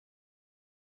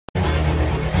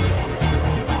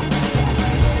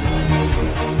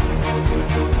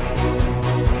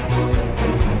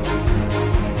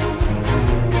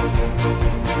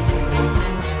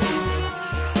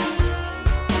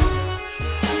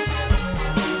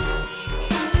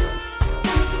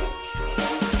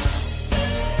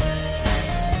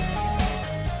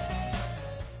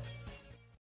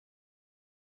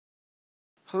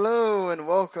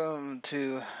welcome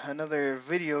to another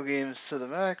Video Games to the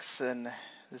Max, and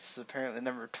this is apparently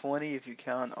number 20 if you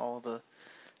count all the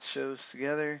shows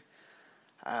together.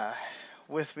 Uh,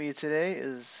 with me today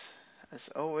is, as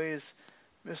always,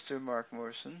 Mr. Mark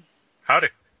Morrison. Howdy.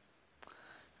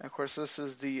 And of course, this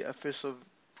is the official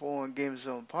Full On Game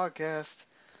Zone podcast,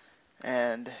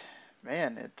 and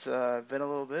man, it's been a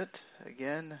little bit.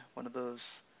 Again, one of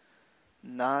those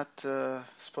not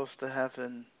supposed to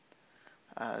happen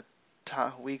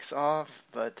weeks off,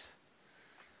 but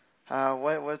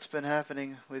what's been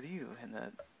happening with you in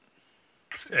that?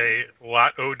 A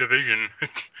lot of division.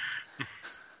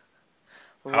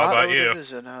 A How lot about of you?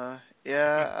 division, huh?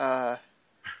 Yeah.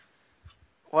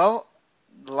 Well,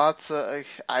 lots of.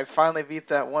 I finally beat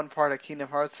that one part of Kingdom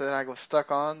Hearts that I was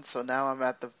stuck on, so now I'm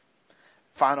at the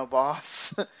final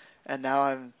boss, and now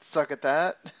I'm stuck at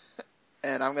that,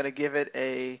 and I'm gonna give it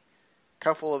a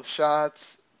couple of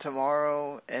shots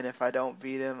tomorrow, and if I don't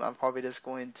beat him, I'm probably just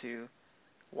going to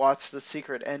watch the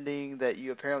secret ending that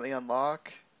you apparently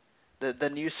unlock, the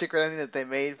new secret ending that they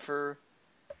made for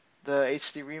the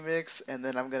HD remix, and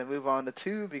then I'm gonna move on to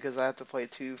 2 because I have to play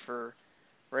 2 for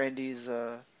Randy's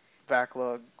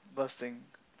backlog busting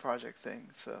project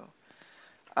thing. So,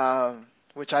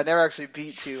 which I never actually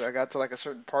beat 2. I got to like a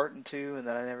certain part in 2, and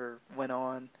then I never went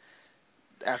on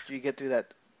after you get through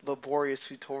that laborious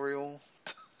tutorial.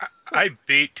 I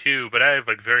beat 2, but I have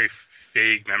like very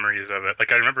vague memories of it.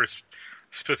 Like I remember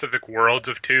specific worlds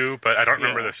of 2, but I don't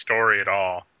remember the story at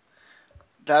all.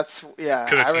 That's I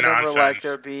remember nonsense. like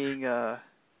there being the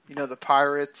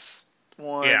pirates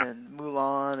one Yeah. and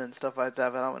Mulan and stuff like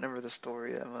that, but I don't remember the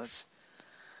story that much.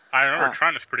 I remember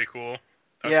Tron is pretty cool.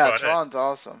 That's Yeah, about Tron's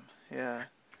awesome. Yeah.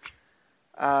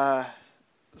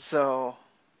 So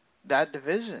that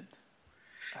division,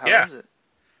 how is it?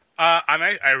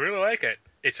 I really like it.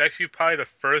 It's actually probably the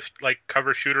first like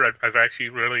cover shooter I've actually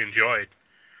really enjoyed.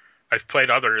 I've played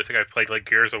others, like I've played like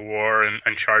Gears of War and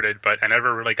Uncharted, but I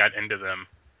never really got into them.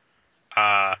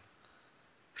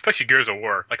 Especially Gears of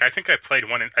War. Like I think I played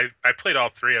one, I played all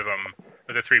 3 of them,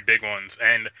 or the 3 big ones,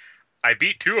 and I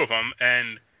beat 2 of them,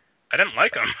 and I didn't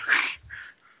like them.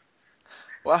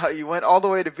 Wow, you went all the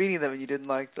way to beating them and you didn't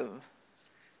like them.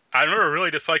 I remember really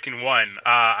disliking 1.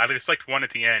 I disliked 1 at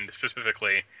the end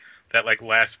specifically. That like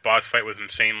last boss fight was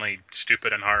insanely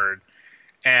stupid and hard,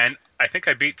 and I think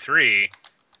I beat 3.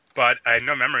 But I had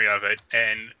no memory of it,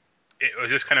 and it was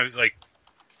just kind of like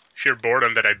sheer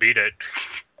boredom that I beat it.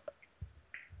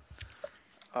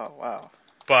 Oh, wow.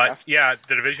 But yeah,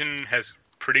 the Division has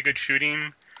pretty good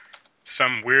shooting,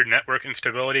 some weird network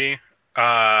instability,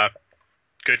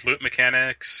 good loot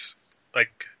mechanics,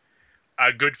 like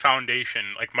a good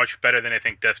foundation, like much better than I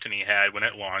think Destiny had when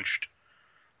it launched.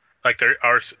 Like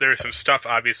there's some stuff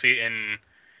obviously in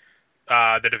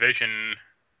the Division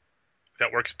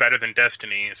that works better than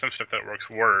Destiny, and some stuff that works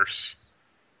worse.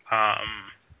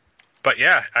 But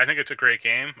yeah, I think it's a great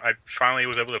game. I finally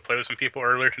was able to play with some people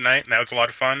earlier tonight, and that was a lot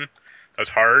of fun. That was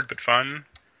hard, but fun.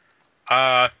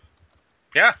 Yeah,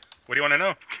 what do you want to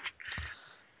know?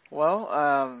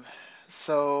 Well,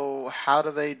 so how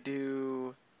do they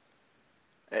do...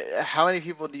 How many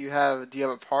people do you have? Do you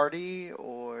have a party,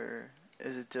 or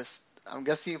is it just... I'm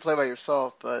guessing you play by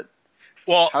yourself, but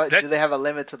do they have a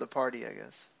limit to the party, I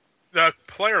guess? The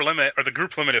player limit, or the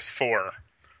group limit, is 4.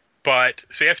 But,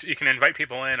 so you can invite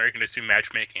people in, or you can just do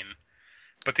matchmaking.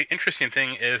 But the interesting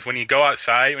thing is, when you go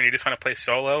outside, when you just want to play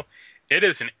solo, it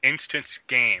is an instant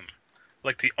game.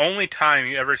 Like, the only time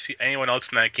you ever see anyone else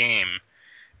in that game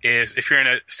is if you're in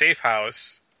a safe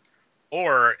house,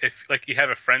 or if, like, you have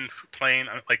a friend playing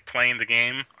the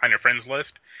game on your friends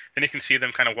list, then you can see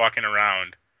them kind of walking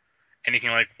around. And you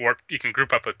can, you can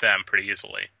group up with them pretty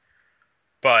easily.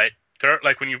 But they're,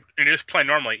 like, when you just play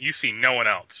normally, you see no one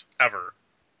else, ever,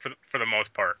 for the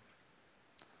most part.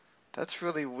 That's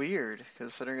really weird,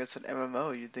 considering it's an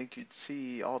MMO. You'd think you'd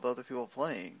see all the other people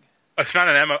playing. It's not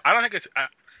an MMO. I don't think it's...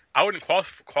 I wouldn't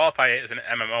qualify it as an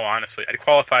MMO, honestly. I'd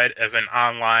qualify it as an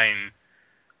online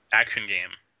action game,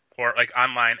 or, like,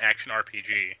 online action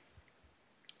RPG.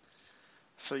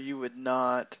 So you would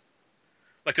not...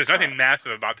 Like, there's nothing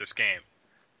massive about this game.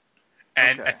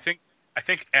 And okay. I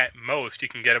think at most you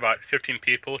can get about 15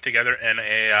 people together in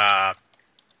a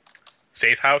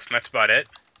safe house, and that's about it.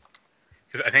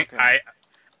 Because I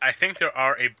think there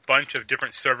are a bunch of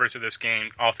different servers of this game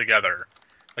altogether.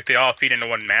 Like, they all feed into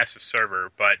one massive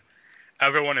server, but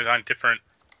everyone is on different,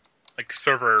 like,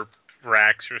 server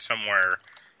racks or somewhere.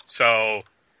 So,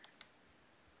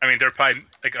 I mean, there are probably,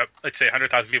 like, let's say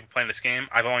 100,000 people playing this game.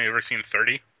 I've only ever seen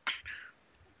 30.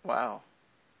 Wow.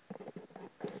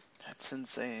 That's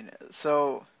insane.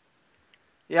 So,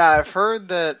 Yeah, I've heard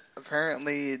that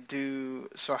apparently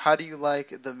so how do you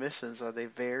like the missions? Are they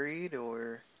varied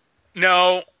or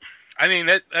No, I mean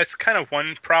that's kind of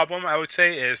one problem I would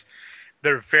say is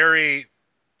they're very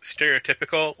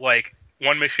stereotypical. Like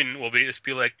one mission will be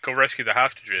like go rescue the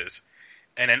hostages,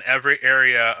 and in every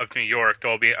area of New York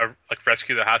there'll be a like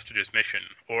rescue the hostages mission,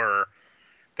 or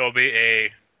there'll be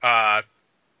a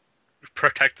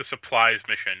protect the supplies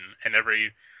mission, and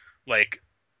every like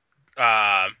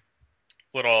uh,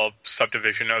 little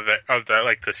subdivision of the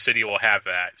like the city will have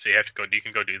that. So you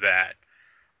can go do that.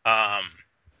 Um,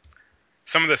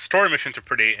 some of the story missions are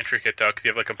pretty intricate though, because you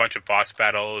have like a bunch of boss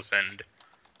battles and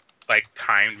like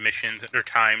timed missions or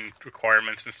timed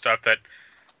requirements and stuff that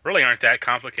really aren't that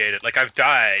complicated. Like I've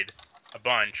died a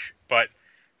bunch, but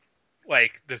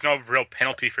like there's no real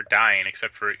penalty for dying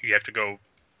except for you have to go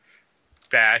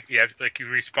back. You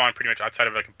respawn pretty much outside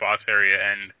of like a boss area,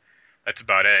 and that's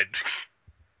about it.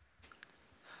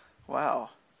 wow.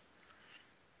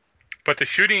 But the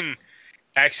shooting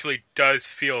actually does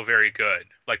feel very good.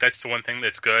 Like that's the one thing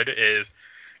that's good is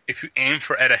if you aim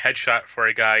for at a headshot for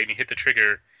a guy and you hit the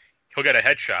trigger, he'll get a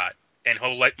headshot and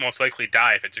he'll most likely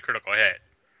die if it's a critical hit.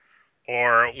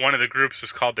 Or one of the groups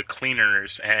is called the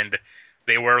Cleaners, and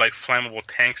they wear like flammable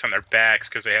tanks on their backs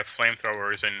because they have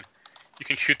flamethrowers, and you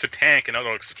can shoot the tank and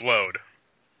it'll explode.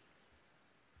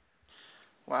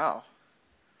 Wow.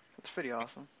 That's pretty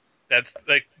awesome.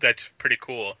 That's pretty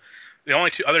cool. The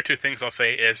only other two things I'll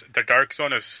say is the dark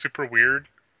zone is super weird.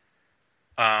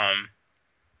 Um,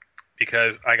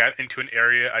 because I got into an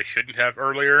area I shouldn't have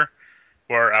earlier,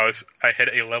 where I hit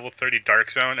a level 30 dark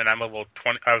zone and I'm level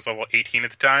 20. I was level 18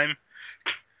 at the time.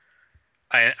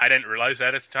 I didn't realize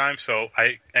that at the time, so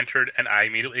I entered and I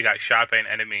immediately got shot by an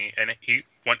enemy, and he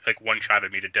one shot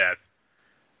at me to death.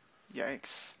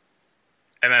 Yikes.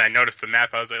 And then I noticed the map.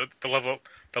 I was like, the level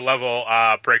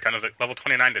breakdown was like level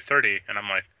 29 to 30, and I'm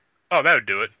like, oh, that would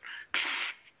do it.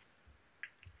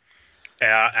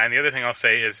 And the other thing I'll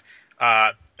say is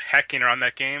hacking around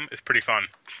that game is pretty fun.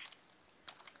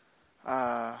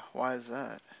 Why is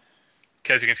that?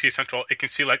 Because it can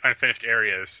see like unfinished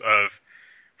areas of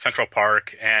Central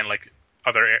Park and like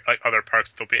other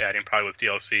parks they'll be adding probably with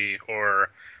DLC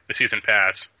or the season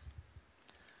pass.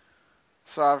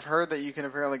 So I've heard that you can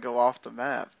apparently go off the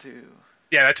map too.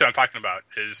 Yeah, that's what I'm talking about.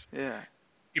 Is Yeah.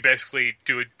 you basically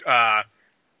do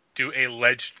a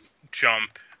ledge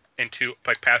jump into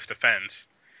like past a fence,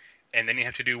 and then you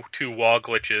have to do two wall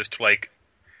glitches to like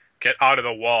get out of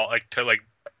the wall, like to like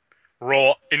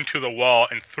roll into the wall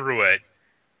and through it,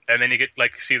 and then you get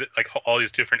like see that like all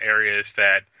these different areas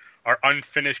that are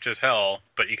unfinished as hell,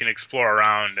 but you can explore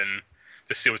around and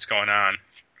just see what's going on.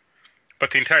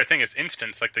 But the entire thing is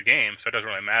instance, like the game, so it doesn't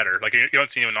really matter. Like you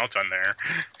don't see anyone else on there.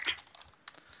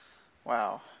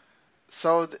 Wow.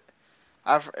 So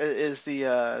I've is the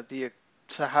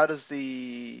so how does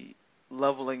the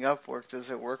leveling up work? Does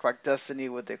it work like Destiny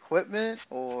with equipment,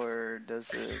 or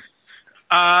does it?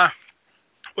 Uh,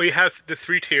 well, you have the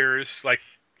three tiers, like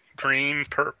green,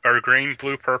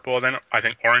 blue, purple. Then I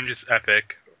think orange is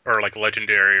epic or like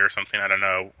legendary or something. I don't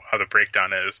know how the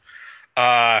breakdown is.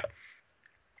 Uh,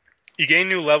 you gain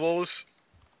new levels.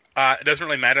 It doesn't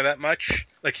really matter that much.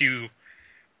 Like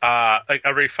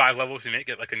every 5 levels, you may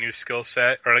get like a new skill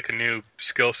set or like a new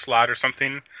skill slot or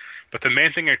something. But the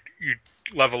main thing you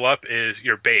level up is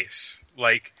your base.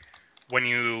 Like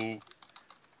when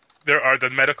there are the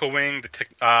medical wing,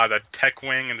 the tech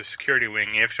wing, and the security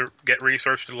wing. You have to get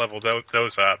resources to level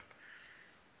those up.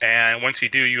 And once you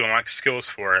do, you unlock skills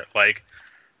for it. Like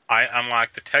I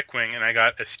unlocked the tech wing, and I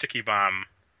got a sticky bomb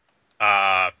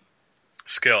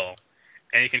skill.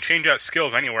 And you can change out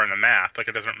skills anywhere in the map. Like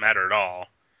it doesn't matter at all.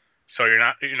 So you're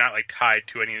not like tied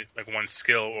to any like one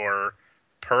skill or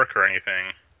perk or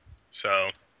anything. So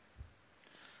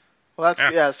Well,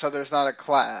 that's yeah. So there's not a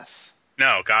class.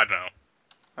 no, God no.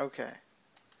 Okay.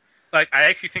 Like I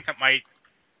actually think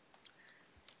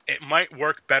it might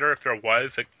work better if there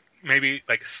was like maybe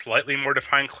like slightly more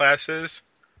defined classes,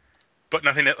 but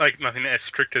nothing as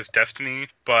strict as Destiny.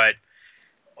 But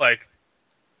like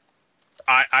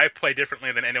I play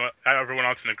differently than everyone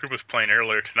else in the group was playing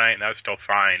earlier tonight, and that was still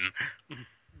fine.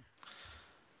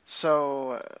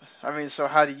 So I mean, so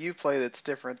how do you play that's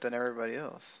different than everybody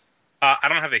else? I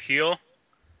don't have a heal.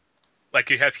 Like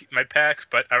you have med packs,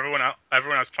 but everyone I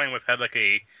was playing with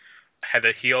had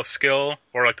a heal skill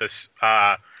or like this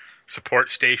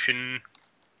support station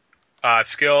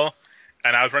skill,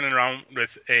 and I was running around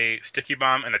with a sticky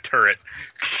bomb and a turret.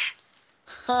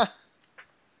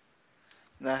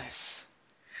 Nice.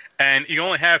 And you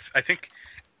only have, I think,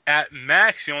 at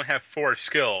max you only have 4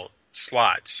 skill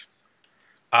slots,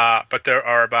 but there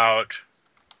are about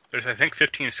There's I think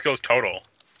 15 skills total.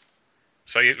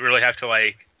 So you really have to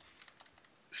like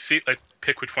see like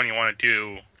pick which one you want to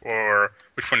do or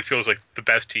which one feels like the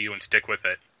best to you and stick with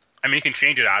it. I mean, you can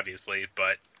change it obviously,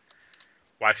 but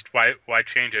why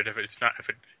change it if it's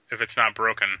not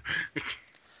broken?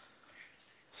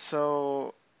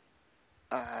 So,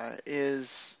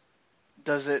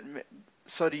 does it?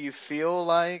 So, do you feel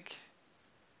like?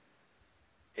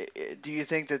 Do you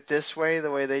think that this way,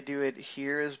 the way they do it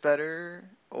here, is better,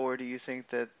 or do you think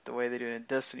that the way they do it in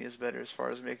Destiny is better as far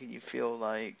as making you feel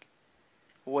like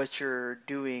what you're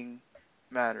doing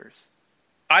matters?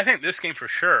 I think this game for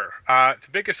sure.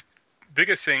 The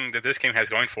biggest thing that this game has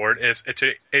going for it is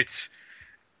it's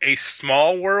a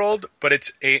small world, but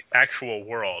it's a actual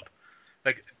world.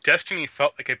 Like Destiny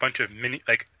felt like a bunch of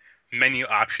menu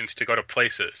options to go to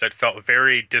places that felt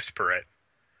very disparate.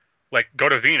 Like go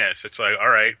to Venus, it's like all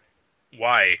right,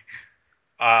 why?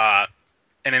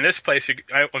 And in this place,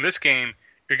 in this game,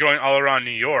 you're going all around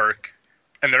New York,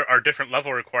 and there are different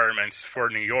level requirements for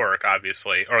New York,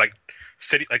 obviously, or like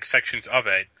city like sections of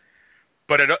it.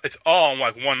 But it's all on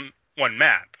like one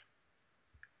map,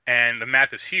 and the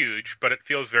map is huge, but it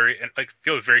feels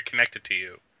very connected to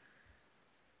you.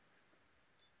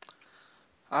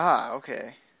 Ah,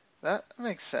 okay, that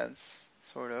makes sense,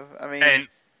 sort of. I mean, And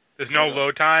there's yeah, no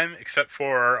load time except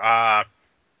for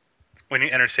when you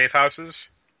enter safe houses,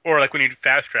 or like when you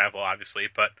fast travel, obviously.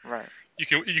 But right. you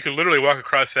can literally walk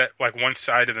across that like one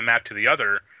side of the map to the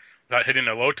other without hitting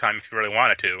a load time if you really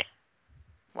wanted to.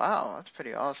 Wow, that's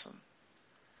pretty awesome.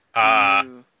 Do Uh,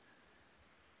 you?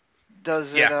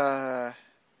 Does it? yeah.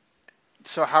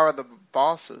 So how are the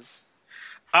bosses?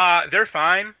 They're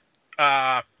fine.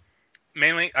 Uh,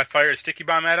 Mainly, I fire a sticky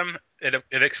bomb at them.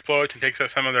 It explodes and takes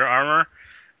out some of their armor.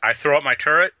 I throw up my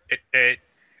turret. It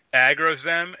aggroes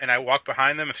them, and I walk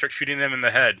behind them and start shooting them in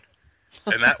the head.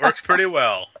 And that works pretty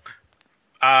well.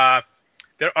 Uh,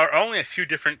 there are only a few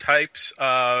different types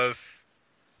of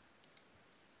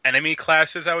enemy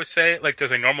classes, I would say. Like,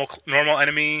 there's a normal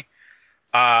enemy,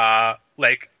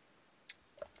 like,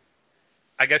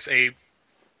 I guess a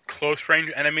close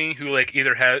range enemy who like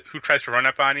who tries to run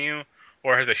up on you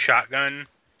or has a shotgun.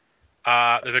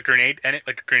 There's a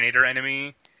grenader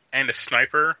enemy and a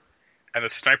sniper, and the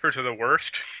snipers are the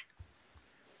worst.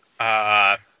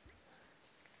 But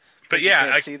But you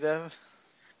can't see them.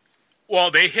 well,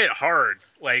 they hit hard.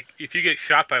 Like if you get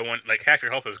shot by one, like half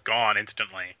your health is gone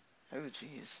instantly. Oh,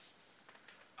 jeez.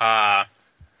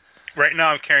 Right now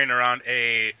I'm carrying around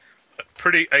a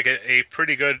pretty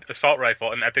good assault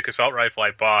rifle, an epic assault rifle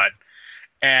I bought,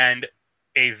 and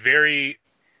a very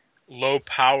low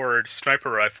powered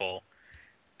sniper rifle.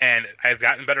 And I've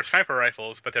gotten better sniper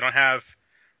rifles, but they don't have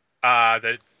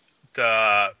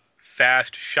the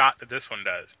fast shot that this one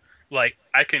does. Like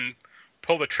I can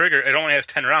pull the trigger; it only has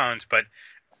 10 rounds, but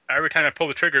every time I pull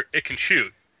the trigger, it can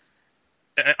shoot.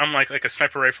 Unlike like a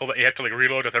sniper rifle that you have to like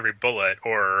reload with every bullet,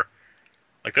 or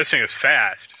like this thing is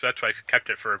fast, so that's why I kept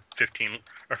it for 15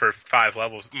 or for 5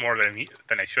 levels more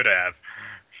than I should have.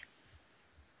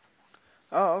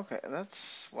 Oh, okay.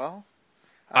 That's well.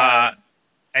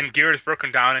 And gear is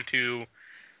broken down into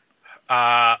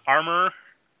armor,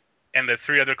 and the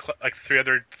three other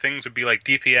things would be like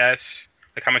DPS,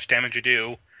 like how much damage you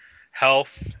do,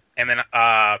 health, and then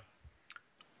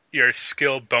your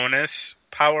skill bonus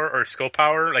power or skill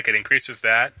power, like it increases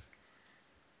that.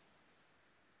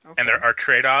 Okay. And there are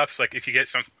trade-offs, like if you get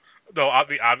some, though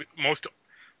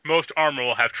most armor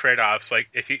will have trade-offs, like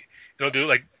it'll do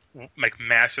like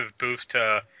massive boost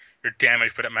to your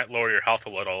damage, but it might lower your health a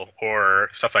little, or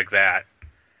stuff like that.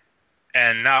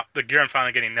 And now the gear I'm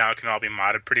finally getting now can all be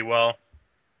modded pretty well,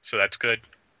 so that's good.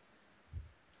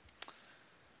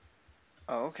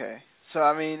 Oh, okay. So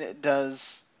I mean,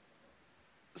 there's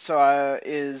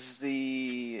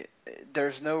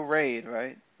no raid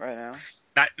right now?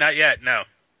 Not yet, no.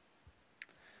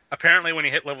 Apparently, when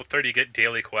you hit level 30, you get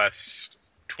daily quests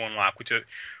to unlock, which is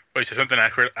something I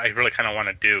really kind of want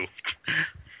to do.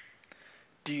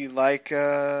 Do you like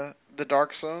the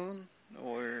Dark Zone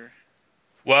or?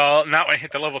 Well, not when I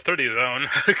hit the level 30 zone,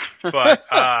 but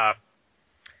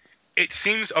it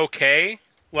seems okay.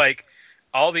 Like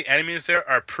all the enemies there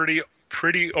are pretty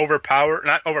overpowered,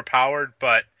 not overpowered,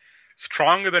 but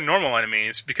stronger than normal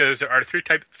enemies because there are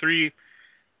three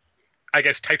I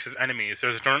guess types of enemies.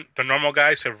 There's the normal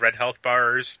guys who have red health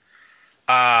bars.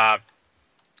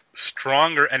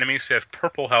 Stronger enemies who have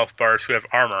purple health bars who have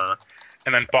armor,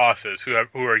 and then bosses who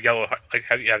are yellow, like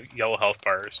have yellow health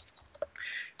bars.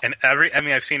 And every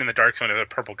enemy I've seen in the Dark Zone is a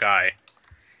purple guy,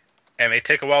 and they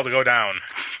take a while to go down.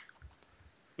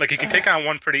 Like you can take on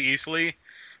one pretty easily,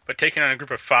 but taking on a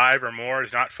group of 5 or more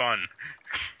is not fun.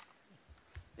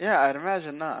 Yeah, I'd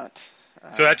imagine not.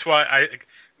 So that's why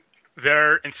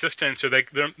their insistence, or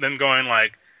them going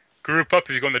like group up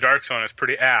if you go in the dark zone is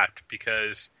pretty apt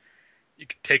because you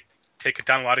can take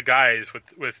down a lot of guys with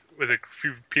a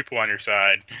few people on your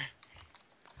side.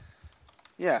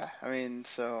 Yeah, I mean,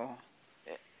 so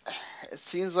it, it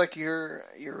seems like you're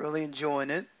really enjoying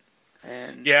it,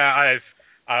 and Yeah,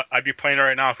 I'd be playing it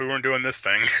right now if we weren't doing this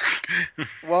thing.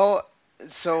 well,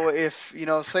 so if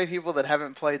say people that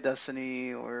haven't played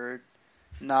Destiny or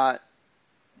not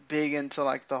big into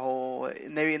like the whole,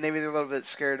 maybe they're a little bit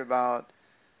scared about,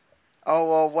 oh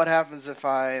well, what happens if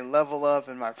I level up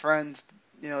and my friends,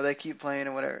 they keep playing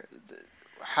and whatever.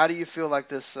 How do you feel like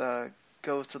this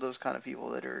goes to those kind of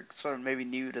people that are sort of maybe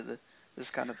new to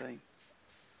this kind of thing?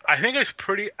 I think it's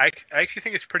pretty. I actually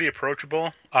think it's pretty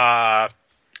approachable. I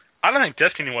don't think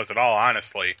Destiny was at all,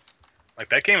 honestly. Like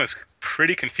that game was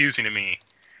pretty confusing to me.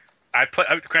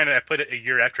 Granted, I played it a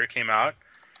year after it came out,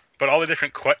 but all the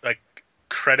different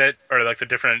credit or like the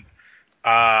different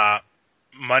uh,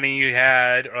 money you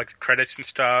had, or like the credits and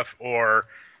stuff, or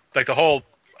like the whole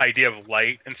idea of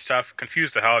light and stuff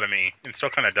confused the hell out of me, and still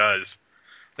kind of does.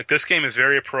 Like this game is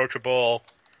very approachable.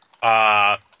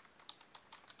 Uh,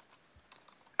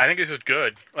 I think it's just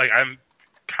good. Like I'm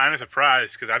kind of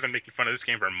surprised because I've been making fun of this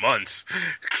game for months.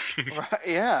 Right,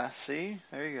 yeah, see,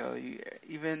 there you go.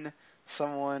 Even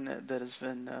someone that has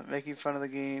been making fun of the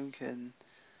game can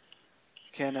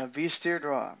be steered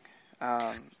wrong.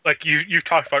 Like you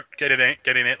talked about getting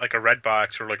it like a red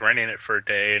box or like renting it for a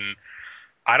day, and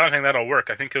I don't think that'll work.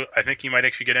 I think you might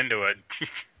actually get into it.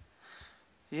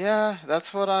 Yeah,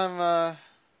 that's what I'm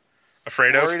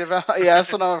Afraid of? worried about. Yeah,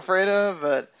 that's what I'm afraid of,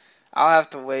 but I'll have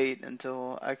to wait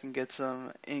until I can get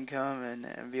some income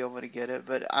and be able to get it.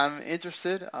 But I'm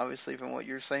interested, obviously, from what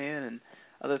you're saying and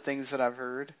other things that I've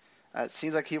heard. It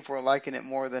seems like people are liking it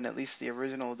more than at least the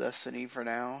original Destiny for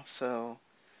now. So,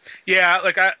 Yeah,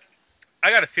 like I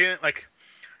got a feeling like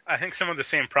I think some of the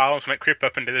same problems might creep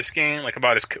up into this game, like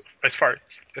about as far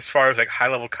as like high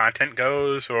level content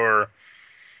goes, or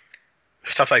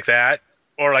stuff like that,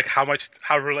 or like how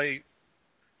really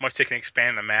much they can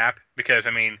expand the map. Because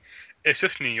I mean, it's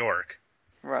just New York.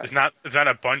 right. There's not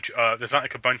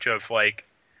like a bunch of like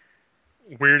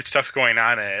weird stuff going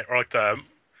on in it, or like the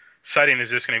setting is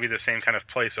just going to be the same kind of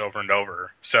place over and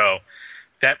over. So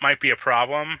that might be a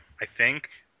problem, I think,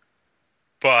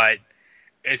 but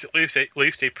it's at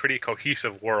least a pretty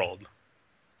cohesive world.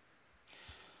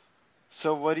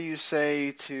 So, what do you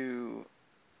say to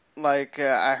like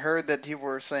I heard that people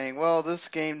were saying, well, this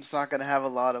game's not going to have a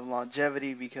lot of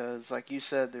longevity because, like you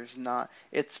said, there's not.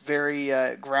 It's very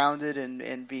grounded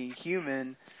and being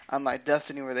human, unlike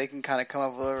Destiny, where they can kind of come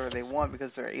up with whatever they want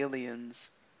because they're aliens.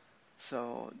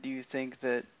 So, do you think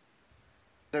that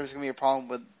there's going to be a problem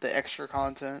with the extra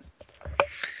content?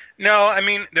 No, I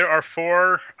mean there are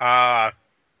four, I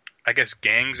guess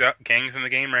gangs in the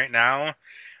game right now.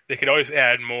 They could always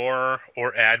add more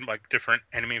or add like different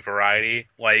enemy variety.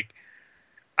 Like,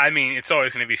 I mean, it's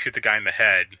always going to be shoot the guy in the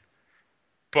head,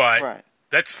 but Right.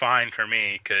 that's fine for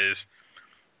me because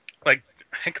like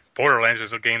I think Borderlands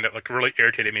was a game that like really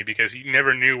irritated me because you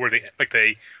never knew where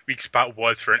the weak spot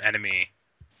was for an enemy.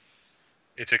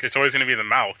 It's like it's always going to be the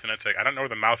mouth, and it's like I don't know where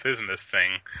the mouth is in this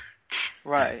thing.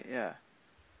 Right. Yeah.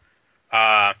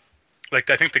 Uh, like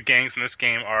I think the gangs in this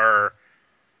game are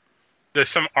there's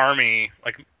some army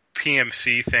like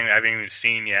PMC thing I haven't even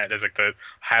seen yet. There's like the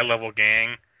high level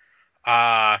gang.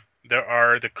 Uh, there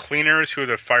are the cleaners who are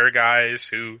the fire guys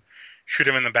who shoot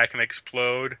them in the back and they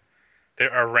explode.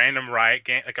 There are random riot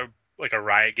gang like a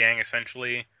riot gang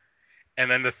essentially, and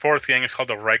then the fourth gang is called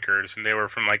the Rikers, and they were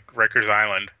from like Rikers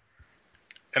Island.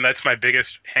 And that's my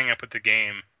biggest hang up with the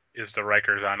game is the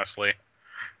Rikers, honestly.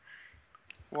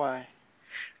 Why?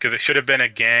 Because it should have been a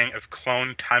gang of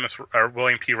clone Thomas or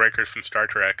William P. Rikers from Star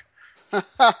Trek.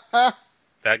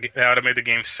 That would have made the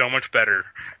game so much better.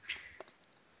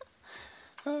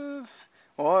 Well,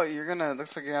 looks like you're gonna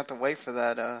have to wait for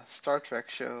that Star Trek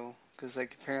show because they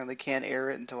apparently can't air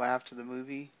it until after the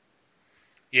movie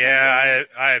comes out. Yeah,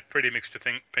 I have pretty mixed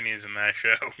opinions in that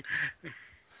show.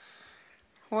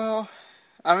 Well,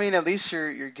 I mean, at least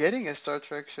you're getting a Star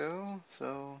Trek show,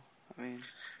 so I mean,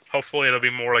 Hopefully it'll be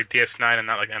more like DS9 and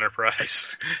not like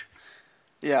Enterprise.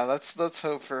 yeah, let's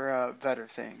hope for better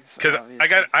things. Because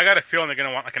Obviously, I got a feeling they're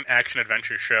gonna want like an action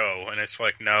adventure show, and it's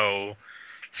like no,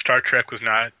 Star Trek was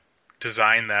not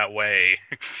designed that way.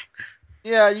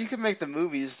 yeah, you can make the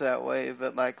movies that way,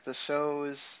 but like the show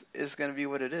is gonna be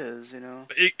what it is,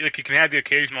 Like you can have the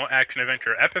occasional action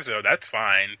adventure episode, that's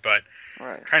fine, but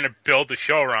Right. trying to build the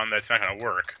show around that's not gonna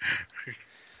work.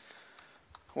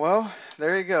 Well,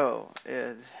 there you go.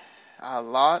 a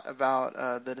lot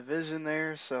about the division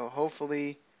there, so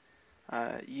hopefully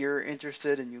you're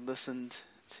interested and you listened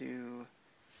to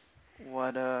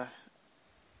what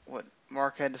what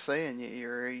Mark had to say, and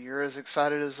you're as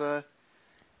excited as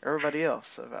everybody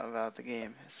else about the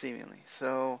game, seemingly.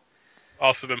 So,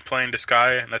 Also been playing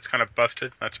Disgaea, and that's kind of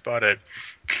busted. That's about it.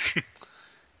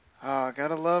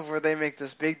 gotta love where they make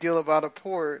this big deal about a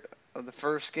port of the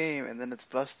first game, and then it's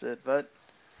busted. But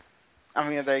I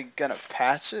mean, are they gonna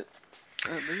patch it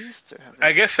at least? Or have I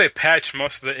they... guess they patched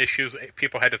most of the issues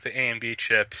people had with the AMD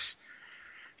chips.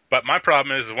 But my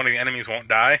problem is one of the enemies won't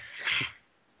die.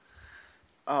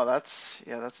 Oh, that's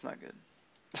not good.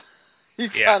 you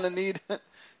Yeah. kind of need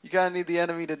you kind of need the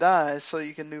enemy to die so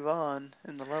you can move on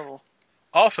in the level.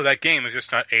 Also, that game is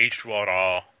just not aged well at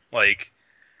all. Like,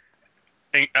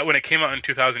 when it came out in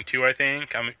 2002, I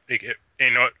think, it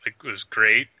was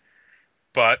great.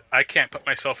 But I can't put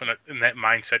myself in that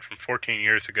mindset from 14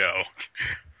 years ago.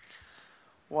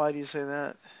 Why do you say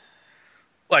that?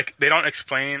 Like, they don't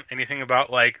explain anything about,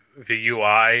 like, the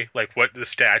UI, like, what the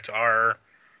stats are.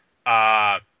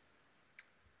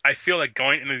 I feel like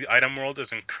going into the item world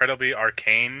is incredibly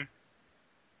arcane.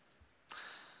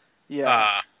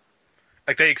 Yeah.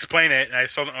 Like, they explain it, and I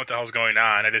still don't know what the hell's going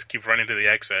on. I just keep running to the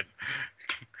exit.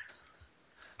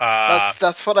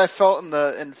 That's what I felt in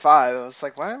 5. I was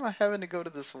like, why am I having to go to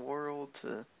this world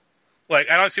to... Like,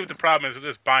 I don't see what the problem is with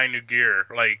just buying new gear.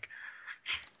 Like,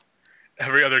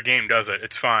 every other game does it.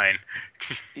 It's fine.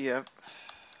 Yep.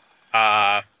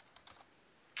 The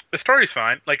story's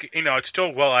fine. Like, it's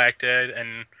still well acted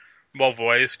and well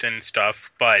voiced and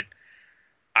stuff, but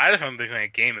I just don't think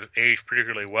that game has aged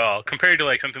particularly well compared to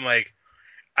like something like,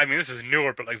 I mean, this is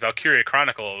newer, but like Valkyria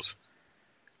Chronicles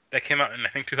that came out in I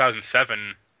think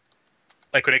 2007.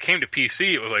 Like when it came to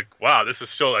PC, it was like, wow, this is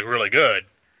still like really good.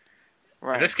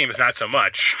 Right. And this game is not so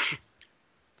much.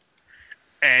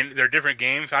 And they're different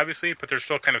games, obviously, but they're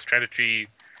still kind of strategy,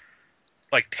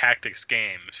 like tactics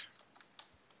games.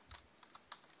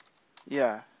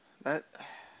 Yeah. That...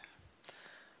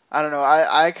 I don't know.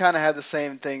 I kind of had the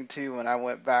same thing too when I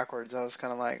went backwards. I was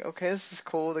kind of like, okay, this is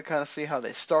cool to kind of see how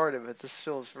they started, but this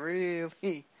feels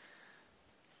really...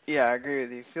 Yeah, I agree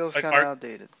with you. It feels Like kind of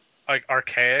outdated. like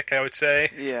archaic, I would say.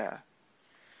 Yeah.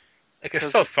 Like it's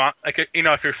still fun. Like if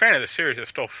you're a fan of the series, it's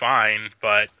still fine.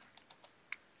 But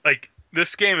like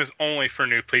this game is only for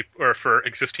new people or for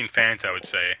existing fans, I would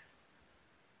say.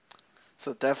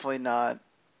 So definitely not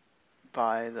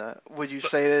buy the... Would you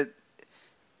say that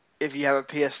if you have a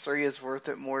PS3, it's worth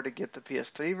it more to get the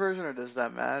PS3 version, or does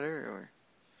that matter? Or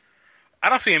I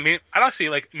don't see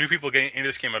like new people getting into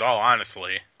this game at all.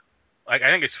 Honestly, like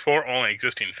I think it's for only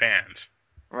existing fans.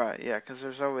 right, yeah, because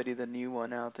there's already the new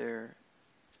one out there.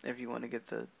 If you want to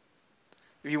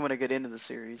get into the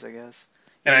series, I guess.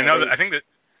 And I know that I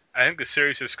think the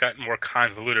series has gotten more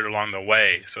convoluted along the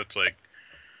way. So it's like,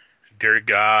 dear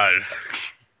God.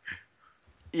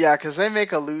 Yeah, because they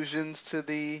make allusions to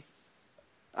the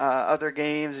other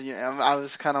games, and I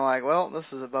was kind of like, well,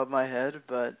 this is above my head,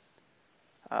 but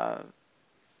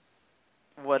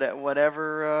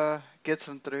whatever gets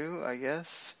them through, I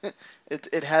guess.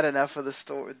 It had enough of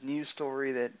the new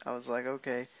story that I was like,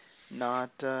 okay, not.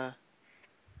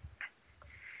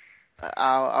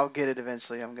 I'll get it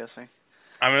eventually, I'm guessing.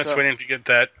 I'm just waiting to get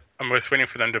that. I'm just waiting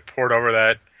for them to port over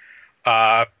that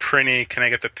Prinny, Can I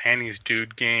Get the Panties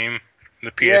Dude game,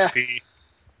 the PSP. Yeah.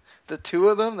 The two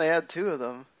of them? They had two of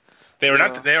them. They were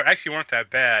not. They actually weren't that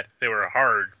bad. They were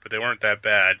hard, but they weren't that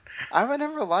bad. I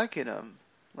remember liking them.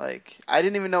 Like, I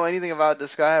didn't even know anything about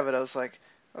this guy, but I was like,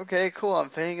 okay, cool, I'm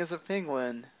playing as a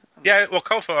penguin. Yeah, well,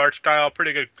 colorful art style,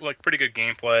 pretty good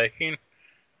gameplay.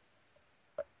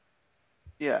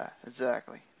 Yeah,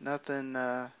 exactly. Nothing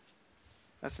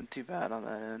too bad on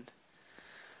that end.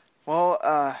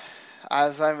 Well,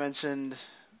 as I mentioned,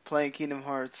 playing Kingdom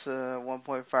Hearts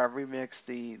 1.5 Remix,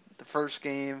 the first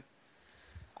game,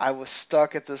 I was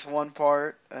stuck at this one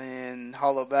part in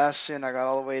Hollow Bastion. I got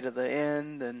all the way to the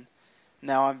end, and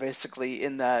now I'm basically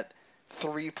in that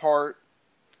 3-part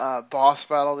boss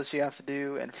battle that you have to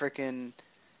do, and frickin'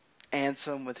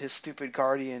 Ansem with his stupid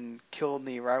guardian killed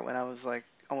me right when I was like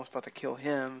almost about to kill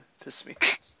him. Pissed me.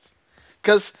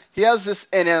 Because he has this,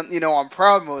 and on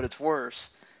proud mode it's worse.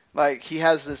 Like, he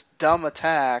has this dumb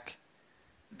attack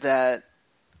that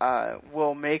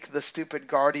will make the stupid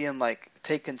guardian like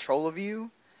take control of you.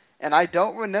 And I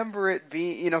don't remember it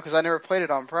being, because I never played it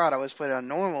on proud. I always played it on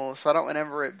normal, so I don't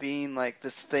remember it being like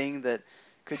this thing that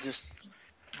could just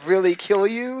really kill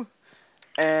you.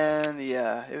 And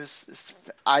yeah,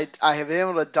 I have been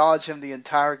able to dodge him the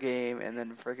entire game, and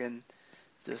then friggin'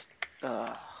 just.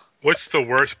 What's the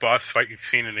worst boss fight you've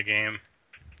seen in the game?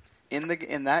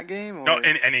 in that game No, or?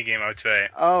 in any game, I would say.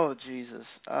 Oh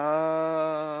Jesus.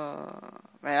 Man,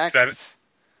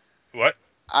 What?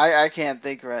 I can't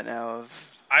think right now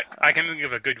of. I can think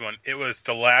of a good one. It was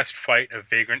the last fight of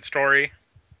Vagrant Story.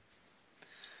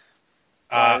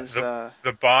 Was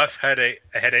The boss had a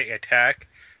attack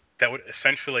that would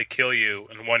essentially kill you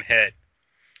in one hit,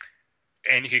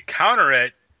 and you could counter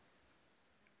it.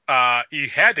 You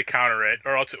had to counter it,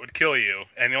 or else it would kill you.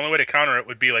 And the only way to counter it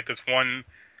would be like this one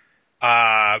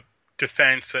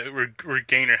defense that would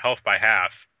regain your health by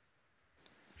half.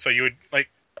 So you would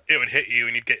it would hit you,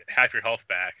 and you'd get half your health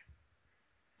back.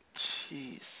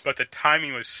 Jeez. But the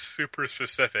timing was super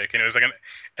specific, and it was like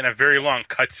in a very long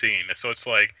cutscene. So it's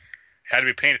like had to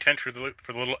be paying attention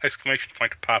for the little exclamation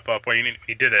point to pop up when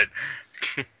you did it.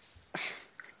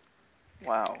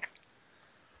 Wow.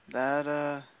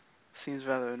 That seems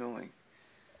rather annoying.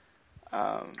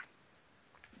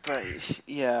 But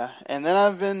yeah, and then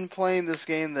I've been playing this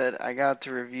game that I got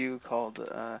to review called,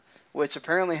 which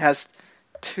apparently has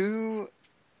two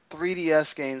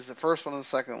 3DS games, the first one and the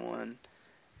second one,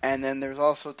 and then there's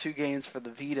also two games for the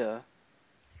Vita,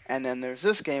 and then there's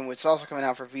this game which is also coming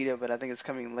out for Vita, but I think it's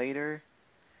coming later,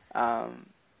 or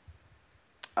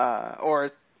I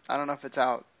don't know if it's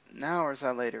out now or is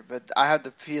that later, but I have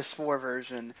the PS4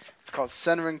 version. It's called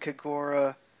Senran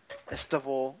Kagura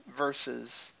Estival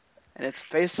Versus, and it's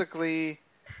basically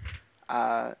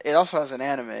it also has an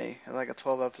anime, like a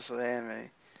 12 episode anime.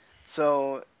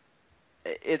 So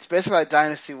it's basically like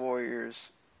Dynasty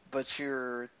Warriors, but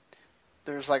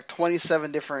there's like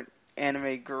 27 different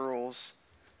anime girls,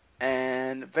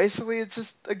 and basically it's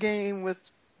just a game with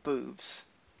boobs.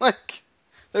 Like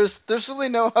there's really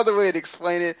no other way to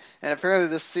explain it, and apparently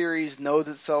this series knows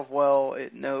itself well.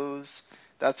 It knows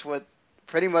that's what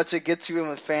pretty much it gets you in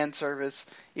with fan service,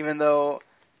 even though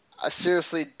I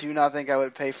seriously do not think I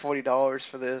would pay $40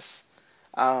 for this,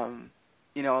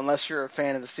 unless you're a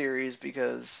fan of the series,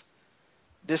 because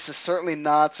this is certainly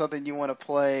not something you want to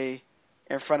play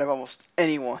in front of almost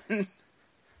anyone.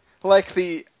 Like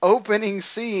the opening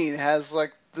scene has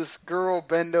like this girl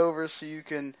bend over so you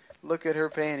can look at her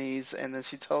panties, and then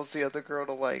she tells the other girl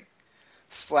to like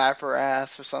slap her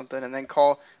ass or something, and then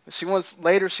she wants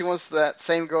that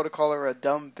same girl to call her a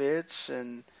dumb bitch,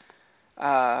 and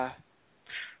I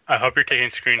hope you're taking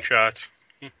screenshots.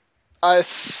 I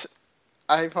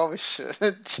probably should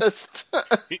just.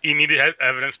 You need to have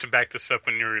evidence to back this up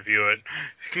when you review it.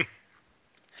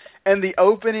 And the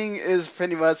opening is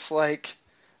pretty much like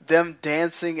them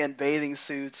dancing in bathing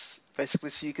suits, basically,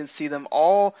 so you can see them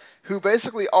all, who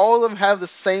basically all of them have the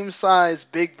same size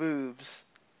big boobs.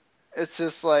 It's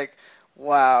just like,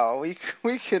 wow, we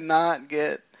could not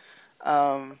get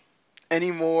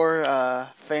any more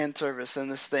fan service in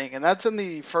this thing, and that's in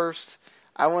the first,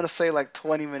 I want to say like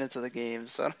 20 minutes of the game,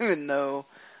 so I don't even know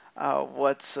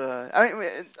what's.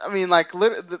 I mean, like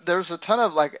there's a ton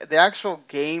of like the actual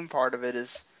game part of it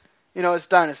is, it's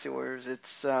Dynasty Warriors.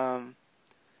 It's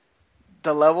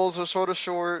the levels are sort of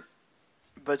short,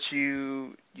 but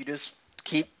you just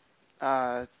keep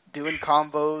doing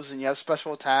combos, and you have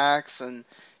special attacks, and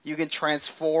you can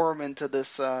transform into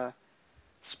this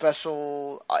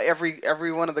special.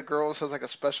 Every one of the girls has like a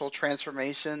special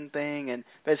transformation thing, and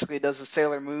basically it does a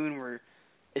Sailor Moon where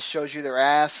it shows you their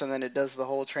ass, and then it does the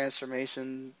whole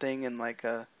transformation thing in like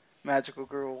a magical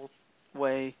girl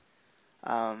way.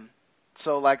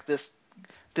 So like this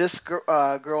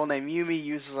girl named Yumi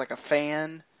uses like a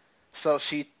fan, so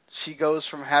she goes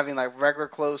from having like regular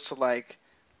clothes to like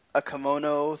a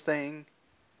kimono thing,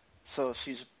 so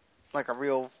she's like a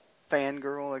real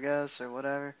fangirl, I guess, or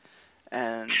whatever.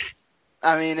 And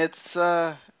I mean, it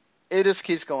just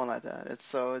keeps going like that.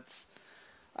 It's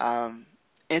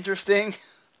interesting,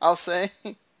 I'll say.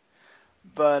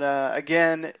 But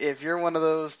again, if you're one of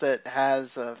those that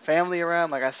has a family around,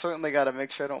 like I certainly got to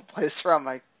make sure I don't play this around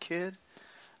my kid.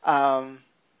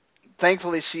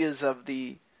 Thankfully, she is of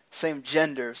the same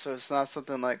gender, so it's not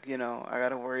something like, I got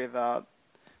to worry about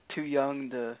too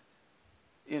young to,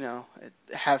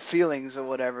 have feelings or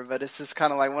whatever. But it's just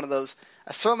kind of like one of those.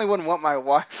 I certainly wouldn't want my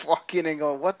wife walking in and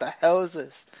going, "What the hell is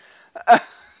this?"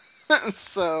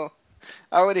 So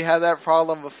I already had that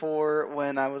problem before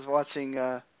when I was watching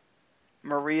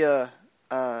Maria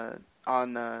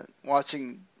on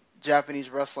watching Japanese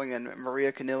wrestling, and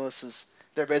Maria Kanellis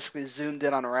they're basically zoomed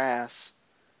in on her ass,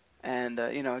 and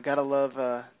gotta love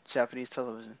Japanese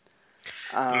television.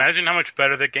 Imagine how much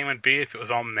better that game would be if it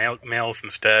was all males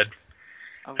instead,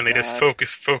 and they just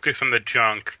focus on the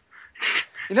junk.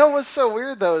 You know what's so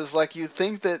weird though is like you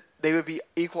think that they would be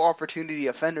equal opportunity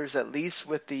offenders, at least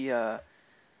with the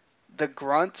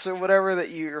grunts or whatever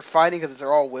that you're fighting, because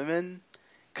they're all women.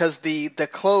 because the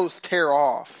clothes tear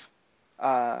off.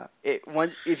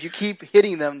 If you keep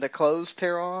hitting them, the clothes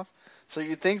tear off. So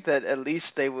you think that at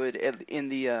least they would in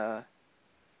the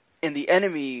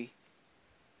enemy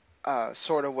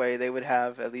sort of way they would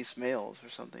have at least males or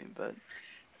something. But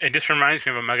It just reminds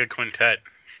me of a Mega Quintet.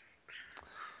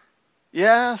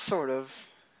 yeah, sort of.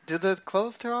 Did the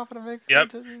clothes tear off in a Mega Yep.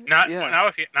 Quintet? Yeah.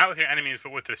 Not with your enemies,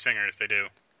 but with the singers, they do.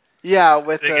 Yeah,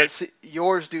 with They get,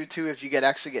 yours do too if you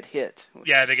actually get hit.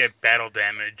 yeah, they get battle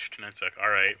damaged, and it's like, all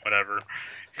right, whatever.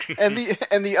 And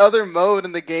the other mode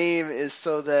in the game is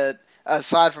so that,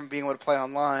 aside from being able to play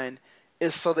online,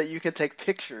 is so that you can take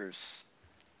pictures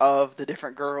of the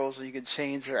different girls, and you can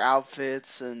change their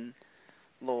outfits. And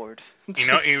Lord, you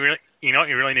know what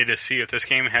you really need to see if this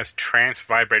game has trance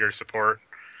vibrator support.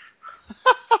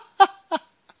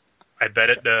 I bet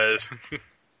it does.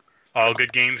 All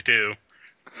good games do.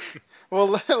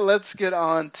 Well, let's get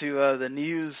on to the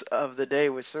news of the day,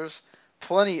 which there's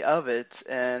plenty of it,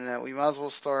 and we might as well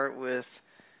start with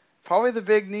probably the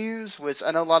big news, which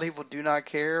I know a lot of people do not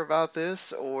care about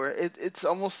this, or it's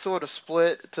almost sort of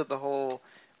split to the whole,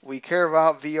 we care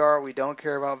about VR, we don't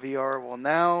care about VR. Well,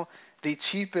 now the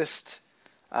cheapest,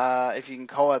 if you can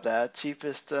call it that,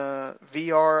 cheapest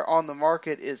VR on the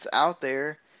market is out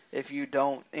there. If you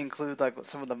don't include like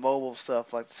some of the mobile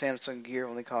stuff, like the Samsung Gear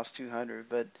only costs $200,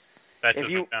 but That if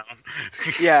doesn't you count.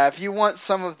 yeah, if you want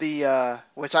some of the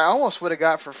which I almost would have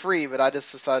got for free, but I just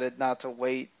decided not to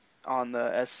wait on the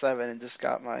S7 and just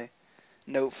got my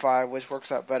Note 5, which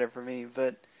works out better for me.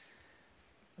 But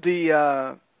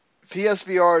the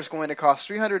PSVR is going to cost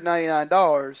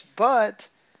 $399, but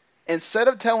instead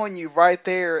of telling you right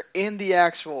there in the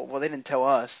actual, well, they didn't tell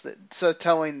us, instead of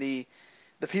telling the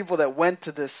people that went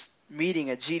to this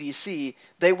meeting at GDC,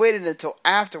 they waited until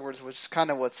afterwards, which is kind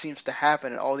of what seems to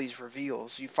happen in all these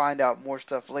reveals. You find out more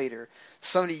stuff later.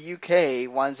 Sony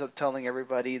UK winds up telling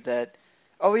everybody that,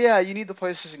 oh yeah, you need the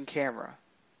PlayStation camera,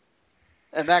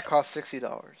 and that costs $60.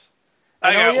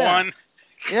 I got one.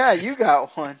 Yeah, you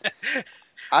got one.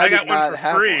 I did got not one for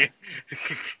have free. one.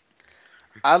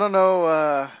 I don't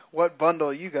know what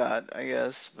bundle you got, I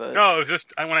guess, but No, it was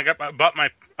just when I bought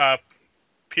my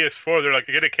PS4. They're like,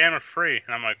 you get a camera free,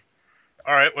 and I'm like,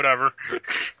 all right, whatever.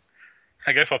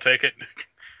 I guess I'll take it.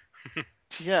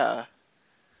 yeah.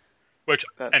 Which,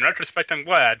 in retrospect, I'm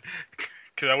glad,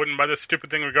 because I wouldn't buy this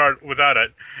stupid thing without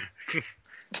it.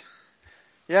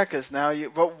 Yeah, because now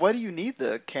you. But what do you need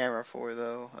the camera for,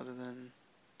 though? Other than,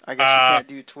 I guess you can't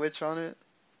do Twitch on it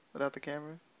without the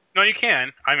camera. No, you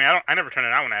can. I mean, I never turn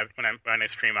it on when I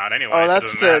stream out anyway. Oh,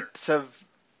 that's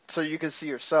so you can see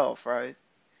yourself, right?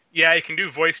 Yeah, you can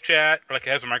do voice chat. Like, it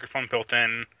has a microphone built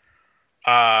in.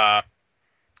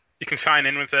 You can sign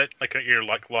in with it, like your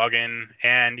login,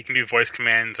 and you can do voice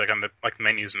commands like on the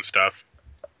menus and stuff.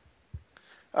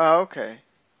 Oh, okay,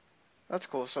 that's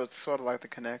cool. So it's sort of like the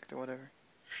Kinect or whatever.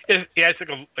 It's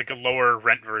like a lower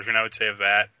rent version, I would say, of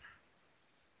that.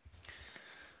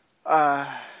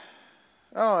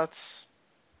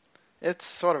 It's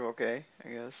sort of okay, I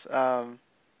guess.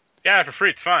 Yeah, for free,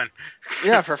 it's fine.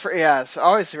 Yeah, for free. Yeah, it's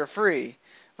obviously for free.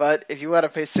 But if you got to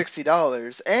pay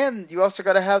 $60, and you also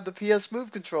got to have the PS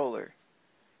Move controller.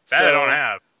 That I don't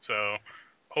have, so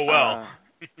oh well.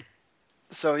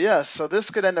 So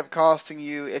this could end up costing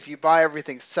you, if you buy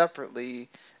everything separately.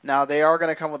 Now they are going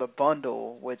to come with a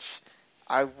bundle, which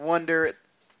I wonder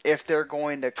if they're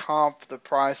going to comp the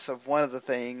price of one of the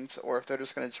things, or if they're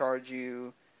just going to charge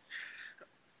you.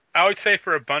 I would say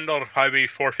for a bundle it'll probably be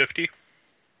 $450.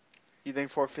 You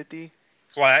think $450?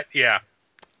 Flat, yeah.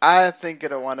 I think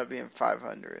it'll wind up being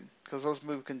 $500 because those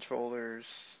Move controllers.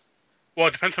 Well,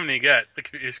 it depends on how many you get. Like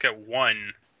if you just get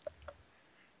one,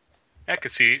 I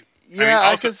could see. Yeah,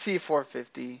 I could see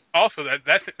 $450. Also,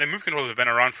 the Move controllers have been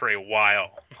around for a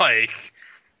while. Like,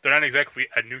 they're not exactly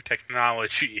a new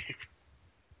technology.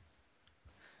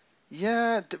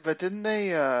 Yeah, but didn't they?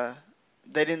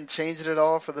 They didn't change it at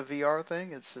all for the VR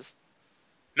thing. It's just.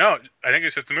 No, I think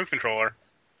it's just a Move controller.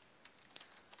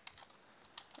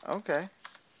 Okay.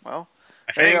 Well,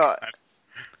 I think.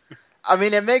 I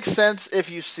mean, it makes sense if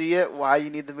you see it, why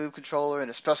you need the Move controller, and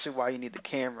especially why you need the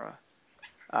camera.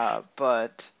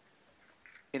 But,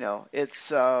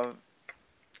 it's... I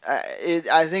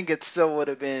think it still would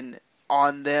have been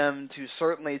on them to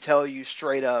certainly tell you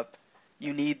straight up,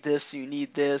 you need this,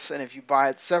 and if you buy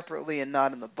it separately and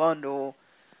not in the bundle,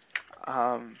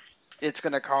 it's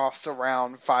going to cost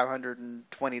around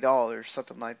 $520,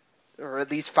 something like, or at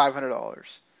least $500.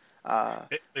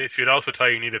 They should also tell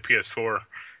you need a PS4.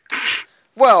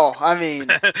 Well, I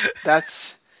mean,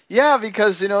 that's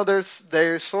because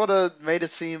they're sort of made it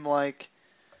seem like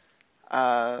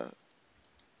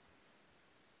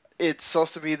it's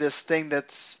supposed to be this thing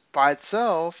that's by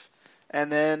itself,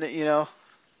 and then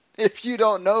if you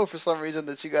don't know for some reason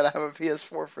that you got to have a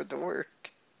PS4 for it to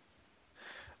work,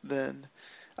 then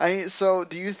so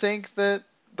do you think that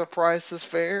the price is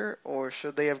fair, or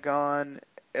should they have gone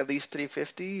at least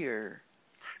 350 or?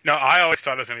 No, I always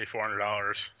thought it was going to be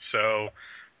 $400. So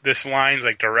this line's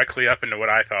like directly up into what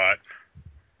I thought.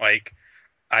 Like,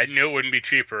 I knew it wouldn't be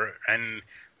cheaper, and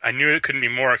I knew it couldn't be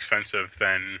more expensive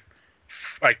than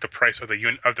like the price of the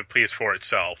PS4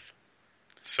 itself.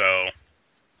 So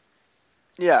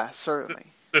Yeah, certainly.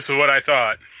 this is what I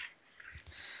thought.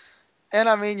 And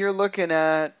I mean, you're looking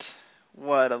at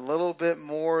what, a little bit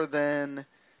more than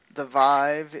the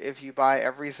Vive if you buy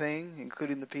everything,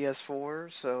 including the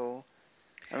PS4. So,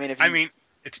 I mean,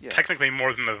 It's yeah, technically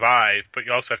more than the Vive, but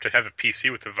you also have to have a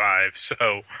PC with the Vive.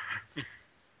 So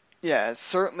yeah, it's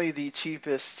certainly the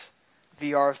cheapest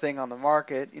VR thing on the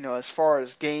market. As far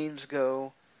as games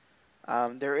go,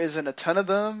 there isn't a ton of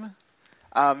them.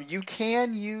 You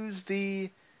can use the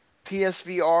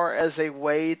PSVR as a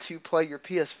way to play your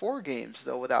PS4 games,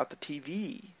 though, without the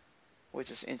TV,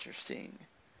 which is interesting.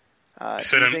 Do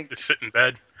you think? sit in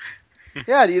bed.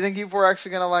 Yeah, do you think people are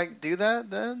actually gonna do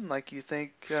that then? Like, you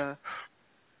think?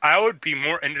 I would be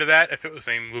more into that if it was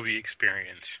a movie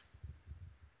experience.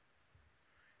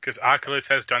 Because Oculus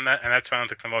has done that, and that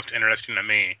sounds like the most interesting to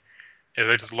me. Is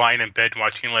like just lying in bed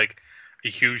watching like a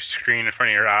huge screen in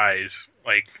front of your eyes,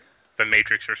 like The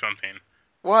Matrix or something.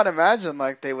 Well, I'd imagine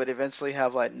they would eventually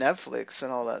have Netflix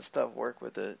and all that stuff work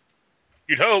with it.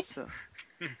 You'd hope. So,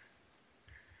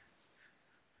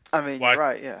 I mean, Why, you're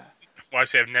right. Yeah. why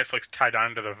should they have Netflix tied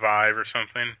onto the Vive or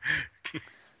something?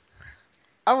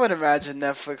 I would imagine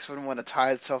Netflix wouldn't want to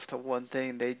tie itself to one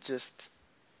thing. They just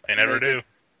They never do.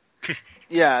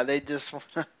 Yeah, they just want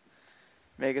to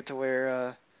make it to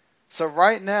where. So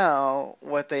right now,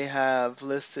 what they have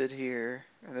listed here,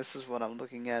 and this is what I'm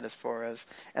looking at as far as,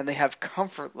 and they have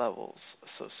comfort levels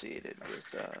associated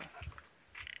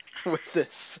with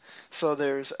this. So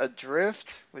there's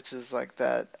Adrift, which is like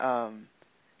that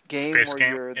game Space where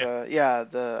game, you're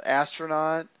the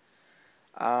astronaut.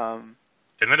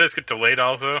 Didn't that just get delayed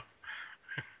also?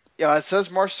 Yeah, it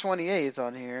says March 28th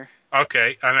on here.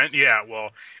 Okay, I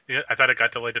thought it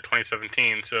got delayed to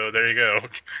 2017, so there you go.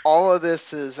 All of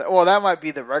this is, well, that might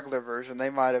be the regular version.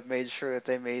 They might have made sure that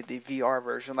they made the VR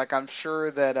version. Like, I'm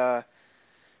sure that all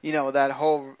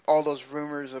those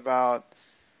rumors about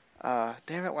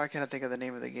damn it, why can't I think of the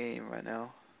name of the game right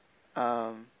now?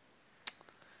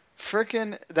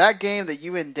 Frickin' that game that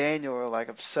you and Daniel are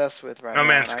obsessed with right now. No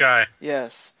Man's Sky.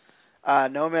 Yes.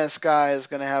 No Man's Sky is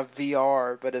gonna have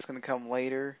VR, but it's gonna come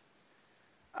later.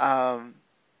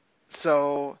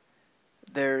 So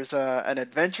there's an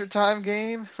Adventure Time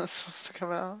game that's supposed to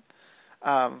come out.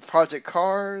 Project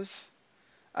Cars,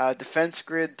 Defense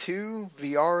Grid 2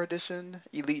 VR edition,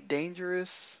 Elite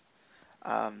Dangerous,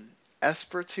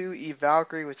 Esper 2, Eve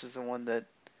Valkyrie, which is the one that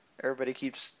everybody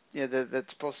keeps,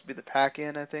 that's supposed to be the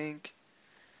pack-in, I think.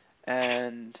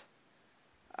 And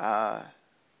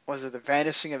was it The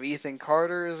Vanishing of Ethan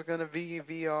Carter is going to be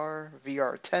VR,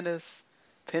 VR Tennis,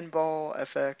 Pinball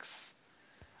FX,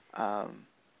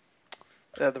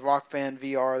 the Rock Band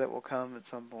VR that will come at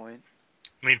some point.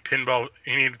 You need pinball.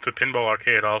 You need the pinball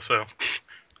arcade also.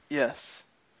 Yes,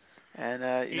 and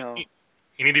you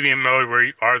need to be in mode where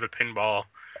you are the pinball.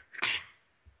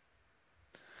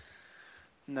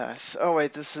 Nice. Oh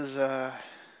wait, this is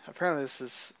apparently this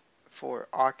is for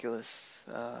Oculus,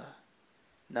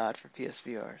 not for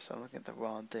PSVR. So I'm looking at the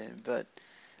wrong thing. But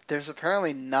there's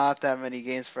apparently not that many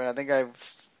games for it. I think I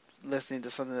was listening to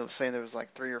something that was saying there was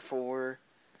 3 or 4.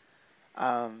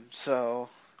 So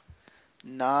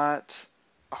not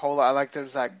a whole lot.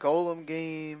 There's that Golem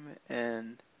game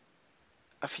and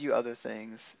a few other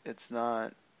things. It's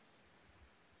not.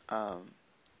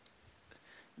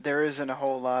 There isn't a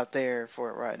whole lot there for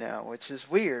it right now, which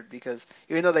is weird because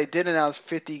even though they did announce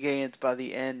 50 games by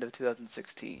the end of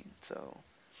 2016, so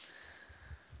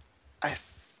I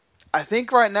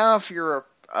think right now if you're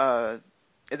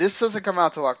this doesn't come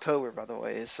out till October, by the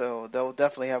way, so they'll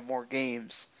definitely have more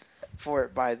games for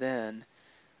it by then.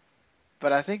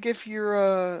 But I think if you're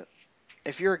a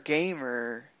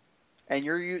gamer and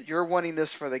you're wanting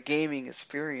this for the gaming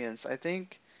experience, I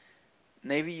think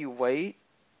maybe you wait.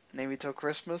 Maybe till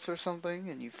Christmas or something,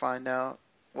 and you find out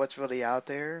what's really out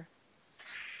there.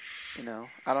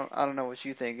 I don't know what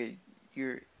you think.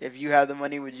 If you had the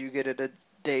money, would you get it at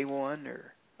day one,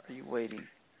 or are you waiting?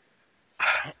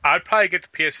 I'd probably get the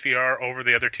PSVR over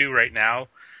the other two right now,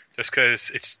 just because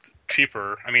it's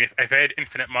cheaper. I mean, if I had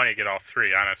infinite money, I'd get all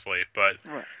three, honestly. But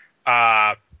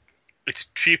Right. it's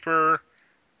cheaper.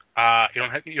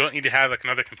 You don't need to have like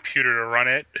another computer to run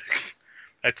it.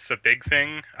 That's the big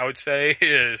thing I would say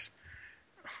is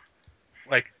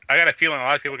like I got a feeling a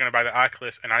lot of people are going to buy the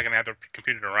Oculus and not going to have the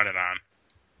computer to run it on.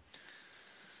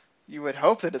 You would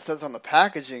hope that it says on the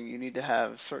packaging you need to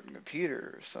have a certain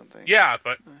computer or something. Yeah,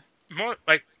 but more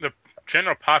like the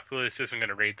general populace isn't going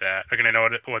to read that. They're going to know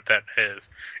what that is.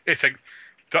 It's like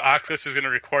the Oculus is going to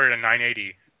require a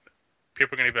 980.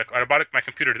 People are going to be like, I bought my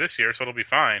computer this year, so it'll be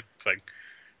fine. It's like,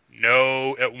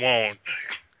 no, it won't.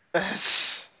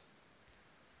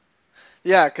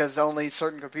 Yeah, because only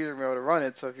certain computers are able to run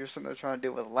it. So if you're sitting there trying to do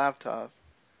it with a laptop,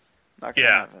 not gonna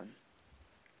happen.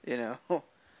 You know,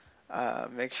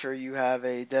 make sure you have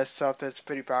a desktop that's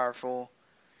pretty powerful,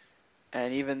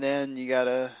 and even then, you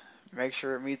gotta make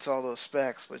sure it meets all those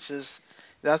specs,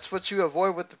 that's what you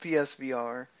avoid with the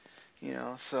PSVR.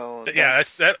 So Yeah,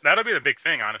 that'll be the big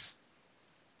thing, honestly.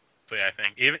 I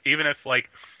think even if like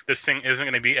this thing isn't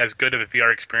going to be as good of a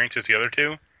VR experience as the other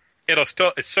two, it's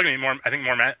still going to be more. I think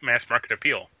more mass market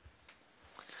appeal.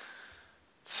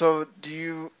 So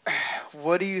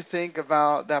what do you think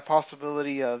about that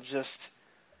possibility of just?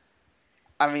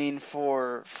 I mean,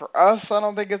 for us, I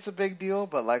don't think it's a big deal,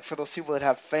 but like for those people that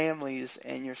have families,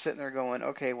 and you're sitting there going,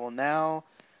 okay, well now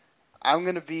I'm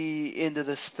gonna be into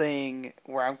this thing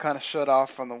where I'm kind of shut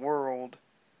off from the world.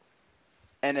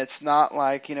 And it's not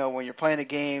like, when you're playing a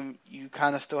game, you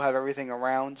kind of still have everything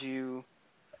around you.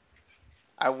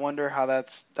 I wonder how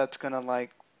that's gonna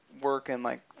like work in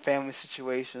like family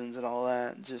situations and all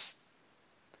that. And just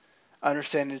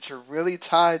understanding that you're really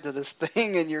tied to this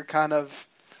thing, and you're kind of,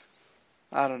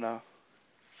 I don't know.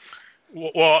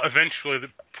 Well, eventually the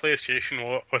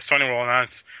Sony will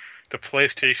announce the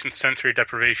PlayStation sensory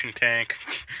deprivation tank.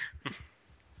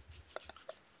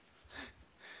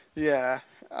 Yeah,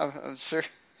 I'm sure.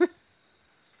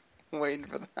 Waiting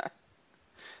for that.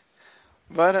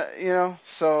 But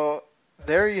so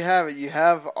there you have it. You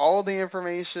have all the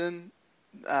information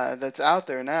that's out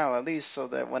there now, at least, so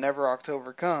that whenever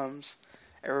October comes,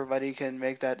 everybody can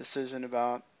make that decision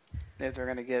about if they're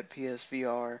going to get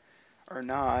PSVR or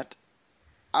not.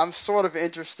 I'm sort of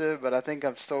interested, but I think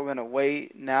I'm still going to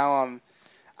wait.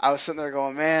 I was sitting there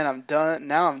going, man, I'm done.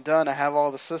 Now I'm done. I have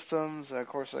all the systems. Of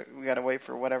course, we got to wait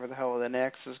for whatever the hell the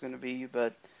next is going to be,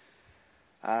 but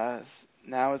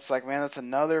now it's like, man, that's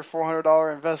another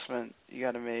 $400 investment you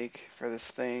got to make for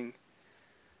this thing.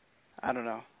 I don't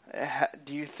know.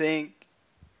 Do you think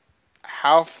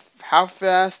how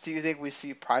fast do you think we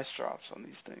see price drops on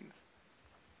these things?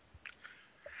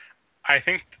 I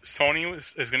think Sony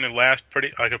is going to last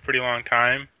a pretty long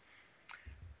time.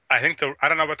 I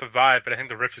don't know about the Vive, but I think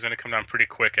the Rift is going to come down pretty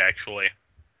quick. Actually,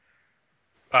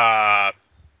 I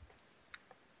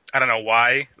don't know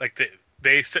why. Like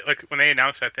they said, like when they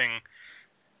announced that thing.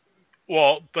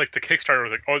 Well, like the Kickstarter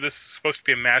was like, oh, this is supposed to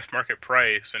be a mass market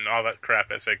price and all that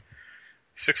crap. It's like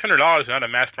 $600 is not a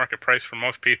mass market price for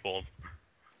most people,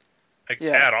 like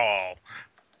at all.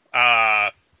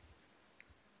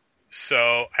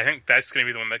 So I think that's going to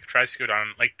be the one that tries to go down,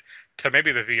 like to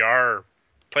maybe the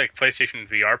PlayStation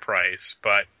VR price,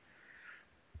 but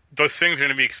those things are going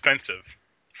to be expensive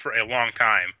for a long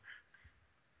time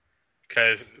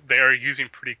because they are using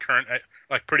pretty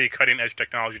cutting edge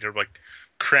technology to like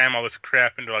cram all this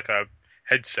crap into like a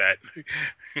headset.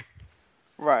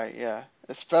 Right, yeah.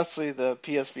 Especially the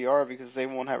PSVR, because they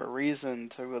won't have a reason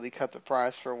to really cut the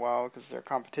price for a while because their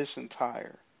competition's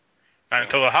higher. So.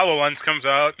 Until the HoloLens comes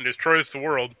out and destroys the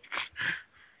world.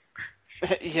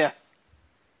 Yeah.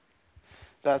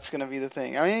 That's going to be the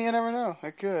thing. I mean, you never know.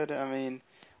 It could. I mean,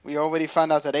 we already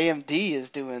found out that AMD is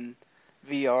doing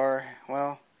VR.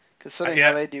 Well, considering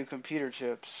how they do computer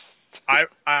chips. I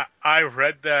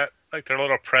read that, like, their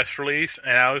little press release,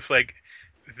 and I was like,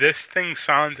 this thing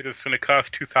sounds like it's going to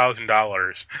cost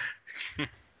 $2,000.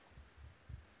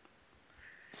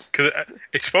 Because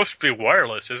it's supposed to be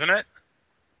wireless, isn't it?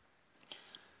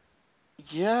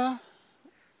 Yeah.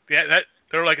 Yeah,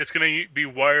 they're like, it's going to be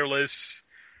wireless.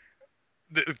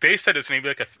 They said it's going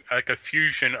to be like a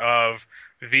fusion of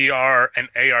VR and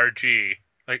ARG.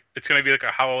 Like, it's going to be like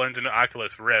a HoloLens and an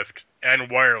Oculus Rift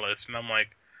and wireless. And I'm like,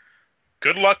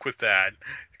 good luck with that.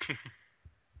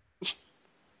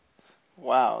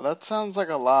 Wow, that sounds like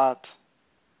a lot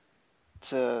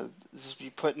to just be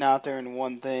putting out there in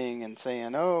one thing and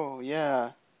saying, "Oh,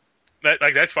 yeah."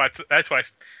 That's why I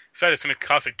said it's going to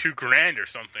cost like $2,000 or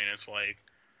something. It's like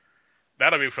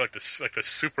that'll be for like the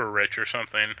super rich or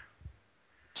something.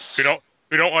 Who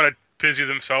don't want to busy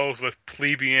themselves with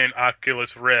plebeian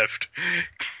Oculus Rift.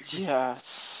 Yeah, it's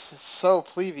so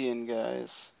plebeian,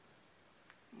 guys.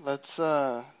 Let's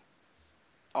all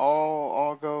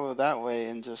go that way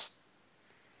and just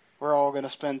we're all gonna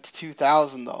spend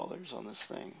 $2,000 on this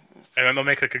thing. And then they'll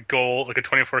make like a gold, like a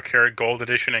 24 karat gold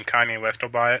edition, and Kanye West will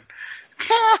buy it.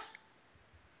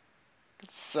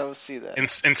 So see that.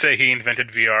 And say he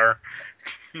invented VR.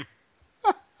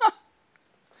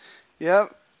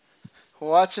 Yep.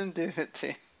 Watch him do it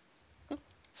too.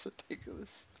 It's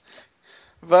ridiculous.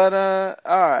 But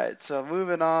alright, so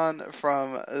moving on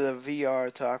from the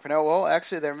VR talk for now. Well,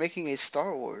 actually they're making a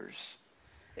Star Wars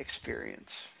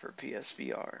experience for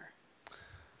PSVR.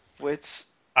 Which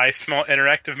I smell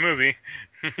interactive movie.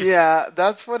 yeah,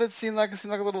 that's what it seemed like. It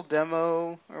seemed like a little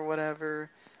demo or whatever.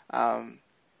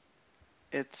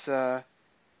 It's a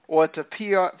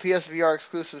PSVR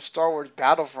exclusive Star Wars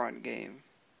Battlefront game.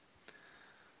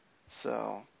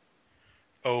 So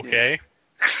okay.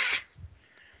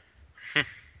 Yeah.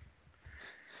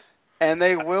 And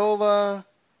they will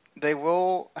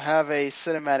have a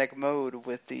cinematic mode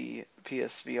with the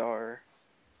PSVR,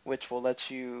 which will let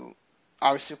you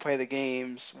obviously play the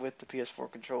games with the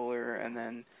PS4 controller, and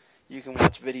then you can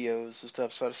watch videos and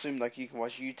stuff. So I assume like you can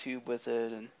watch YouTube with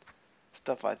it and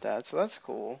stuff like that. So that's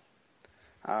cool.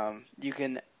 You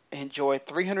can enjoy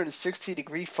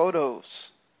 360-degree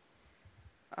photos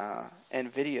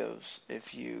and videos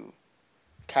if you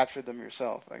capture them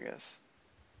yourself, I guess.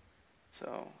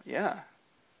 So yeah,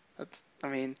 I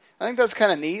think that's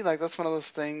kind of neat. Like that's one of those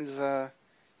things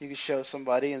you can show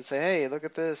somebody and say, hey, look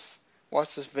at this,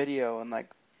 watch this video, and like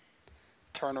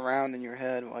turn around in your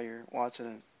head while you're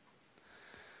watching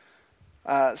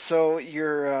it. So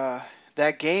your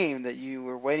that game that you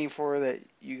were waiting for that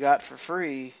you got for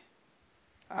free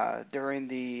during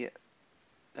the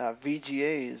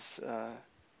VGAs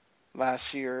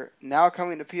last year, now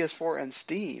coming to PS4 and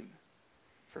Steam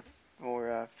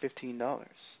for $15.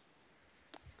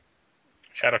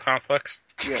 Shadow Complex?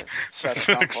 Yes, Shadow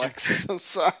Complex. I'm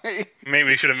sorry. Maybe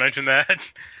we should have mentioned that.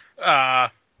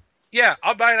 Yeah,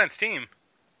 I'll buy it on Steam.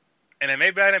 And I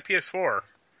may buy it on PS4.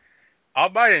 I'll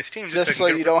buy it on Steam just so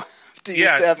you don't have to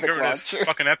use the Epic launcher.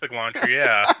 Fucking Epic launcher,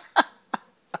 yeah.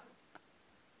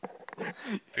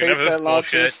 Hate that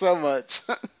launcher so much.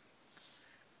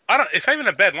 It's not even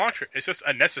a bad launcher. It's just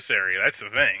unnecessary. That's the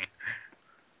thing.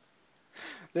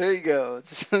 There you go.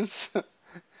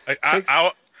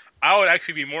 I would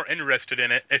actually be more interested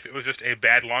in it if it was just a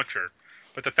bad launcher.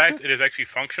 But the fact that it is actually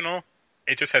functional,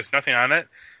 it just has nothing on it,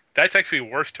 that's actually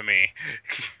worse to me.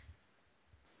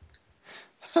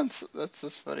 That's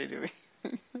just funny to me.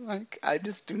 Like, I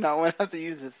just do not want to have to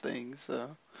use this thing,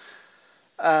 so.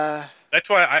 That's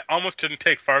why I almost didn't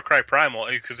take Far Cry Primal,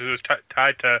 because it was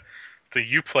tied to the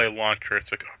Uplay launcher.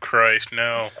 It's like, oh Christ,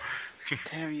 no.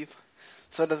 Damn you.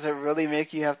 So does it really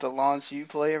make you have to launch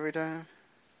Uplay every time?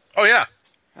 Oh, yeah.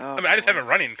 Oh, I just have it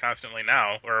running constantly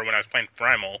now, or when I was playing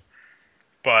Primal.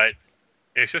 But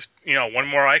it's just, one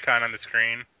more icon on the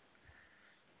screen.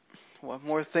 One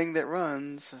more thing that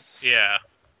runs. Yeah.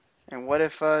 And what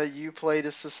if Uplay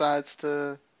just decides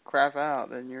to crap out?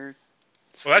 Then you're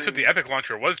screwed. Well, that's what the Epic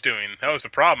launcher was doing. That was the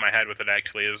problem I had with it,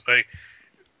 actually. Is like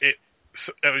it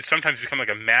would sometimes become like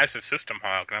a massive system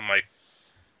hog, and I'm like,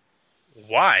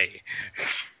 why?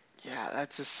 Yeah,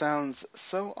 that just sounds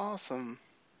so awesome.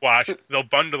 Watch, they'll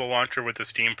bundle the launcher with the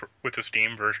Steam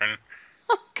version.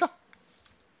 Oh, God.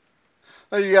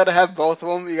 Oh, you gotta have both of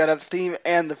them. You gotta have Steam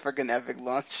and the freaking Epic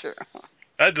launcher.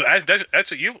 That's what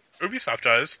Ubisoft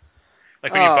does.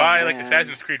 Like when you buy like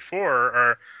Assassin's Creed 4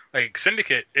 or like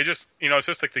Syndicate, it just it's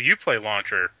just like the Uplay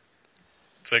launcher.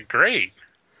 It's like great.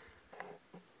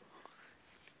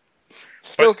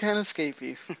 Still can't escape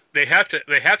you. They have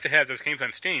to have those games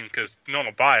on Steam because no one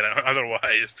will buy it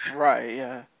otherwise. Right?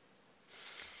 Yeah.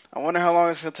 I wonder how long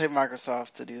it's gonna take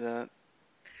Microsoft to do that.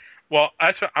 Well,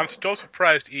 I'm still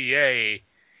surprised EA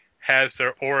has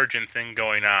their Origin thing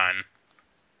going on.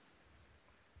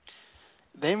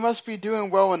 They must be doing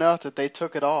well enough that they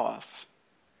took it off.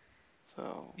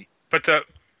 So. But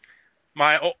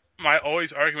my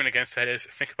always argument against that is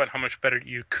think about how much better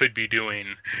you could be doing.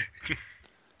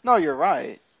 No, you're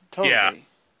right. Totally. Yeah.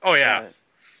 Oh yeah.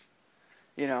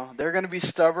 But, they're going to be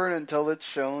stubborn until it's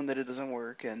shown that it doesn't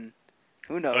work, and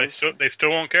who knows? They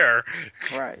still won't care.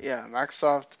 Right. Yeah.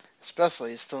 Microsoft,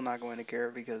 especially, is still not going to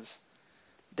care because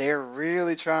they're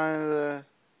really trying to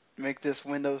make this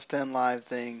Windows 10 Live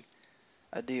thing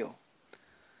a deal.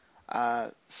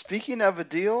 Speaking of a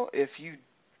deal, if you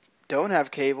don't have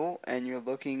cable and you're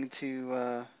looking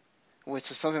to,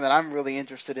 which is something that I'm really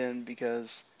interested in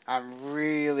because I'm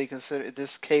really considering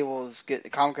this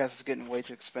Comcast is getting way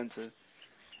too expensive,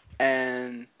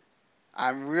 and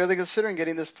I'm really considering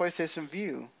getting this PlayStation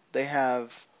Vue. They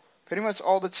have pretty much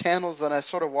all the channels that I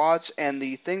sort of watch, and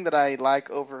the thing that I like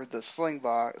over the Sling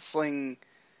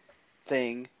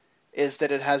thing is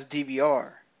that it has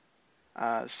DVR.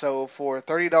 So for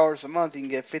 $30 a month, you can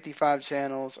get 55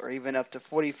 channels or even up to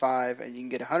 45, and you can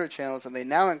get 100 channels. And they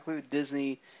now include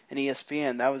Disney and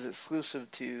ESPN. That was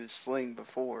exclusive to Sling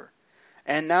before,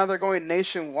 and now they're going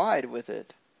nationwide with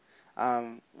it.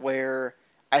 Where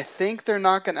I think they're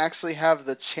not going to actually have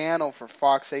the channel for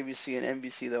Fox, ABC, and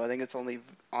NBC though. I think it's only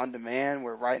on demand.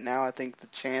 Where right now I think the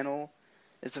channel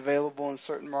is available in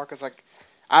certain markets. Like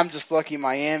I'm just lucky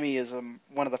Miami is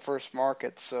one of the first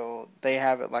markets, so they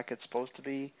have it like it's supposed to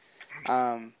be.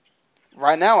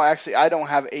 Right now, actually, I don't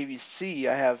have ABC.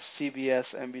 I have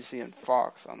CBS, NBC, and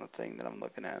Fox on the thing that I'm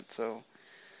looking at. So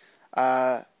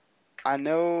I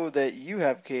know that you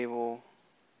have cable.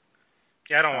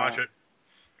 Yeah, I don't watch it.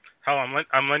 Hell,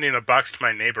 I'm lending a box to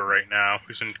my neighbor right now,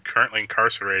 who's currently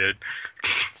incarcerated.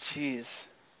 Jeez.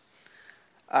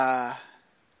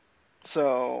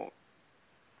 So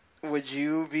would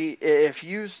you be if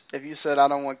you said I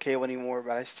don't want cable anymore,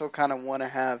 but I still kind of want to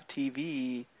have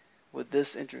TV? Would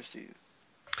this interest you?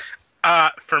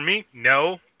 For me,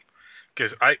 no,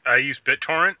 because I use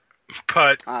BitTorrent,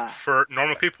 but for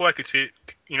normal people, I could see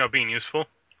it, being useful,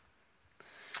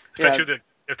 especially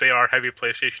if they are heavy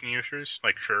PlayStation users.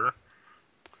 Like, sure.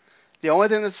 The only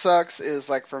thing that sucks is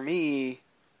like for me,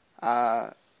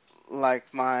 like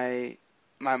my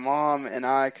mom and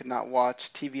I could not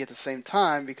watch TV at the same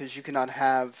time because you cannot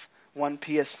have one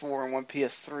PS4 and one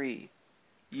PS3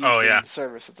 using the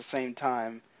service at the same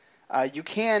time. You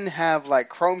can have like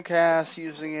Chromecast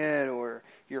using it or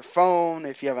your phone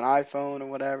if you have an iPhone or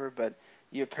whatever, but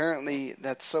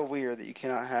that's so weird that you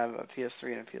cannot have a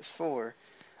PS3 and a PS4.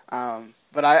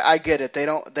 But I get it. They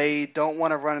don't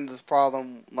want to run into this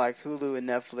problem like Hulu and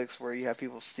Netflix where you have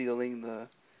people stealing the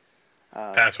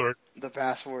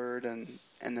password and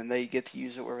then they get to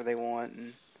use it wherever they want,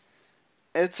 and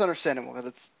it's understandable because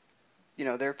it's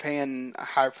they're paying a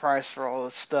high price for all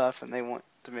this stuff and they want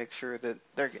to make sure that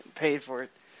they're getting paid for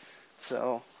it.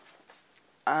 So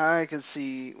I can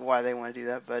see why they want to do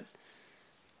that, but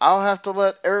I'll have to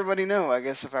let everybody know, I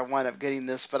guess, if I wind up getting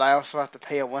this, but I also have to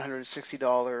pay a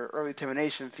 $160 early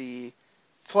termination fee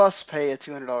plus pay a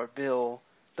 $200 bill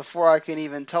before I can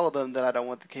even tell them that I don't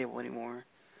want the cable anymore.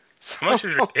 How much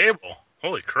is your cable?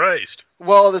 Holy Christ.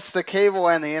 Well, it's the cable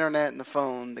and the internet and the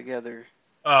phone together.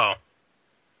 Oh.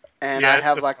 And I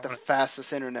have like the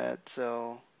fastest internet,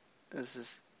 so it's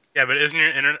just... Yeah, but isn't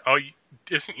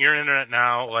your internet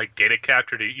now like data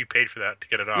capped, or you paid for that to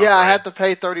get it off? Yeah, right? I had to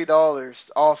pay $30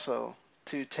 also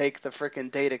to take the freaking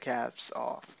data caps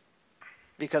off.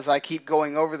 Because I keep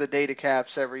going over the data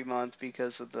caps every month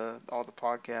because of all the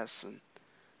podcasts and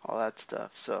all that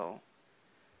stuff. So,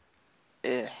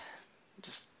 it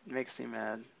just makes me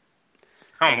mad.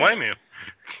 I don't blame you.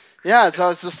 Yeah, so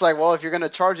it's just like, well, if you're going to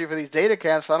charge you for these data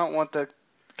caps, I don't want the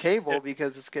cable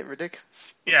because it's getting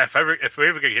ridiculous. Yeah, if we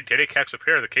ever get data caps up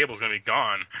here, the cable's going to be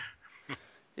gone.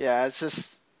 Yeah,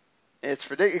 it's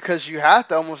ridiculous because you have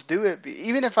to almost do it.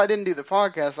 Even if I didn't do the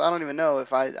podcast, I don't even know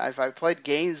if I played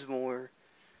games more,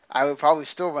 I would probably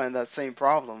still run that same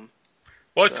problem.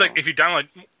 Well, it's like if you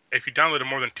download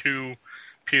more than 2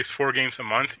 PS4 games a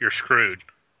month, you're screwed.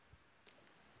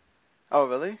 Oh,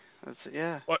 really?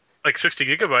 Yeah. What, like 60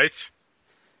 gigabytes?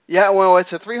 Yeah, well,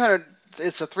 it's a 300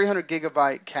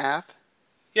 gigabyte cap.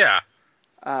 Yeah.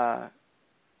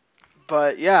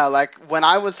 But yeah, like when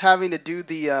I was having to do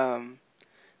the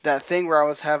that thing where I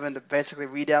was having to basically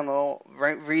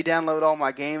re-download all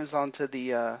my games onto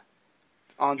the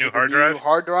new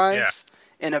hard drives.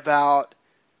 Yeah. In about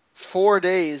 4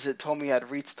 days, it told me I'd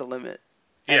reached the limit,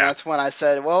 and that's when I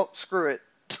said, "Well, screw it,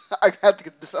 I have to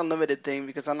get this unlimited thing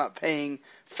because I'm not paying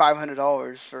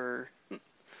 $500 for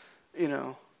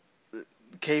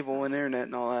cable and internet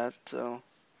and all that." So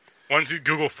once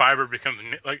Google Fiber becomes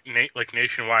like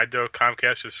nationwide, though,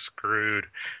 Comcast is screwed.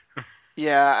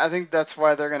 Yeah, I think that's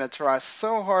why they're going to try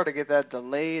so hard to get that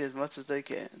delayed as much as they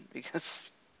can,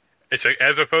 because it's like,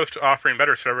 as opposed to offering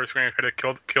better service, we're going to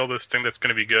try to kill this thing that's going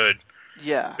to be good.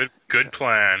 Yeah. Good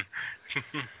plan.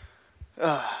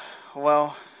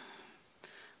 Well,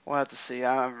 we'll have to see.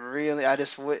 I don't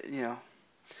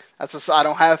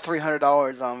have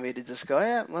 $300 on me to just go,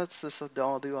 yeah, let's just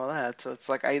all do all that. So it's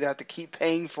like I either have to keep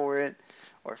paying for it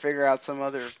or figure out some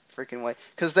other freaking way.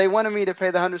 Because they wanted me to pay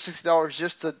the $160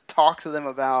 just to talk to them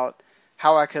about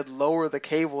how I could lower the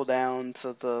cable down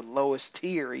to the lowest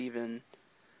tier even.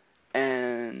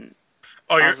 And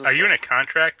are you in a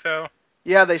contract, though?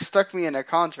 Yeah, they stuck me in a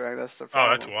contract. That's the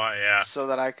problem. Oh, that's why, yeah. So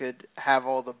that I could have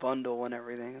all the bundle and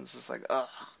everything. It was just like, ugh,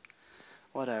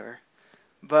 whatever.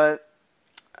 But,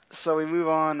 so we move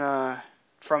on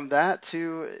from that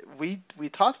to, we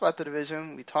talked about The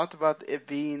Division. We talked about it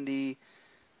being the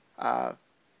Uh,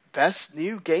 Best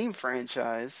new game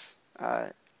franchise,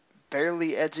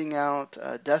 barely edging out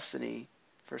Destiny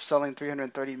for selling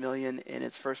 330 million in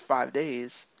its first 5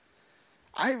 days.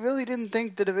 I really didn't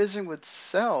think the Division would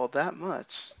sell that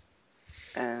much,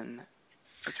 and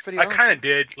it's pretty I kind of awesome.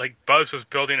 did. Like, buzz was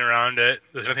building around it.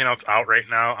 There's nothing else out right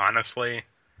now, honestly.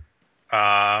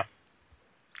 Uh,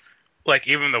 like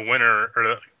even the winter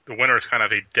is kind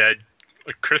of a dead.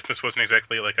 Like Christmas wasn't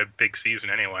exactly like a big season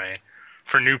anyway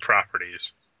for new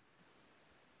properties.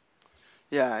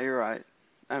 Yeah, you're right.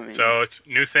 I mean, So it's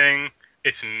new thing.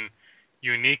 It's a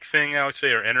unique thing, I would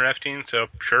say, or interesting. So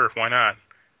sure, why not?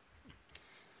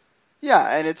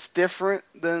 yeah, and it's different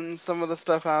than some of the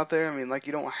stuff out there. I mean, like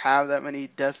you don't have that many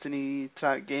Destiny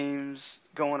type games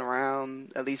going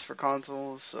around, at least for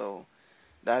consoles. So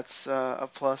that's a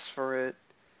plus for it.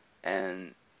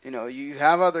 And you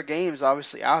have other games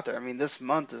obviously out there. I mean, this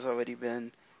month has already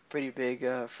been pretty big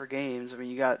for games. I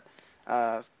mean, you got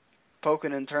uh,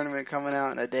 Pokken Tournament coming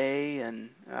out in a day,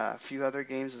 and a few other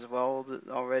games as well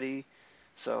already.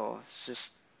 So it's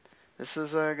just this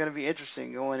is going to be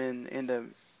interesting going into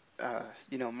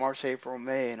March, April,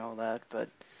 May, and all that. But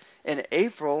in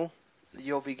April,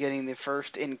 you'll be getting the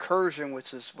first incursion,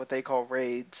 which is what they call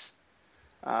raids.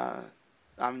 Uh,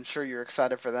 I'm sure you're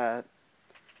excited for that.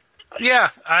 Yeah,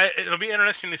 it'll be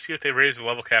interesting to see if they raise the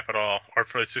level cap at all, or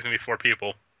if it's just gonna be 4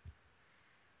 people.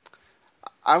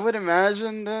 I would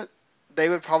imagine that they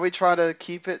would probably try to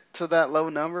keep it to that low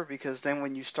number because then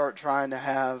when you start trying to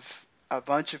have a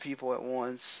bunch of people at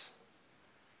once,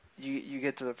 you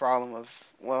get to the problem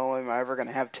of, well, am I ever going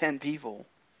to have 10 people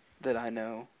that I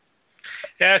know?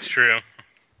 Yeah, that's true.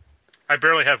 I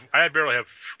barely have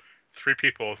 3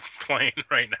 people playing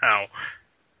right now.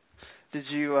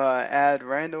 Did you add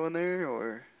Randall in there,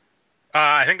 or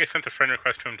I think I sent a friend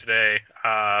request to him today.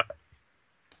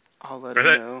 I'll let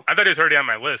him know? I thought he was already on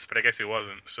my list, but I guess he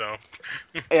wasn't. So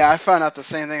Yeah, I found out the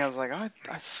same thing. I was like,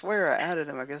 I swear I added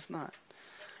him. I guess not.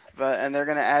 And they're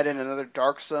going to add in another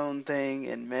Dark Zone thing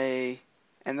in May,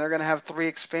 and they're going to have 3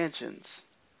 expansions.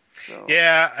 So,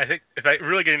 yeah, I think if I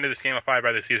really get into this game, I'll probably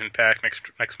buy the season pack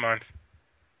next month.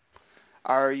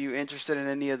 are you interested in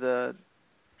any of the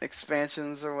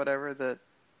expansions or whatever that?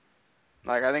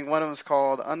 Like, I think one of them's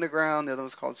called Underground, the other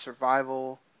one's called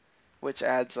Survival, which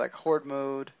adds like Horde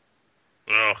mode,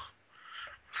 Ugh.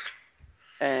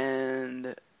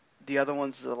 and the other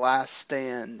one's The Last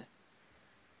Stand,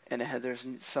 and there's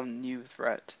some new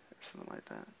threat or something like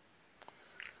that.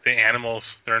 The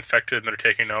animals, they're infected and they're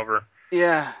taking over.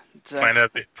 Yeah,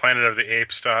 exactly. Planet of the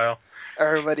Apes style.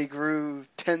 Everybody grew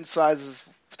 10 sizes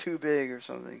too big or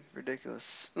something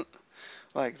ridiculous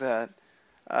like that.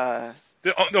 Uh,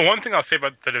 The one thing I'll say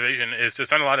about the Division is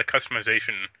there's not a lot of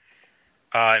customization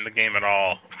in the game at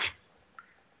all.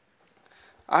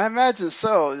 I imagine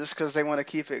so, just because they want to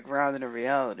keep it grounded in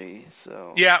reality.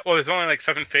 So Yeah, well, there's only like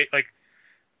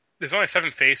there's only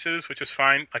 7 faces, which is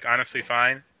fine, like honestly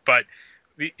fine. But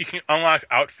you can unlock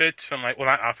outfits and not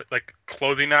outfit, like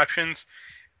clothing options,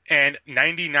 and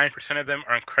 99% of them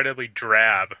are incredibly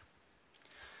drab.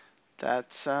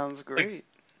 that sounds Like great.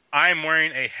 I'm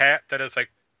wearing a hat that is like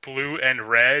blue and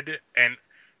red, and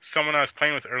someone I was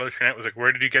playing with earlier tonight was like,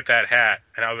 "Where did you get that hat?"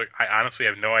 And I was like, "I honestly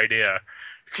have no idea."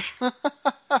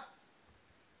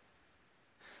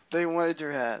 They wanted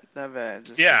your hat that bad,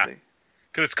 just because Yeah, they.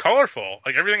 because it's colorful.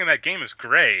 Like everything in that game is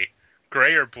gray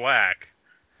or black.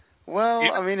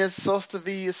 Well, Even, I mean, it's supposed to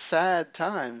be sad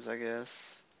times, I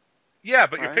guess. yeah,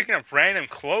 but you're Right? picking up random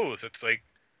clothes. It's like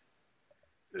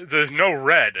there's no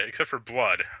red except for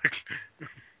blood.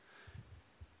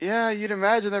 Yeah, you'd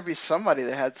imagine there'd be somebody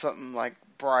that had something like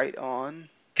bright on,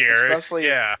 Garrett, especially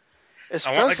if, yeah.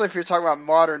 I want especially if you're talking about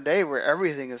modern day where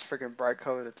everything is freaking bright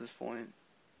colored at this point.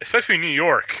 especially New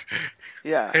York.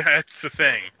 Yeah, That's the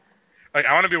thing. Like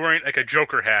I want to be wearing like a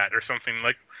Joker hat or something,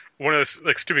 like one of those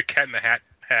like stupid Cat in the Hat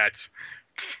hats.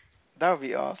 that would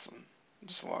be awesome.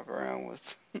 Just walk around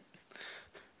with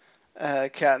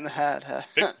Cat in the Hat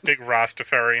hat. Big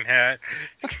Rastafarian hat.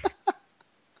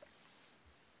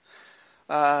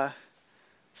 uh,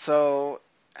 so,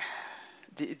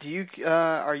 do you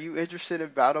are you interested in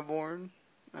Battleborn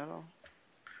at all?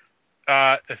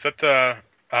 Is that the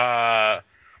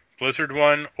Blizzard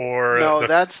one or No, the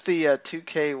that's the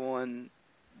 2K one.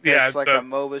 yeah That's like a the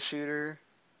MOBA shooter.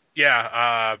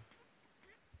 yeah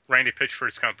Randy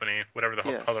Pitchford's company, whatever the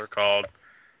hell they're Yes. called.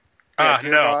 Yeah,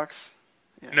 No, Gearbox.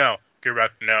 Yeah. no,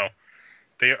 Gearbox, no.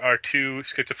 They are too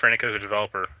schizophrenic as a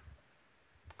developer.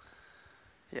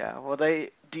 Yeah. Well, they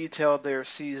detailed their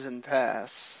season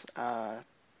pass,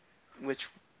 which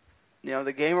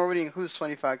the game already includes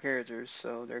 25 characters,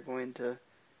 so they're going to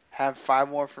have 5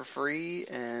 more for free,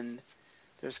 and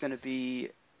there's going to be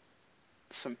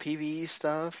some PvE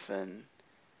stuff, and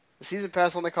the season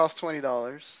pass only costs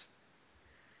 $20,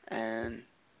 and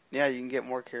yeah, you can get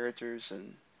more characters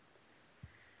and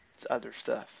other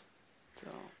stuff. So,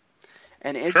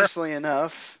 and Sure. interestingly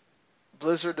enough,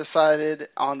 Blizzard decided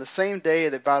on the same day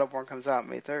that Battleborn comes out,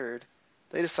 May 3rd,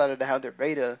 they decided to have their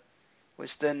beta,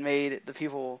 which then made the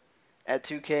people at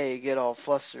 2K get all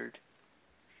flustered.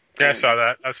 Yeah, I saw And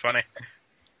that. That's funny.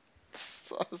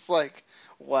 so I was like,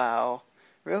 wow,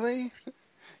 really?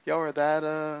 Y'all were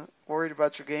that worried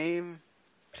about your game?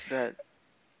 That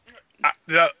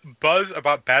The buzz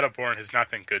about Battleborn has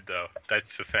not been good, though.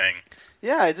 That's the thing.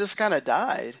 Yeah, it just kind of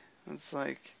died. It's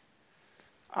like,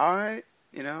 all right,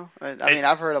 I mean,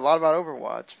 I've heard a lot about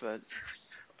Overwatch, but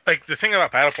Like, the thing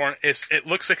about Battleborn is it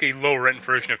looks like a low-rent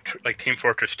version of, like, Team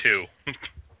Fortress 2.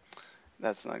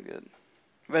 that's not good.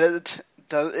 But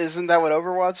isn't that what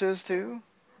Overwatch is too?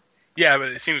 Yeah,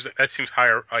 but that seems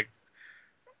higher,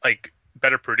 like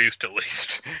better produced at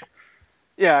least.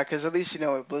 Yeah, because at least you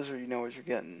know with Blizzard, you know what you're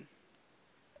getting.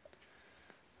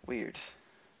 Weird.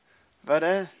 But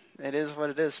it is what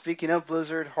it is. Speaking of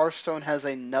Blizzard, Hearthstone has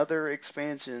another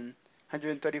expansion,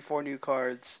 134 new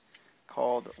cards,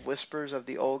 called Whispers of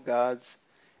the Old Gods.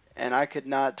 And I could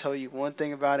not tell you one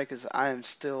thing about it because I've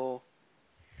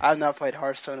not played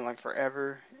Hearthstone in like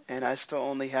forever, and I still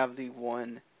only have the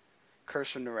one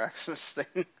Curse from Naraxis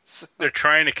thing. So, They're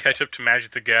trying to catch up to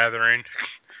Magic the Gathering.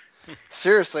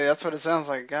 seriously, that's what it sounds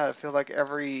like. God, I feel like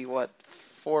every, 4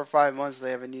 or 5 months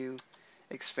they have a new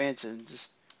expansion.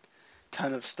 Just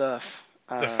ton of stuff.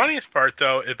 The funniest part,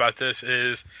 though, about this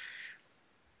is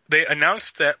they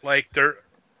announced that like they're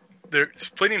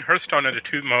splitting Hearthstone into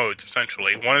 2 modes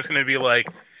essentially. One is going to be like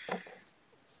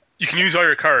you can use all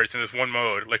your cards in this one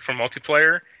mode, like for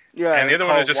multiplayer, Yeah, and the other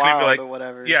one is just going to be Wild like or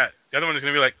whatever. yeah, the other one is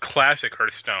going to be like classic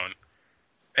Hearthstone,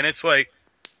 and it's like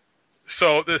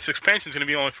so this expansion is going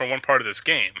to be only for one part of this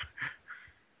game.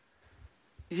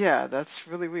 Yeah, that's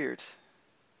really weird.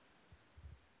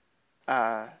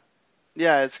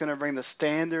 Yeah, it's gonna bring the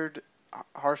standard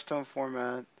Hearthstone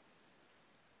format,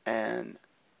 and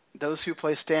those who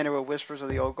play standard with Whispers of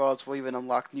the Old Gods will even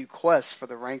unlock new quests for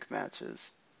the rank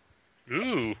matches.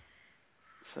 Ooh,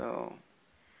 So,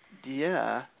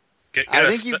 yeah. get I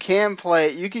think us. you can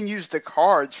play, you can use the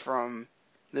cards from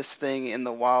this thing in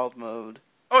the wild mode.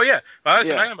 Oh yeah, well, that's what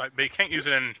Yeah. I'm talking about. But you can't use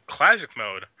it in classic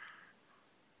mode.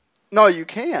 No, you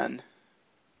can.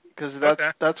 Because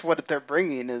Okay. that's what they're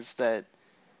bringing, is that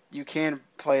you can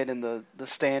play it in the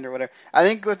stand or whatever. I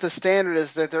think with the standard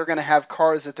is that they're going to have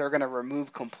cards that they're going to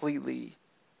remove completely,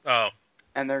 Oh,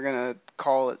 and they're going to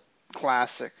call it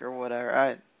classic or whatever.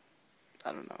 I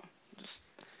don't know. Just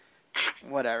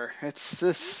whatever. It's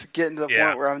just getting to the yeah.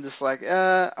 point where I'm just like,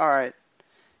 all right.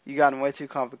 You gotten way too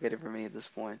complicated for me at this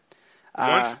point.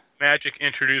 Once Magic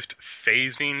introduced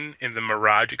phasing in the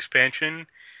Mirage expansion,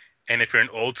 and if you're an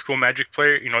old school Magic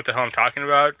player, you know what the hell I'm talking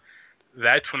about.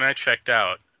 That's when I checked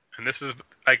out. And this is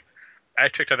like I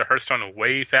checked out of Hearthstone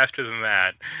way faster than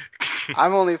that.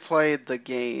 I've only played the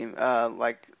game,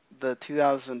 like the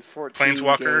 2014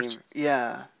 Planeswalkers, game.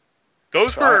 Yeah.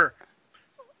 those So were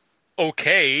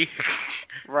okay.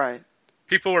 right.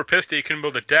 People were pissed that you couldn't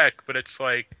build a deck, but it's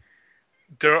like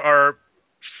there are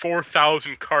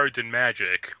 4,000 cards in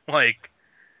Magic. Like,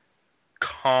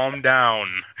 calm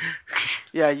down.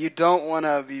 Yeah, you don't want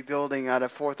to be building out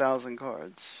of 4,000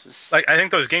 cards. Just, Like, I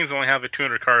think those games only have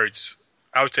 200 cards.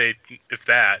 I would say, if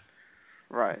that.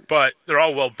 right. But they're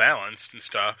all well balanced and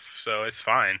stuff, so it's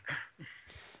fine.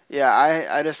 Yeah,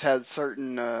 I just had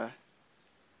certain,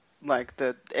 like,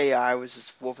 the AI was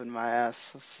just whooping my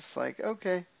ass. It's just like,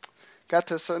 okay. Got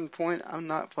to a certain point, I'm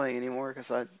not playing anymore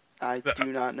because I do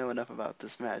not know enough about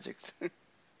this Magic.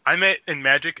 I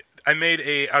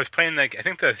was playing, like, I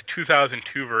think the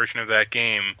 2002 version of that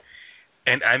game,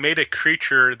 and I made a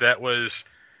creature that was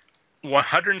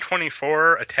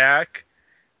 124 attack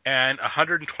and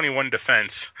 121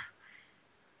 defense.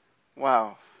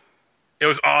 Wow. It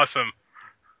was awesome.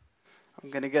 I'm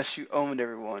going to guess you owned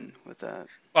everyone with that.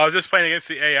 I was just playing against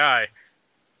the AI,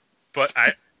 but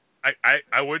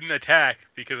I wouldn't attack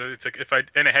because it's like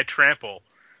and it had trample,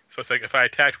 so it's like if I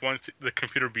attacked once, the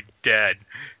computer would be dead.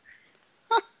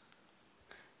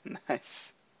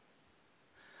 Nice.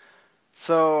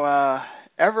 So,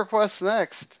 EverQuest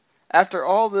next. After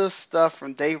all this stuff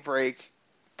from Daybreak,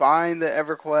 buying the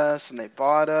EverQuest, and they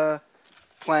bought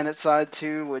PlanetSide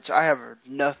 2, which I have heard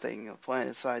nothing of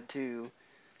PlanetSide 2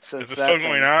 since Is it that still thing.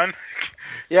 going on?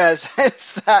 Yeah, is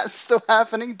that still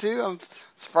happening too? I'm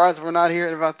surprised we're not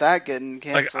hearing about that getting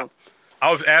canceled.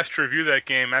 I was asked to review that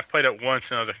game. I played it once,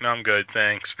 and I was like, no, I'm good,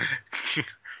 thanks.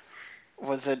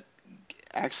 Was it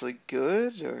actually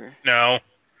good or No.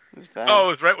 it was bad? Oh, it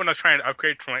was right when I was trying to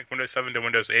upgrade from like Windows 7 to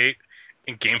Windows 8,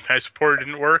 and gamepad support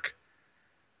didn't work.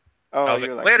 I Oh, was like,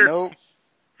 you're like, later. nope,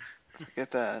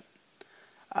 forget that.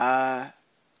 Uh,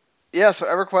 yeah. So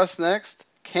EverQuest Next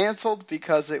canceled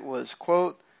because it was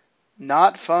quote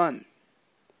not fun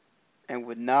and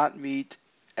would not meet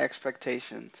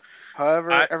expectations.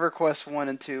 However, I EverQuest 1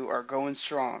 and 2 are going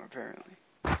strong apparently.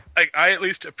 I at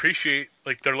least appreciate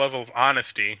like their level of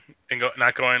honesty and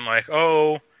not going like,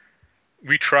 oh,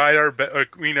 we tried our best,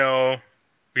 like we know,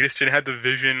 we just didn't have the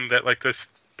vision that like this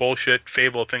bullshit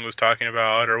Fable thing was talking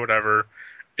about or whatever.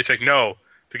 It's like, no,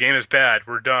 the game is bad.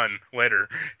 We're done. Later.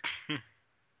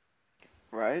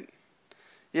 Right?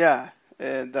 Yeah,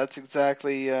 and that's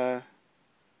exactly. I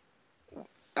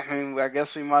mean, I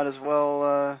guess we might as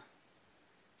well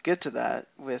get to that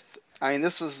with. I mean,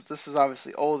 this is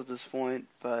obviously old at this point,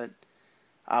 but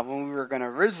when we were going to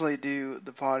originally do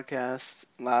the podcast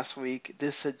last week,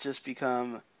 this had just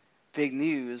become big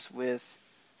news with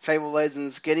Fable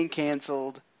Legends getting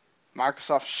canceled,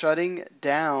 Microsoft shutting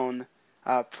down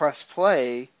Press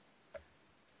Play,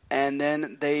 and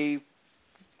then they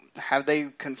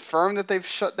confirmed that they've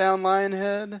shut down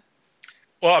Lionhead?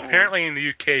 Well, Or apparently in the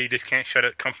UK, you just can't shut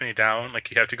a company down.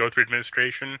 Like you have to go through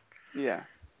administration. yeah.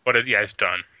 But yeah, it's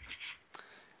done.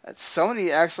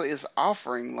 Sony actually is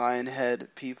offering Lionhead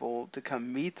people to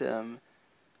come meet them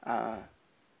uh,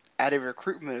 at a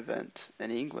recruitment event in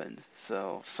England.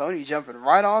 So Sony jumping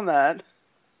right on that.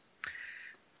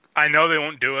 I know they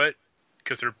won't do it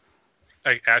because they're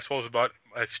like assholes about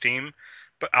Steam.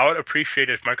 But I would appreciate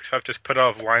it if Microsoft just put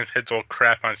all of Lionhead's old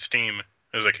crap on Steam.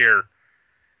 It was like, here,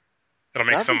 it'll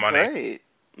make That'd some be money. great.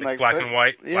 Like Like put Black and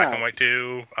yeah, White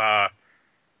 2. put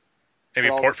Maybe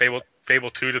all port the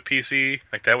Fable 2 to PC.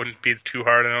 Like that wouldn't be too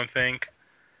hard, I don't think.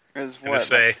 is And just what like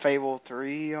say Fable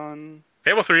 3 on.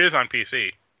 Fable 3 is on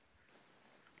PC.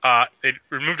 They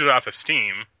removed it off of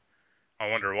Steam. I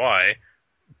wonder why.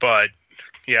 But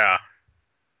yeah,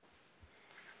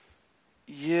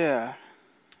 Yeah,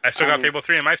 I still I got mean, Fable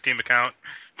 3 in my Steam account.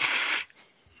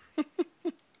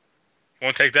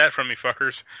 Won't take that from me,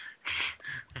 fuckers.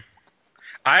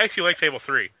 I actually like Fable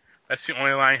 3. That's the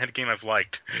only Lionhead game I've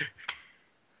liked.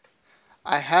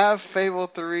 I have Fable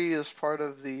 3 as part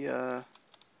of the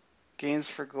Games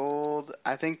for Gold.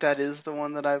 I think that is the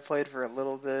one that I played for a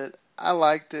little bit. I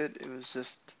liked it. It was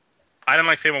just I didn't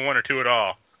like Fable 1 or 2 at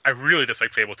all. I really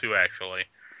dislike Fable 2, actually.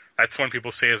 That's one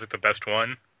people say is like the best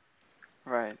one.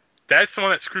 right. That's the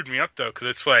one that screwed me up, though, because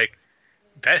it's like,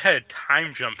 that had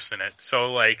time jumps in it.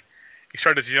 So, like, you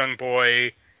start as a young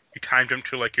boy, you time jump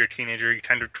to, like, you're a teenager, you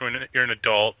time jump to you're an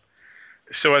adult.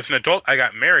 So as an adult, I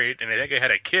got married, and I think I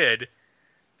had a kid,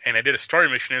 and I did a story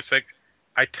mission, and it's like,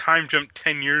 I time jumped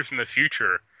 10 years in the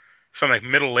future. So I'm, like,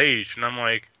 middle-aged, and I'm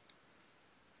like,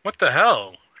 what the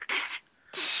hell?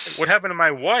 What happened to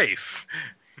my wife?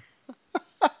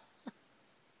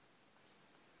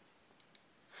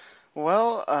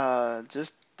 Well,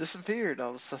 just disappeared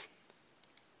all of a sudden.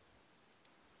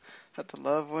 Have to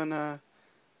love when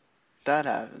that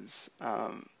happens.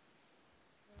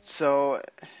 So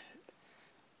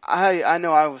I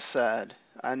know I was sad.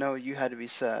 I know you had to be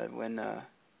sad when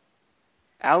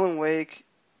Alan Wake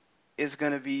is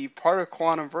going to be part of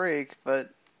Quantum Break, but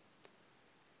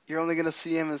you're only going to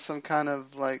see him in some kind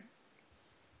of like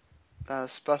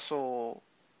special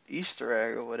Easter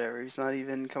egg or whatever. He's not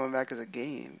even coming back as a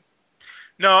game.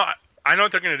 No, I know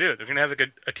what they're going to do. They're going to have, like,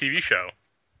 a TV show.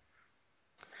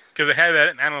 Because they had that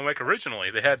in Alan Wake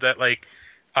originally. They had that, like,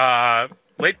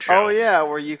 late Oh show. yeah,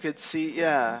 where you could see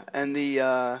and the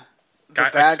Guy,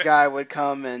 like, bad guy would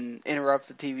come and interrupt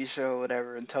the TV show or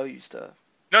whatever and tell you stuff.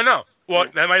 no. Well,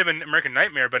 Yeah. that might have been American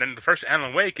Nightmare, but in the first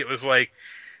Alan Wake, it was like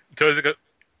there was like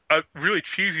a really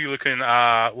cheesy looking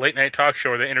late night talk show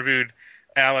where they interviewed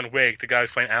Alan Wake, the guy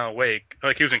who's playing Alan Wake.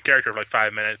 Like he was in character for like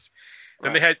 5 minutes.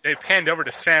 Then Right. they panned over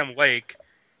to Sam Lake,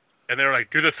 and they were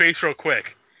like, "Do the face real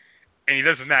quick," and he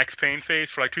does the Max Payne face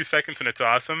for like 2 seconds, and it's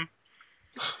awesome.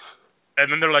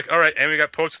 And then they're like, "All right, and we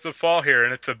got Poets of the Fall here,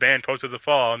 and it's a band Poets of the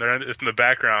Fall, and they're just in the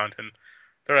background." And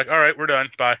they're like, "All right, we're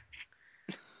done. Bye."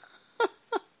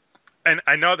 And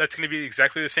I know that's going to be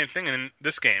exactly the same thing in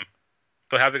this game.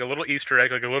 They'll have like a little Easter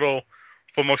egg, like a little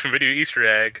full motion video Easter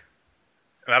egg,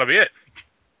 and that'll be it.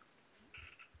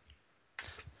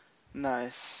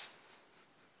 Nice.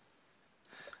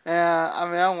 Yeah, I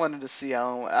mean, I wanted to see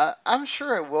Alan. I'm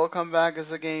sure it will come back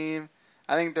as a game.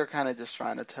 I think they're kind of just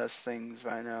trying to test things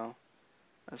right now,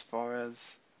 as far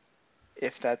as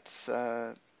if that's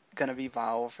going to be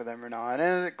viable for them or not.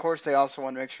 And of course, they also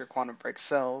want to make sure Quantum Break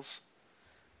sells,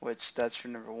 which that's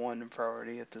your number one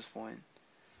priority at this point.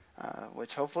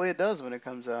 Which hopefully it does when it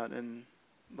comes out in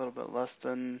a little bit less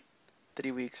than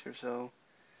 3 weeks or so.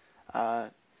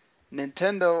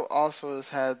 Nintendo also has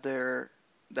had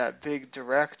that big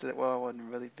direct that, well, it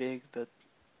wasn't really big, but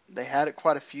they had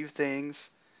quite a few things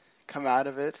come out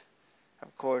of it.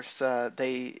 Of course,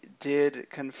 they did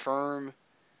confirm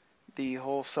the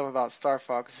whole stuff about Star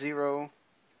Fox Zero,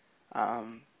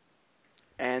 and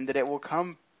that it will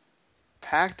come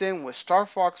packed in with Star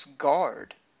Fox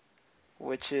Guard,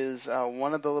 which is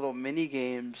one of the little mini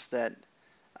games that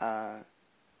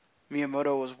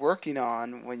Miyamoto was working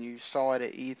on when you saw it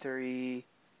at E3,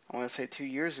 I want to say 2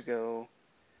 years ago.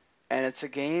 And it's a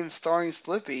game starring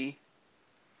Slippy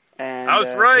and I was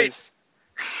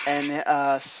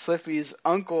right. Slippy's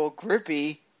uncle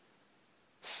Grippy.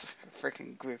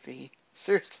 Freaking Grippy.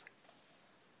 Seriously.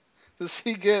 Does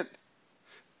he get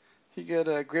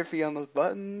Grippy on those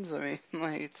buttons? I mean,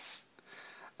 like, it's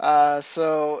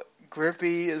so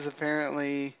Grippy is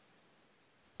apparently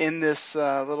in this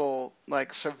little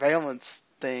like surveillance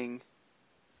thing,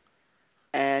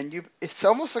 and it's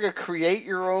almost like a create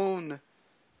your own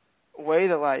way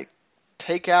to like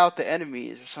take out the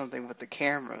enemies or something with the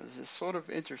cameras. It's sort of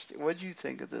interesting. What do you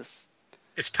think of this?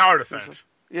 It's tower defense.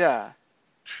 Yeah.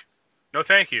 No,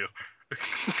 thank you.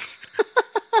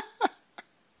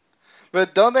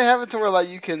 But don't they have it to where like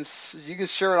you can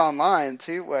share it online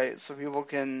too? Wait, so people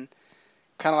can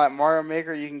kind of like Mario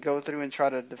Maker, you can go through and try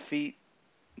to defeat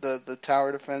the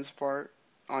tower defense part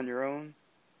on your own.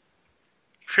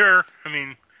 Sure. I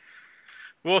mean,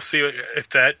 we'll see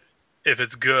if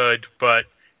it's good. But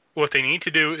what they need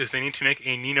to do is they need to make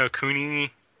a Ni no Kuni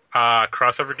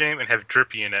crossover game and have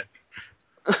Drippy in it.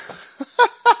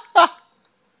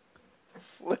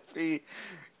 Slippy,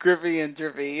 Grippy, and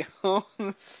Drippy on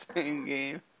the same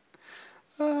game.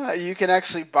 You can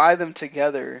actually buy them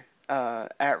together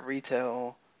at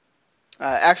retail.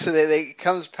 Actually, it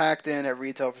comes packed in at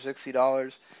retail for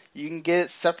 $60. You can get it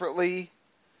separately,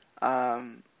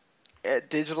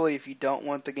 digitally if you don't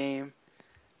want the game,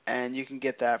 and you can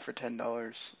get that for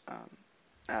 $10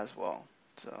 as well.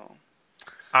 So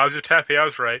I was just happy I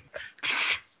was right.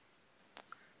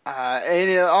 And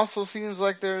it also seems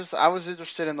like I was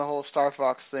interested in the whole Star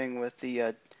Fox thing with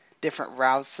the different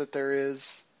routes that there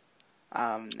is,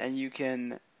 and you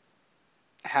can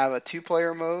have a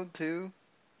 2-player mode too.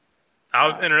 I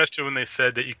was interested when they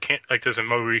said that you can't, like, there's a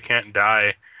mode where you can't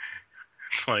die.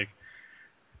 It's like,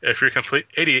 if you're a complete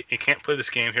idiot, you can't play this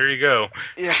game. Here you go.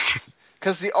 Yeah,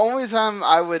 because the only time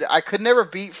I could never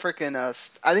beat frickin'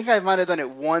 I think I might have done it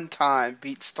one time,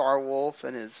 beat Star Wolf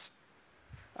and his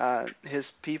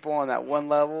people on that one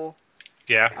level.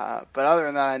 Yeah. But other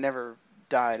than that, I never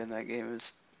died in that game. It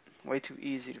was way too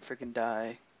easy to frickin'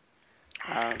 die.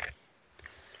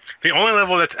 The only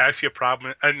level that's actually a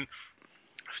problem, and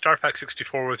Star Fox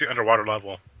 64 was the underwater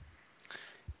level.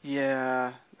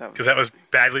 Yeah. Because that was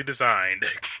badly designed.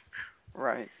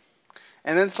 Right.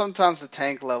 And then sometimes the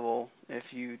tank level,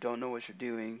 if you don't know what you're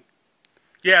doing.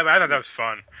 Yeah, but I thought that was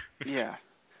fun. Yeah.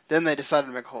 Then they decided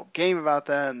to make a whole game about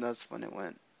that, and that's when it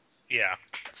went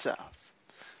south,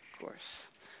 of course.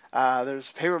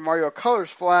 There's Paper Mario Color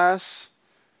Splash,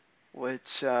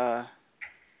 which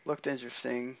looked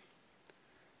interesting.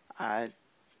 I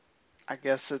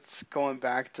guess it's going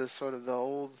back to sort of the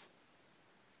old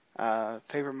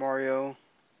Paper Mario.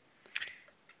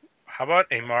 How about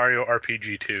a Mario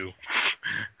RPG 2?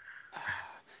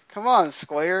 Come on,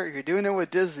 Square. You're doing it with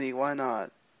Disney. Why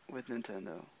not with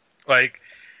Nintendo? Like,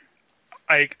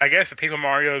 I guess the Paper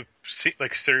Mario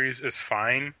series is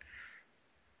fine,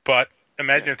 but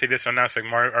imagine if they just announced like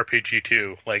Mario RPG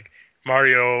 2, like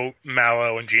Mario,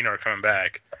 Mallow, and Gino are coming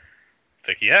back. It's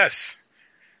like, yes.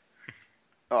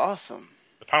 Awesome.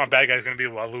 The final bad guy is going to be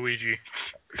Waluigi.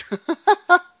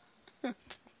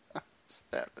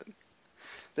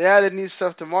 They added new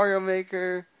stuff to Mario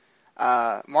Maker.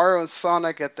 Mario and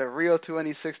Sonic at the Rio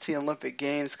 2016 Olympic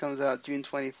Games comes out June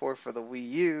 24th for the Wii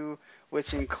U,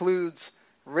 which includes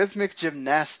rhythmic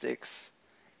gymnastics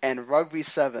and rugby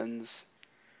sevens.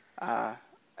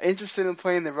 Interested in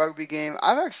playing the rugby game.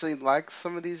 I've actually liked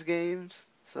some of these games.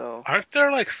 So aren't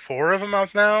there like 4 of them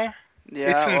out now?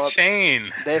 Yeah, it's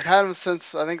insane. They've had them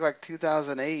since I think like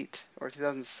 2008 or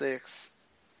 2006.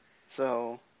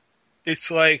 So it's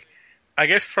like, I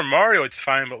guess for Mario it's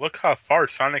fine, but look how far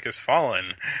Sonic has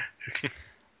fallen.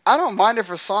 I don't mind it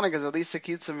for Sonic, because at least it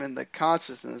keeps him in the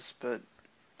consciousness. But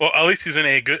well, at least he's in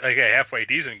a halfway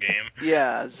decent game.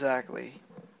 Yeah, exactly.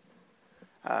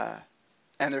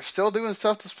 And they're still doing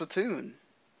stuff to Splatoon,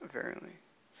 apparently.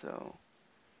 So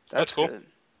That's That's cool. good.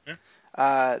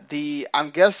 Yeah. I'm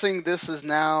guessing this is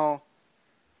now.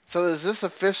 So is this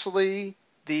officially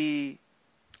the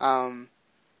um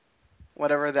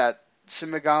whatever that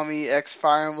Shimigami X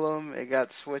Fire Emblem? It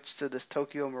got switched to this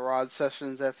Tokyo Mirage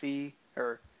Sessions FE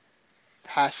or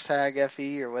hashtag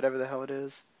FE or whatever the hell it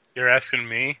is. You're asking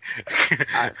me?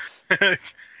 I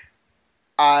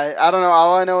I don't know.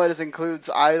 All I know is it includes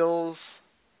idols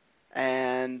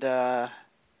and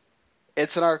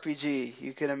it's an RPG.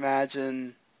 You can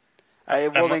imagine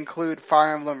it will unless, include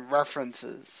Fire Emblem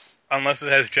references. unless it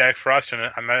has Jack Frost in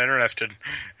it, I'm not interested.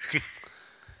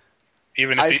 I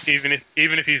Even if he's in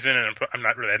it, I'm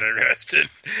not really that interested.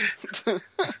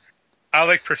 I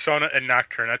like Persona and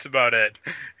Nocturne. That's about it.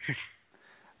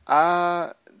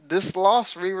 uh, this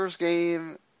Lost Reavers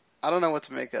game, I don't know what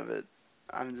to make of it.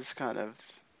 I'm just kind of.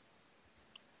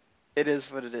 It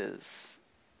is what it is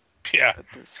Yeah. at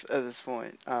this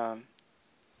point.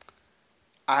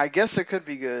 I guess it could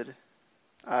be good.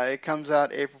 It comes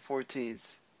out April 14th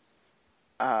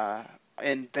uh,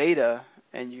 in beta,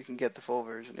 and you can get the full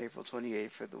version April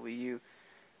 28th for the Wii U.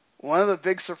 One of the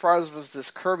big surprises was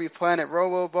this Kirby Planet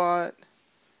Robobot,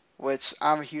 which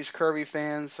I'm a huge Kirby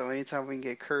fan, so anytime we can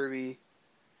get Kirby,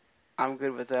 I'm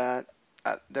good with that.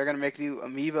 They're gonna make new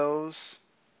amiibos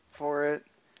for it,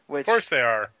 Of course they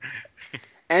are.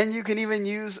 and you can even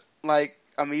use like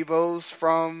amiibos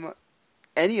from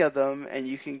any of them, and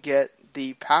you can get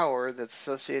the power that's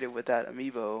associated with that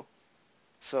amiibo.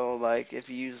 So like if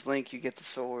you use Link, you get the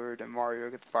sword, and Mario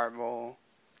get the fireball,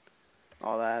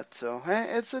 all that. So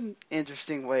it's an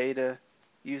interesting way to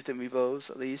use the amiibos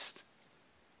at least,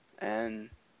 and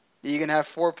you can have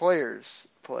 4 players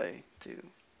play too.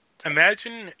 So.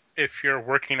 Imagine if you're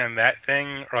working on that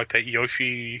thing, or like that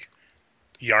Yoshi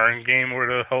Yarn game, or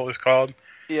whatever the hell it's called.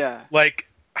 Yeah. Like,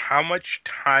 how much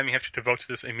time you have to devote to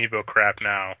this amiibo crap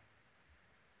now?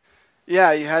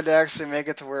 Yeah, you had to actually make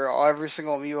it to where every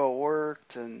single amiibo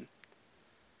worked and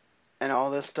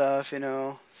all this stuff,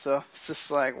 So it's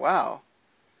just like, wow.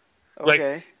 Like,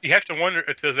 Okay. you have to wonder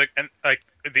if there's like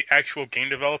the actual game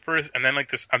developers, and then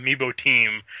like this amiibo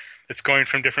team that's going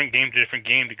from different game to different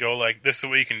game to go like, this is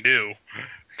what you can do.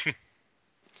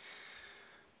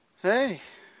 Hey,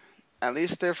 at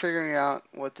least they're figuring out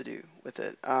what to do with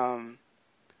it.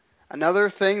 Another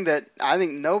thing that I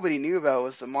think nobody knew about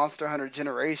was the Monster Hunter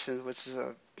Generations, which is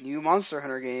a new Monster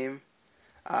Hunter game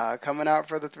coming out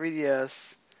for the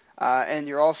 3DS. And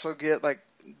you also get, like,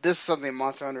 this is something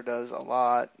Monster Hunter does a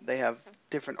lot. They have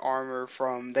different armor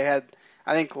from, they had,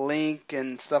 I think, Link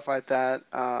and stuff like that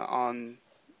on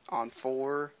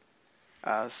 4.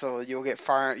 So you'll get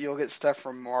stuff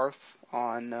from Marth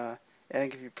on, I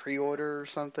think if you pre-order or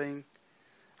something.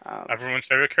 Everyone's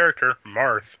favorite character,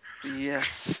 Marth.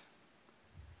 Yes.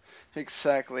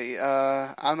 Exactly.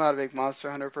 I'm not a big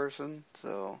Monster Hunter person,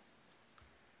 so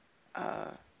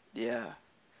yeah.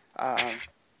 Um,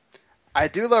 I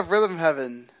do love Rhythm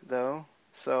Heaven though,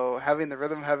 so having the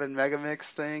Rhythm Heaven Mega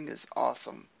Mix thing is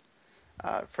awesome.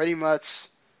 Pretty much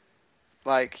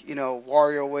like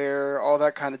WarioWare, all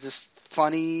that kind of just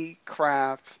funny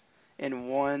crap in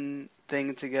one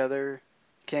thing together.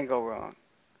 Can't go wrong.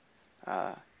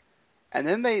 Uh, and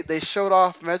then they showed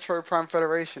off Metroid Prime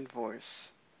Federation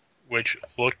Force. Which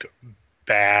looked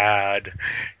bad.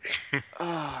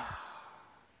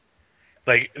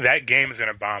 Like, that game is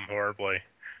gonna bomb horribly.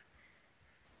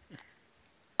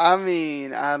 I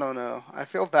mean, I don't know. I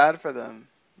feel bad for them.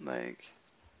 Like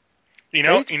You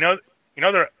know, they, you know, you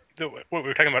know, what we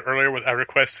were talking about earlier with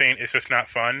EverQuest saying it's just not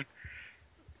fun.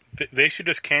 They should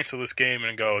just cancel this game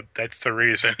and go, that's the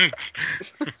reason.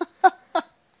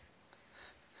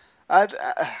 I,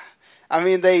 I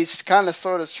mean, they kind of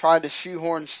sort of tried to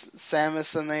shoehorn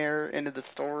Samus in there into the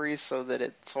story so that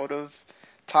it sort of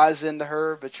ties into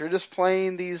her, but you're just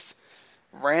playing these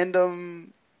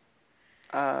random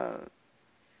uh,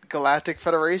 Galactic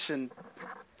Federation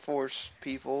Force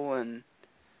people, and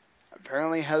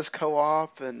apparently has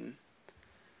co-op, and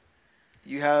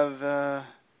you have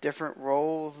different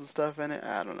roles and stuff in it.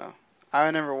 I don't know. I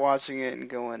remember watching it and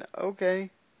going, okay.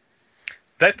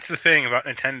 That's the thing about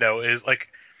Nintendo is, like,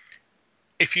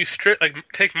 if you strip, like,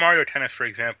 take Mario Tennis for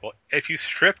example. If you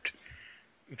stripped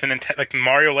the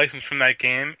Mario license from that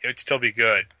game, it would still be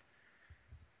good.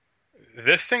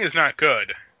 This thing is not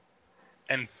good,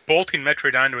 and bolting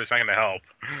Metroid onto it is not going to help.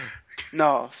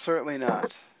 No, certainly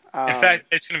not. In fact,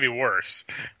 it's going to be worse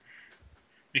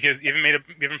because you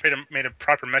haven't made a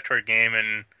proper Metroid game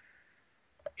in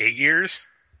 8 years.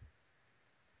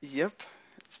 Yep.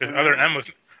 Because other M was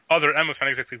not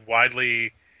exactly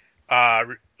widely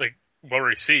like well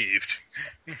received.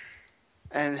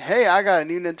 And hey, I got a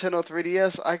new Nintendo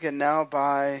 3DS. I can now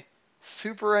buy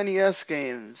Super NES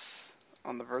games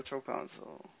on the Virtual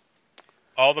Console.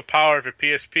 All the power of a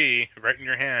PSP right in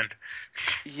your hand.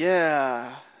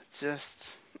 Yeah,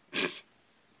 just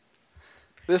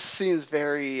this seems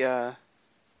very.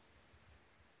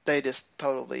 They just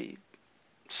totally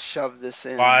shoved this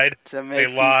in Lied. to They make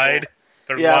people. lied.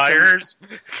 They're Yeah, liars.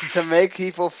 to make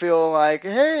people feel like,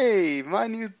 hey, my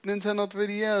new Nintendo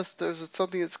 3DS, there's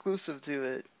something exclusive to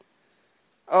it.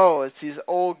 Oh, it's these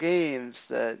old games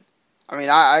that, I mean,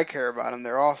 I care about them.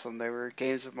 They're awesome. They were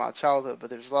games of my childhood, but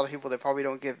there's a lot of people that probably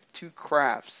don't give two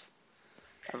craps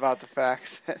about the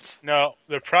fact that, No,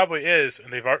 there probably is,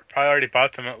 and they've probably already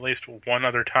bought them at least one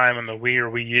other time on the Wii or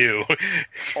Wii U.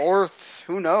 or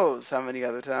who knows how many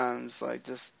other times, like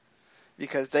just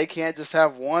because they can't just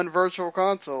have one virtual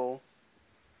console.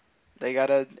 They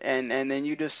gotta, and then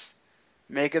you just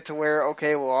make it to where,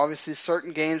 okay, well, obviously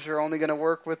certain games are only gonna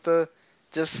work with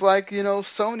just like,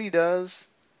 Sony does.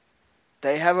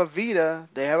 They have a Vita,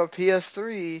 they have a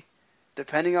PS3.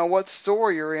 Depending on what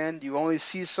store you're in, you only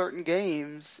see certain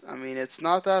games. I mean, it's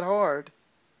not that hard.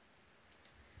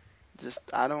 Just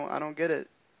I don't get it.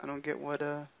 I don't get what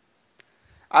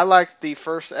I like the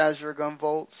first Azure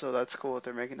Gunvolt, so that's cool that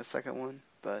they're making a second one.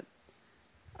 But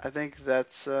I think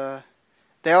that's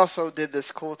they also did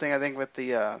this cool thing. I think with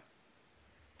the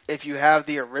if you have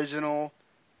the original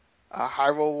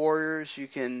Hyrule Warriors, you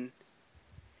can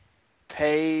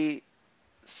pay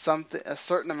a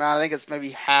certain amount. I think it's maybe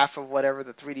half of whatever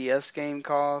the 3DS game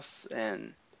costs,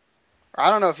 and I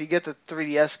don't know if you get the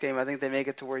 3DS game. I think they make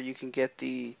it to where you can get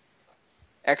the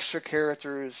extra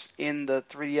characters in the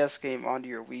 3DS game onto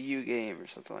your Wii U game or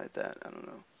something like that. I don't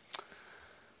know.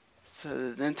 So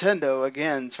Nintendo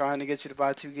again trying to get you to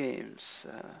buy two games.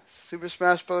 Super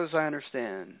Smash Bros. I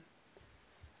understand.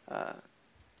 Uh,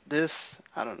 this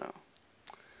I don't know.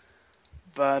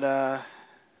 But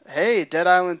hey, Dead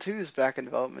Island 2 is back in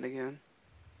development again.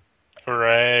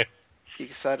 Hooray. You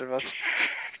excited about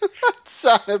that? That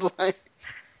sounded like.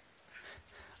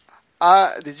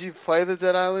 Did you play the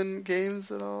Dead Island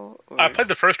games at all? I Or played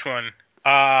the first one.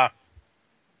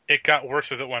 It got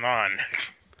worse as it went on.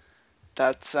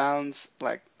 that sounds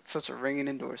like such a ringing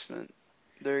endorsement.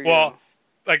 There you Well, go.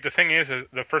 like the thing is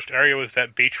the first area was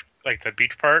that beach, like the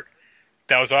beach part.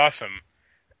 That was awesome.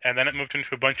 And then it moved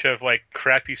into a bunch of like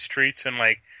crappy streets and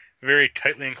like very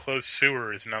tightly enclosed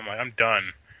sewers, and I'm like, I'm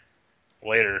done.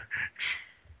 Later.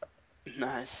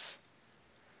 Nice.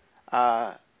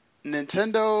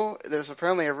 Nintendo, there's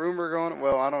apparently a rumor going.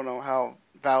 Well, I don't know how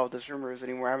valid this rumor is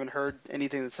anymore. I haven't heard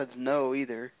anything that says no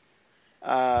either.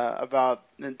 About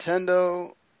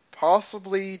Nintendo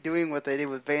possibly doing what they did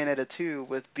with Bayonetta 2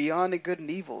 with Beyond a Good and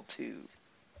Evil 2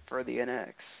 for the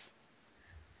NX.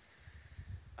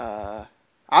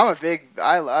 I'm a big.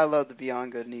 I love the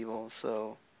Beyond Good and Evil,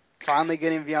 so finally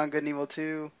getting Beyond Good and Evil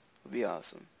 2 would be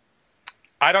awesome.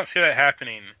 I don't see that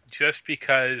happening just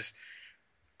because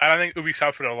I don't think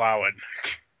Ubisoft would allow it.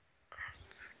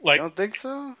 You Like, don't think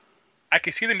so? I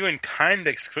can see them doing timed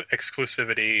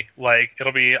exclusivity, like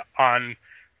it'll be on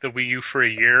the Wii U for a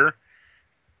year,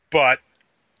 but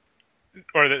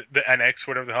or the NX,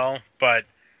 whatever the hell. But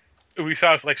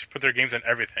Ubisoft likes to put their games on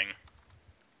everything.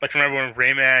 Like remember when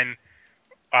Rayman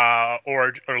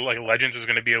or like Legends was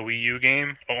going to be a Wii U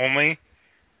game only,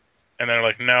 and they're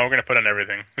like, no, we're going to put on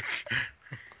everything,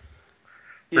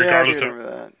 Yeah, I do regardless of remember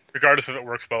that. regardless if it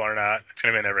works well or not. It's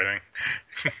going to be on everything.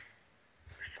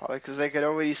 Probably because they could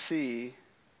already see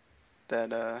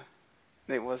that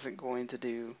it wasn't going to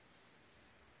do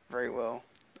very well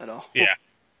at all. Yeah.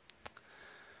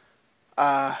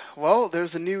 Well,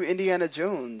 there's a new Indiana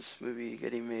Jones movie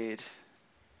getting made,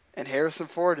 and Harrison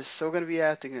Ford is still going to be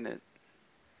acting in it.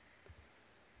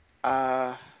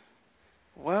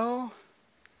 Well,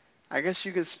 I guess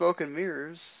you can smoke and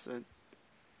mirrors,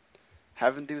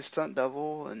 have him do stunt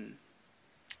double, and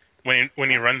When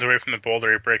he runs away from the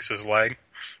boulder, he breaks his leg.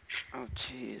 oh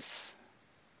jeez,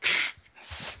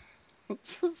 that's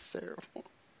terrible.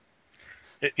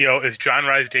 Is John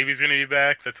Rhys Davies going to be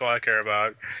back? That's all I care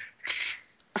about.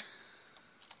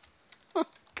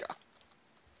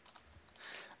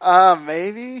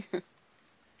 Maybe.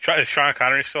 Is Sean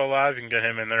Connery still alive? You can get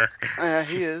him in there. Yeah,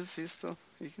 he is. He's still.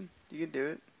 You can do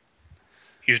it.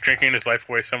 He's drinking his life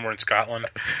away somewhere in Scotland.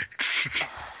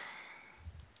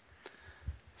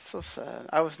 So sad.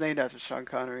 I was named after Sean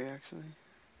Connery, actually.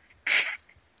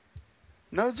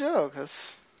 No joke.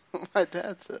 That's what my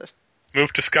dad said.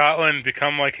 Move to Scotland,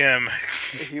 become like him.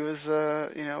 He was,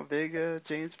 big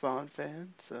James Bond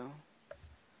fan, so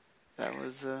that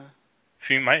was.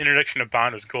 See, my introduction to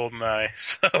Bond was GoldenEye,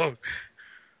 so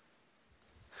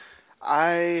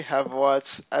I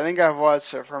think I've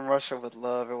watched From Russia with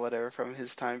Love or whatever from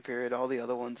his time period. All the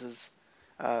other ones is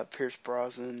Pierce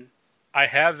Brosnan. I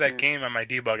have that Yeah. game on my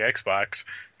debug Xbox.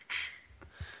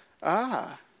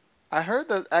 Ah, I heard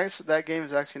that actually that game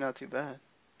is actually not too bad.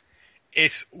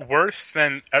 It's worse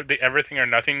than the Everything or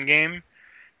Nothing game,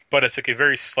 but it's like a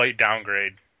very slight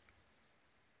downgrade.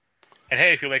 And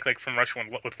hey, if you like From Russia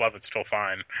with Love, it's still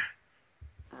fine.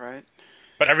 Right.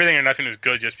 But Everything or Nothing is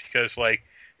good just because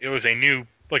it was a new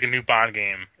Bond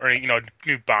game or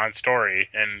new Bond story,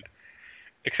 and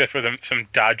except for some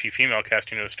dodgy female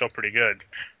casting, it was still pretty good.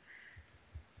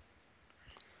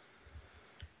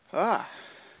 Ah,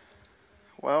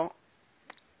 well,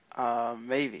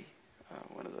 maybe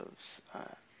one of those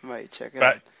might check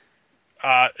But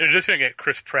out. they're just gonna get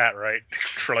Chris Pratt right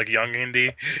for young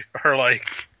Indy or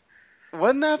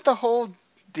Wasn't that the whole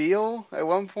deal at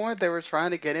one point? They were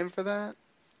trying to get him for that.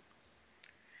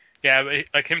 yeah,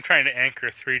 but him trying to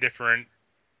anchor three different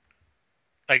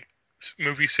like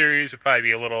movie series would probably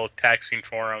be a little taxing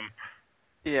for him.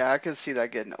 Yeah, I could see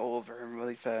that getting old for him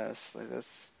really fast. Like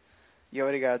that's you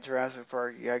already got Jurassic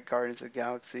Park, you got Guardians of the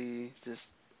Galaxy. Just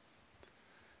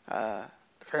uh,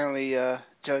 apparently,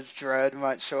 Judge Dredd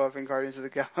might show up in Guardians of the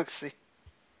Galaxy.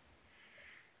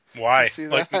 Did you Why? see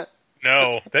that?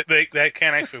 No, that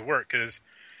can't actually work because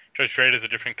Judge Dredd is a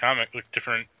different comic,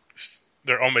 different.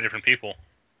 They're owned by different people.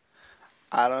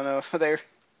 I don't know.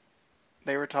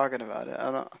 They were talking about it. I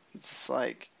don't know. It's just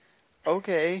like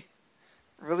okay,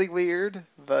 really weird,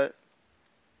 but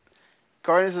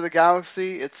Guardians of the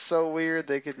Galaxy, it's so weird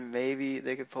they could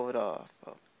pull it off.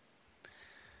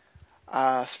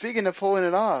 Speaking of pulling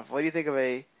it off, what do you think of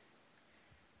a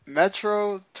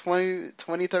Metro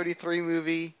 2033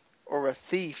 movie or a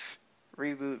Thief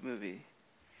reboot movie?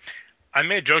 I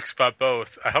made jokes about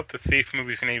both. I hope the Thief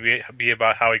movie's going to be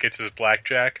about how he gets his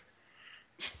blackjack.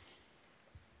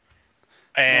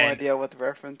 No And idea what the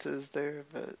reference is there,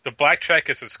 but the blackjack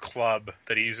is his club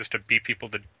that he uses to beat people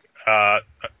to uh,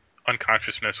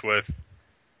 unconsciousness with.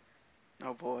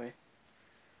 oh boy.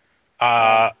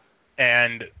 Uh, Um,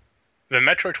 and the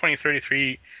Metro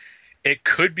 2033, it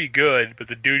could be good, but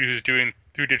the dude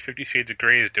who did 50 Shades of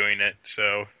Grey is doing it,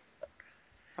 so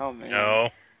oh man. no,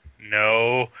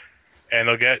 no. And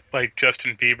they'll get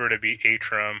Justin Bieber to be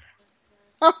Atrum.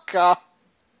 Oh god.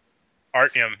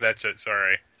 Artyom, that's it,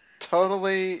 sorry.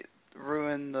 Totally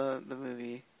ruined the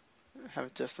movie.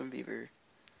 Have Justin Bieber.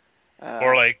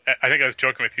 Or Uh, I think I was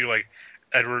joking with you,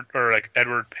 Edward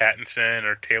Pattinson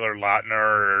or Taylor Lautner,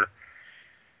 or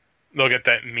they'll get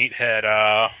that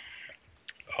meathead,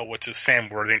 what's his, Sam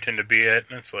Worthington to be it.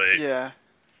 And it's yeah.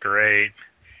 great.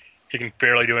 He can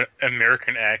barely do an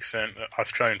American accent,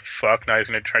 Australian fuck. Now he's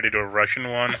going to try to do a Russian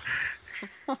one.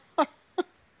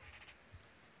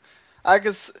 I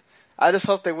guess I just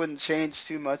hope they wouldn't change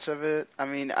too much of it. I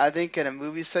mean, I think in a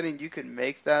movie setting you could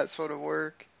make that sort of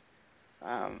work.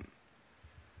 Um,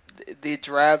 the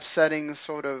drab settings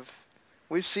sort of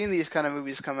we've seen these kind of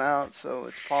movies come out, so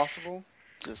it's possible.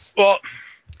 Just Well,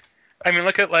 I mean,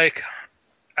 look at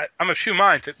I'm a few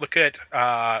minds. Look at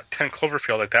 10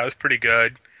 Cloverfield. That was pretty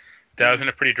good. That was in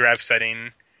a pretty drab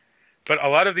setting. But a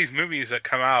lot of these movies that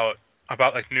come out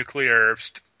about nuclear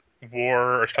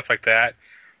war or stuff like that,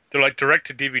 they're direct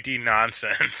to DVD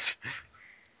nonsense.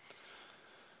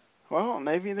 well,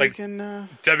 maybe they can.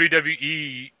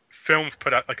 WWE Films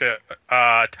put out a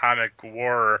atomic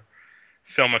war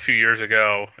film a few years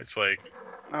ago. It's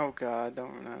Oh God,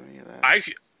 don't remind me of that.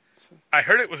 I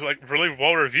heard it was really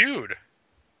well reviewed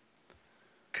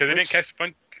because Which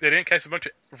they didn't cast a bunch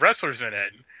of wrestlers in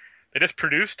it. They just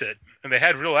produced it and they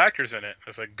had real actors in it. I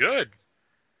was good.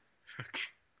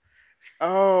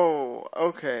 oh,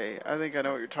 okay. I think I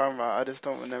know what you're talking about. I just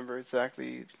don't remember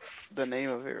exactly the name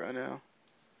of it right now.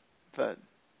 But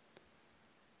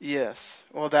yes,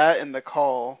 well, that and The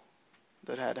Call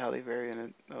that had Halle Berry in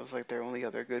it. That was their only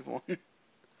other good one.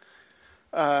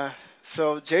 Uh,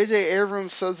 so J.J.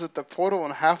 Abrams says that the Portal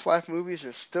and Half-Life movies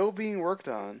are still being worked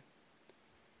on.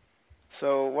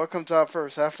 So what comes out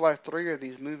first, Half-Life 3 or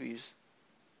these movies?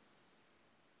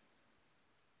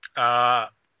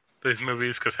 These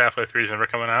movies, because Half-Life 3 is never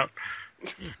coming out.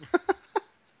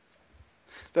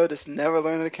 They'll just never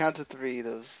learn to count to three,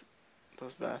 those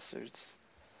bastards.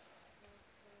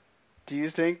 Do you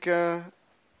think? Do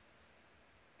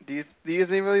you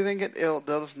really think they'll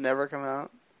just never come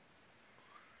out?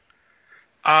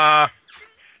 I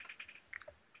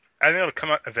think it'll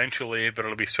come out eventually, but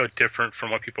it'll be so different from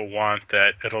what people want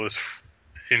that it'll just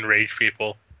enrage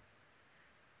people.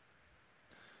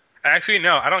 Actually,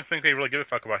 no, I don't think they really give a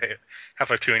fuck about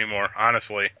Half-Life 2 anymore,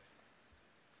 honestly.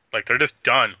 They're just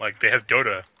done. They have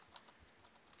Dota.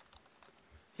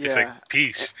 It's like Yeah.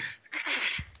 peace.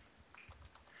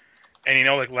 And you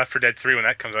know, like Left 4 Dead 3, when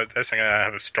that comes out, that's not gonna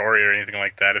have a story or anything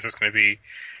like that. It's just gonna be,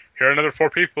 here are another 4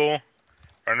 people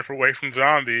running away from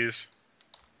zombies.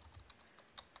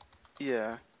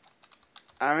 Yeah.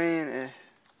 I mean,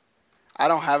 I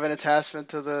don't have an attachment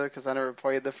to because I never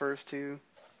played the first two.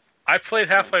 I played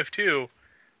Half-Life 2.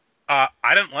 I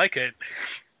didn't like it.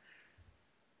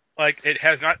 Like, it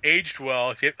has not aged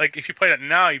well. If you played it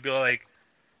now, you'd be like,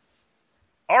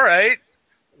 all right,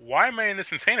 why am I in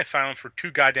this insane asylum for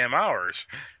 2 goddamn hours?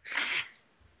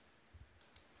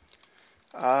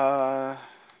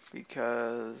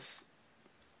 Because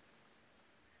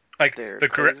Like, they're the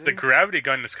crazy. gravity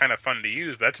gun is kind of fun to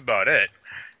use, but that's about it.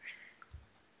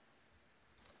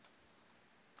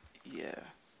 Yeah.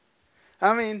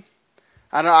 I mean,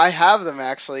 I know I have them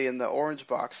actually in the orange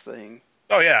box thing.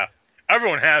 Oh, yeah.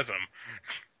 Everyone has them.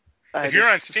 I If you're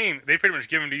on just, Steam, they pretty much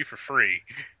give them to you for free.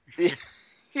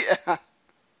 yeah.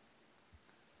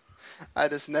 I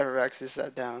just never actually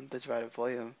sat down to try to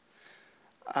play them.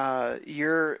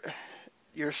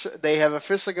 They have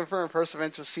officially confirmed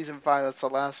Perseverance season 5. That's the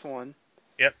last one.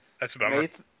 Yep, that's a bummer.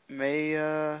 May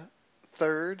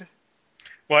 3rd.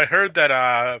 Well, I heard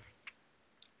that,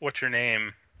 what's her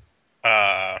name?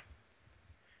 Sarah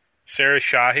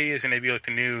Shahi is going to be like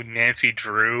the new Nancy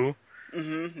Drew.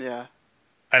 Mm-hmm. Yeah.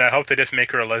 And I hope they just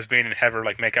make her a lesbian and have her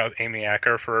like make out with Amy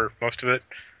Acker for most of it.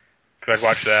 Because I'd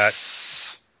watch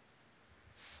that.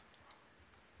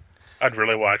 I'd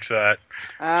really watch that.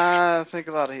 I think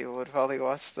a lot of people would probably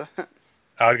watch that.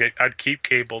 I'd keep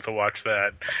cable to watch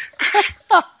that.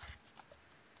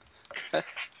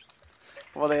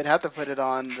 Well, they'd have to put it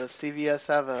on. The CVS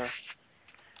have an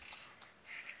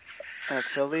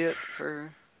affiliate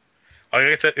for. Oh,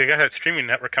 you got that streaming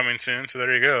network coming soon, so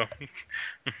there you go.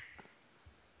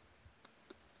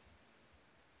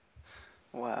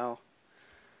 Wow.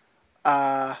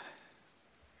 I'm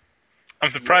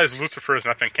surprised Lucifer has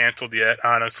not been canceled yet,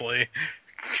 honestly.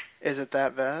 Is it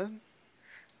that bad?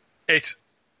 It's...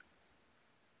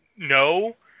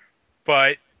 No,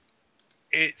 but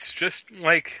it's just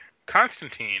like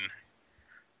Constantine.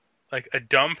 Like a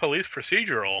dumb police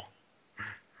procedural.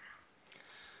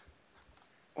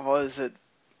 Was it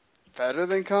better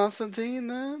than Constantine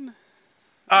then?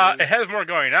 It has more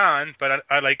going on, but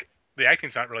I like... The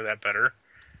acting's not really that better.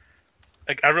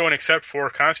 Like, everyone except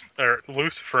for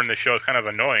Lucifer in the show is kind of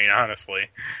annoying, honestly.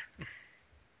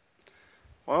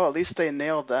 Well, at least they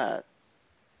nailed that.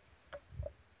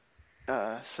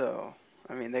 So,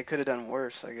 I mean, they could have done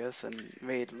worse, I guess, and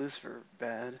made Lucifer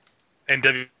bad. And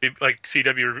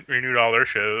CW renewed all their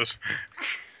shows.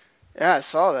 Yeah, I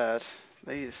saw that.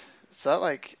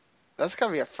 That's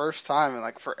gotta be a first time in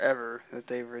like forever that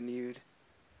they've renewed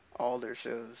all their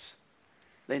shows.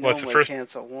 They normally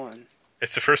cancel one.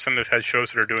 It's the first time they've had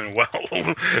shows that are doing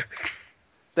well.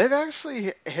 They've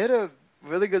actually hit a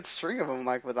really good string of them,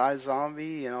 like with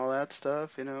iZombie and all that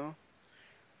stuff, you know.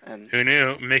 And who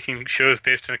knew making shows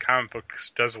based on comic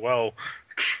books does well,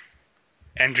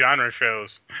 and genre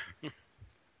shows.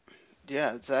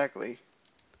 yeah, exactly.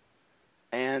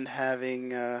 And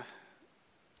having, and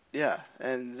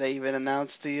they even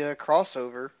announced the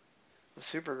crossover with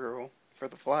Supergirl for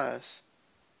the Flash.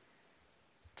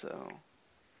 So.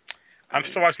 I'm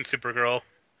still watching Supergirl.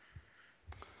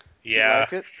 Yeah. You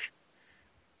like it?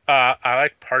 I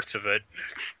like parts of it.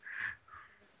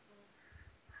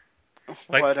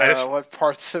 Like, what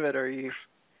parts of it are you?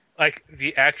 Like,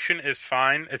 the action is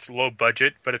fine. It's low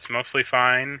budget, but it's mostly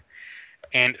fine.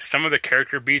 And some of the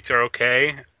character beats are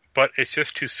okay, but it's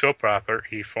just too soap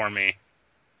opera-y for me.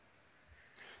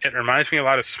 It reminds me a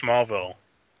lot of Smallville.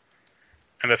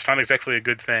 And that's not exactly a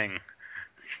good thing.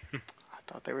 I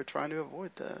thought they were trying to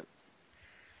avoid that.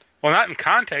 Well, not in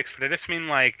context, but I just mean,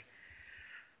 like,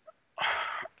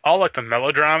 all, like, the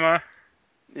melodrama.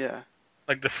 Yeah.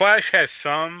 Like, The Flash has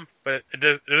some, but it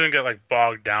doesn't get, like,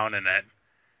 bogged down in it.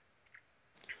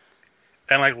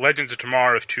 And, like, Legends of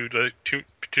Tomorrow is too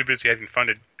busy having fun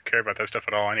to care about that stuff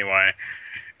at all anyway.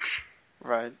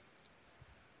 Right.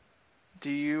 Do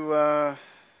you,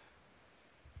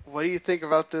 what do you think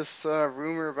about this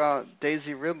rumor about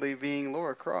Daisy Ridley being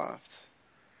Lara Croft?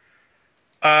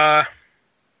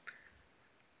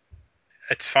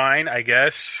 It's fine, I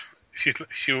guess.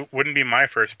 She wouldn't be my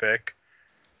first pick.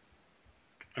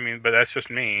 I mean, but that's just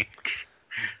me.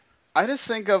 I just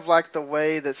think of like the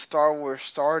way that Star Wars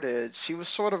started. She was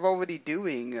sort of already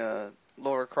doing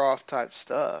Lara Croft type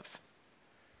stuff.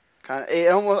 I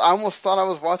almost thought I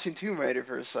was watching Tomb Raider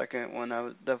for a second when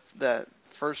that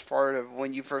first part of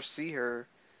when you first see her.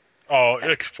 Oh,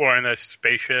 exploring the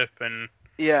spaceship and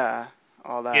yeah,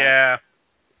 all that. yeah.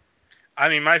 I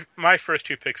mean, my first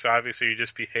two picks obviously would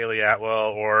just be Haley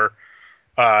Atwell or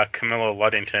Camilla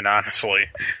Luddington, honestly.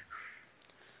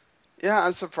 Yeah,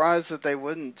 I'm surprised that they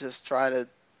wouldn't just try to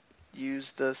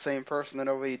use the same person that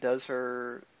already does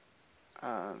her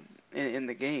in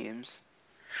the games.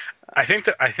 I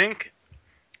think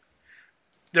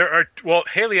there are, well,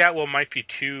 Haley Atwell might be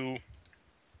too.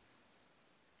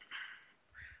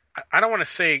 I don't want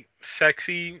to say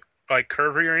sexy, like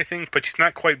curvy or anything, but she's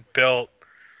not quite built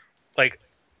like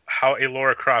how a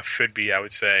Laura Croft should be. I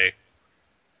would say,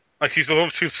 like she's a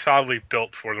little too solidly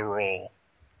built for the role,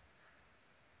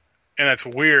 and that's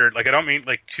weird. Like I don't mean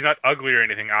like she's not ugly or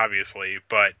anything, obviously,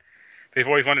 but they've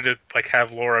always wanted to like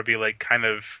have Laura be like kind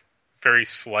of very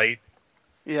slight.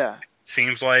 Yeah,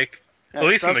 Seems like, yeah, at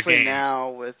least in the especially games. now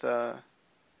with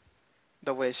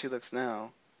the way she looks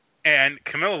now. And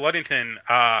Camilla Luddington,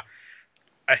 I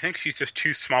think she's just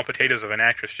too small potatoes of an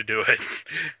actress to do it.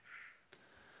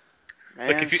 Man,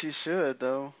 Like if you she should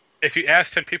though. if you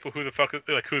ask 10 people who the fuck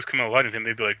like who's Camilla Luddington,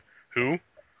 they'd be like, who?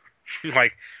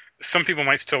 Like some people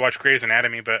might still watch Grey's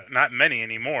Anatomy, but not many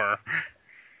anymore.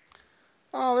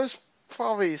 Oh, there's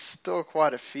probably still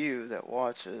quite a few that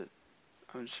watch it.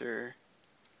 I'm sure.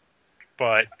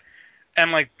 But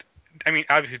and like, I mean,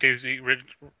 obviously Daisy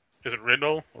is it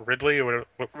Riddle or Ridley or whatever?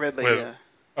 Ridley, What is it? yeah.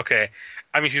 Okay,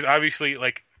 I mean she's obviously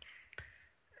like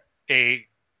a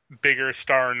bigger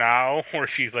star now, or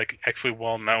she's like actually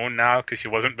well known now because she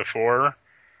wasn't before.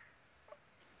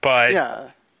 But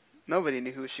Yeah, nobody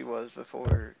knew who she was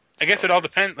before. I guess it all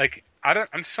depends. Like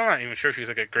I'm still not even sure if she's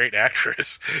like a great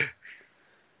actress.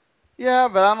 Yeah,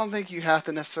 but I don't think you have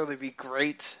to necessarily be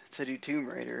great to do Tomb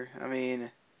Raider. I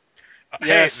mean,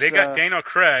 yes, Hey, they got Daniel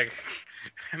Craig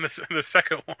in the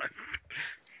second one.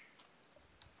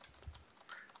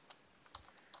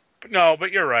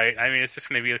 But you're right. I mean, it's just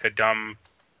going to be like a dumb,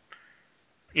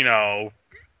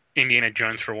 Indiana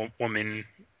Jones for woman,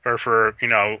 or for,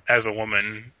 as a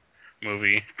woman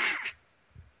movie.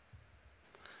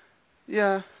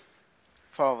 yeah,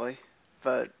 probably,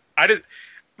 but I did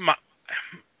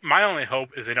my only hope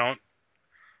is they don't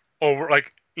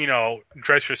like,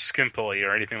 dress her skimpily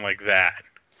or anything like that.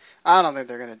 I don't think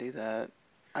they're gonna do that.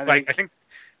 I think,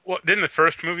 well, didn't the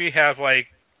first movie have like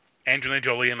Angelina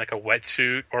Jolie in like a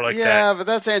wetsuit or like that? Yeah, but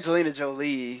that's Angelina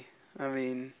Jolie. I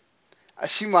mean,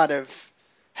 she might have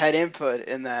had input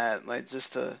in that, like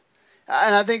just to.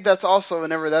 And I think that's also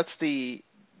whenever that's the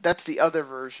other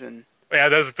version. Yeah,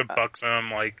 that's like the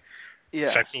buxom, like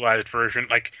Yeah. sexualized version.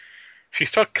 Like she's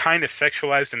still kind of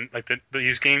sexualized in like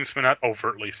these games, but not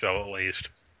overtly so, at least.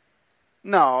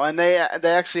 No, and they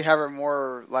actually have her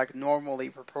more like normally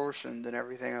proportioned and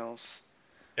everything else.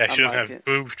 Yeah, she doesn't Unlike have it.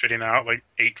 boobs jutting out like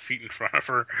 8 feet in front of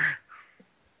her.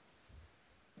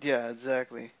 Yeah,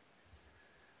 exactly.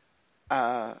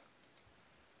 Uh,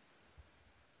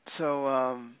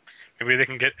 so Maybe they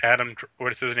can get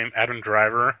what is his name, Adam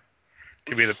Driver,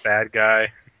 to be the bad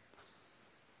guy.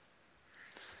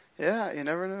 yeah, you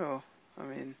never know. I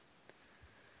mean,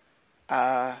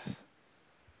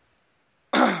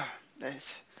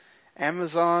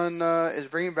 Amazon is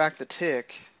bringing back the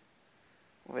Tick,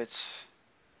 which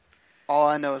all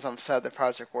I know is I'm sad that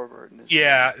Project Warburton is.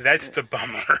 Yeah, that's the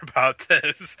bummer about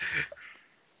this.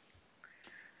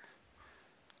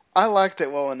 I liked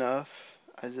it well enough.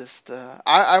 I just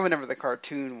I remember the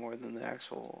cartoon more than the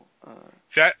actual.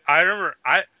 See, I remember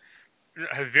I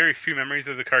have very few memories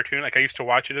of the cartoon. Like I used to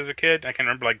watch it as a kid. I can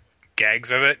remember like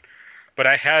gags of it, but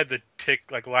I had the Tick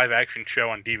like live action show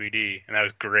on DVD, and that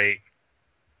was great.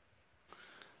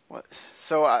 What?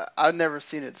 So I've never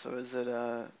seen it. So is it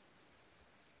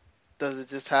does it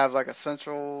just have like a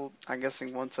central? I'm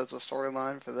guessing one central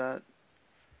storyline for that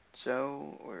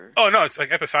show, or? Oh no, it's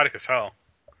like episodic as hell.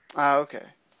 Ah, okay.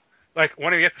 Like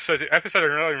one of the episode I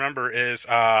really remember is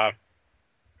I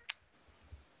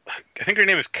think her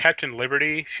name is Captain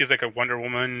Liberty. She's like a Wonder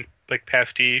Woman like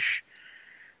pastiche.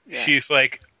 Yeah. She's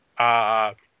like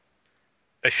a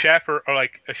chaperone or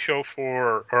like a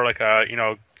chauffeur or like a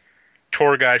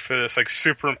tour guide for this like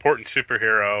super important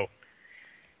superhero.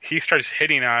 He starts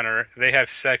hitting on her. They have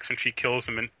sex and she kills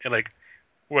him and like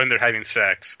when they're having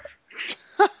sex.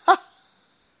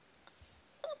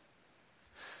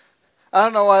 I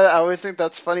don't know why I always think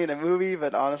that's funny in a movie,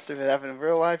 but honestly, if it happened in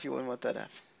real life, you wouldn't want that to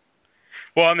happen.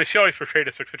 Well, and the show is portrayed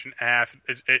as like such an ass.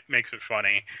 It makes it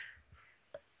funny.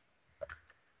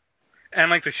 And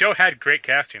like the show had great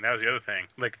casting. That was the other thing.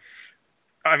 Like,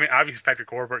 I mean, obviously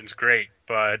Patrick Warburton's great,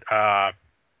 but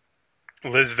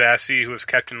Liz Vassy, who was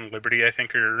Captain Liberty, I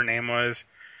think her name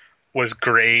was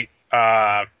great.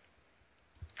 The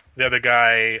other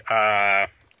guy,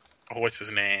 what's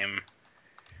his name?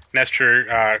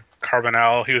 Nestor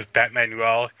Carbonell, he was Batman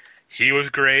Noel. He was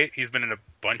great. He's been in a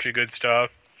bunch of good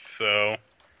stuff. So,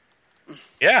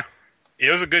 yeah,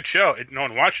 it was a good show. No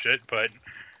one watched it, but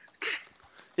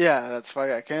Yeah, that's why I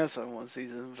got canceled in one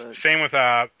season. But same with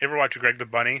ever watch Greg the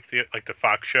Bunny, the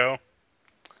Fox show?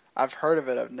 I've heard of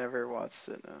it. I've never watched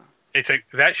it. No. It's like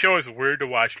that show is weird to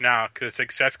watch now because it's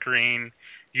like Seth Green,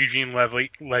 Eugene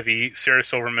Levy, Sarah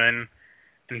Silverman,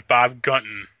 and Bob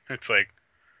Gunton. It's like,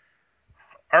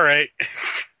 all right,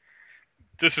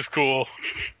 this is cool.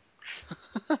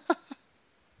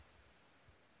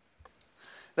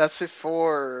 That's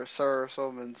before Sarah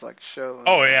Silverman's like show.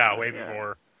 Oh yeah, way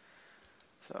before.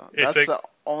 So It's that's like, the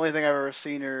only thing I've ever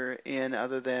seen her in,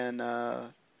 other than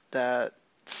that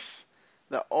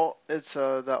the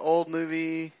old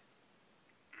movie.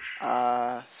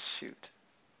 Shoot,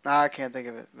 nah, I can't think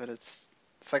of it, but it's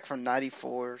like from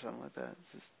 '94 or something like that.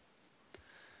 It's just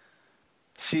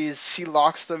she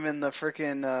locks them in the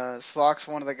freaking locks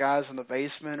one of the guys in the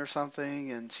basement or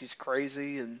something, and she's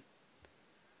crazy and.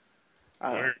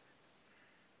 Never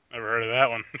heard of that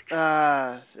one.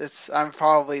 I'm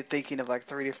probably thinking of like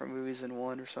 3 different movies in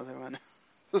one or something right now.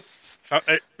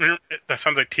 That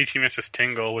sounds like Teaching Mrs.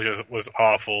 Tingle, which was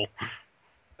awful.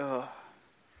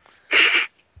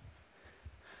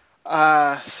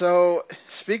 So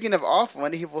speaking of awful,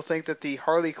 many people think that the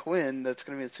Harley Quinn that's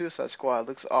going to be in Suicide Squad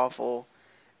looks awful,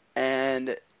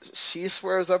 and she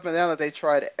swears up and down that they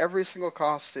tried every single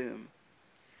costume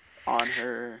on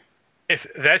her. If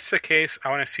that's the case, I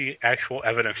want to see actual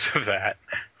evidence of that.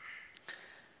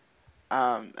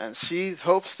 And she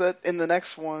hopes that in the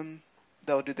next one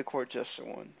they'll do the Court Jester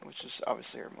one, which is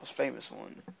obviously her most famous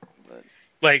one. But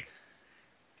like,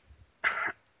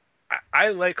 I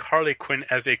like Harley Quinn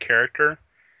as a character.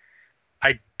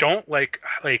 I don't like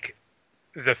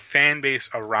the fan base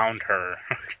around her.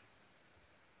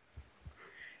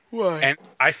 why? And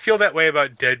I feel that way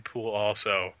about Deadpool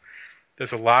also.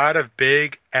 There's a lot of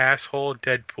big asshole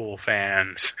Deadpool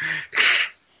fans.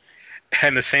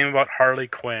 And the same about Harley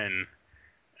Quinn.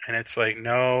 And it's like,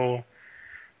 no,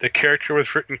 the character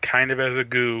was written kind of as a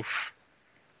goof.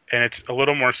 And it's a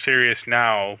little more serious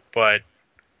now, but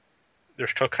they're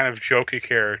still kind of jokey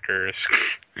characters.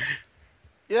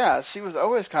 Yeah, she was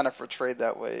always kind of portrayed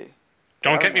that way.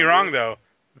 Don't get me wrong, though.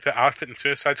 The outfit in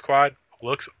Suicide Squad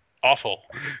looks awful.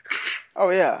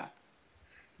 Oh, yeah.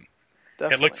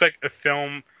 Definitely. It looks like a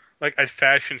film, like a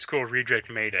fashion school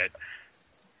reject made it.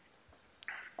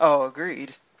 Oh,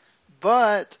 agreed.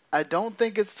 But I don't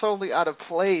think it's totally out of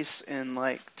place in,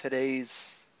 like,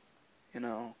 today's,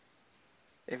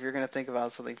 if you're going to think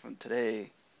about something from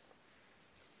today.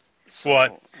 So,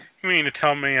 What? You mean to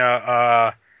tell me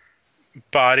a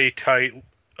body-tight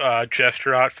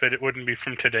Jester outfit, it wouldn't be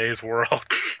from today's world?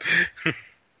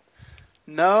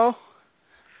 No,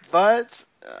 but,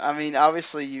 I mean,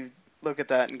 obviously you look at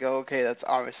that and go, okay, that's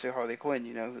obviously Harley Quinn,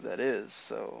 you know who that is.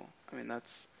 So,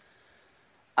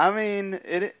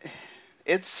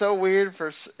 it's so weird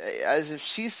as if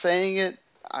she's saying it,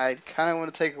 I kind of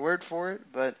want to take a word for it,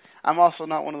 but I'm also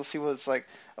not one of those people that's like,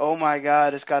 oh my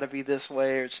god, it's got to be this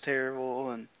way or it's terrible,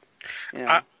 and,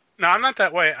 No, I'm not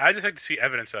that way. I just like to see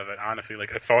evidence of it, honestly,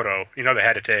 like a photo. They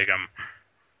had to take them.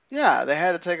 Yeah, they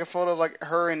had to take a photo of, like,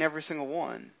 her in every single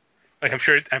one. Like, I'm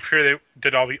sure they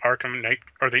did all the Arkham Knight,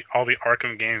 or all the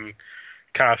Arkham game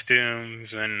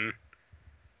costumes and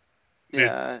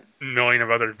Yeah. a million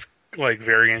of other, like,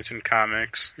 variants in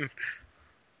comics.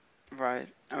 Right.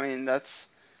 I mean,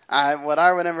 what I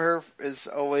remember her is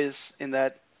always in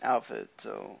that outfit.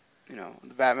 So,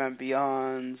 the Batman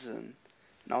Beyonds and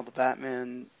all the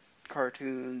Batman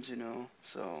cartoons,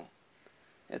 so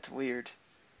it's weird.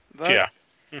 But, yeah.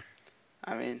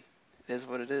 I mean, it is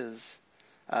what it is.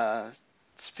 Are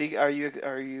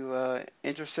you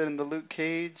interested in the Luke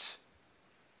Cage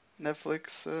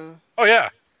Netflix? Oh, yeah.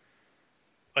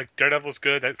 Like, Daredevil's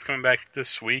good. That's coming back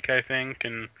this week, I think.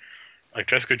 And, like,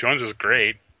 Jessica Jones is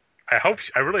great. I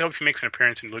really hope she makes an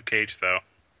appearance in Luke Cage, though.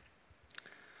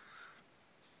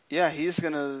 Yeah, he's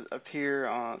going to appear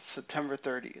on September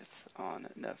 30th on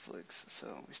Netflix. So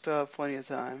we still have plenty of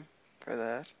time for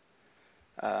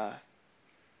that.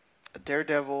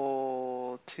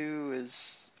 Daredevil 2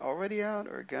 is already out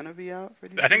or going to be out?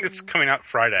 I think it's coming out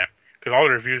Friday, because all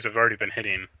the reviews have already been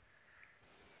hitting.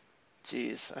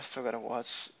 Jeez, I still got to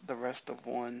watch the rest of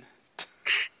 1.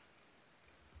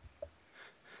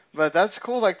 But that's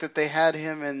cool, like, that they had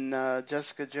him in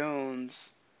Jessica Jones,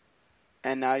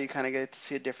 and now you kind of get to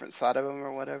see a different side of him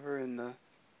or whatever in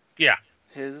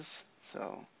his.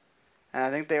 So, and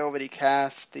I think they already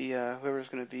cast the whoever's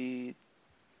going to be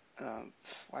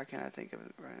Why can't I think of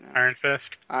it right now? Iron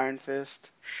Fist. Iron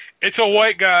Fist. It's a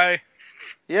white guy.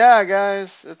 Yeah,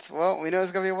 guys. We know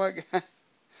it's gonna be a white guy.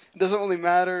 It doesn't really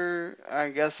matter, I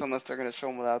guess, unless they're gonna show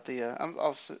him without the.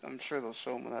 I'm sure they'll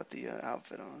show him without the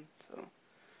outfit on. So.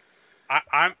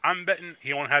 I'm betting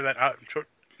he won't have that out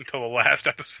until the last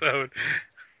episode.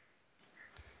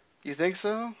 You think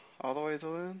so? All the way to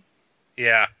the end?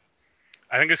 Yeah,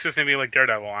 I think it's just gonna be like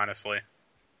Daredevil, honestly.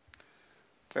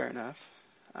 Fair enough.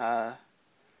 Are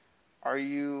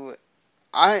you?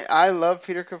 I love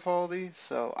Peter Capaldi,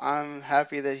 so I'm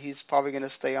happy that he's probably gonna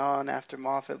stay on after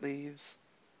Moffat leaves.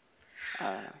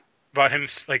 About him,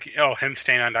 him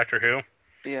staying on Doctor Who.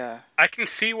 Yeah. I can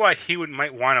see why he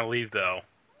might want to leave though.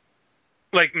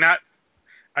 Like not,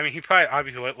 I mean, he probably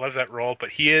obviously loves that role, but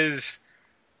he is.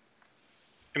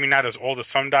 I mean, not as old as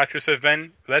some doctors have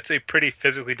been. But that's a pretty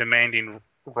physically demanding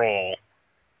role.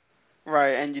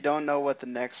 Right, and you don't know what the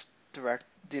next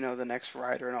the next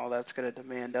writer and all that's going to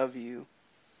demand of you.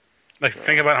 Like,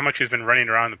 think about how much he's been running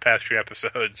around the past few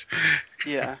episodes.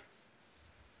 Yeah.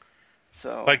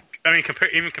 So. Like, I mean,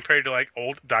 compared to like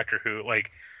old Doctor Who,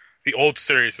 like the old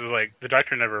series is like the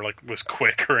Doctor never like was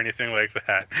quick or anything like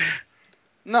that.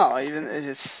 No,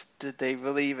 did they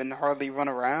really even hardly run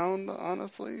around?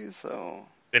 Honestly, so.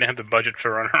 They didn't have the budget to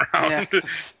run around. Yeah.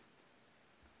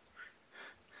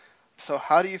 So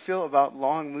how do you feel about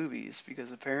long movies?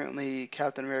 Because apparently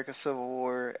Captain America: Civil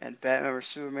War and Batman vs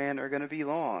Superman are going to be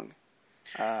long.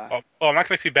 Well, I'm not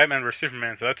going to see Batman vs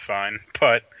Superman, so that's fine.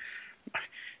 But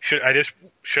should I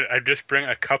just bring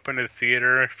a cup into the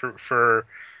theater for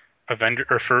Avenger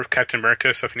or for Captain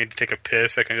America? So if I need to take a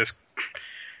piss, I can just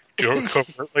do it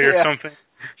covertly or something.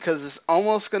 Because it's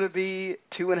almost going to be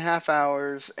 2.5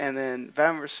 hours, and then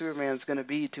Batman vs Superman is going to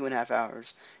be 2.5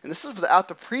 hours. And this is without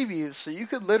the previews, so you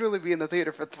could literally be in the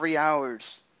theater for 3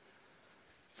 hours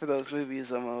for those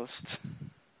movies almost.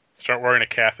 Start wearing a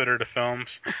catheter to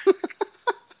films.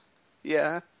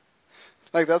 Yeah.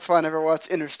 Like, that's why I never watched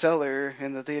Interstellar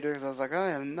in the theater, because I was like,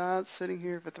 I am not sitting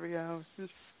here for 3 hours.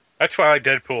 That's why I like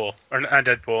Deadpool. Or not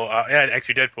Deadpool.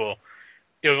 Actually Deadpool.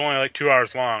 It was only like 2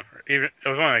 hours long. It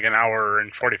was only like an hour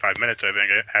and 45 minutes, I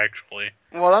think, actually.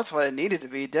 Well, that's what it needed to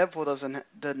be. Deadpool doesn't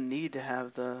need to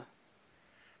have the...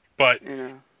 But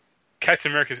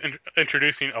Captain America is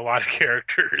introducing a lot of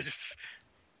characters.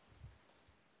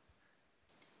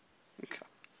 Okay.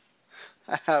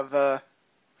 I have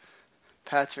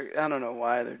Patrick. I don't know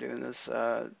why they're doing this.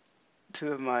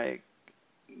 Two of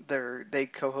they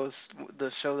co-host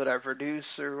the show that I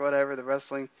produce or whatever, the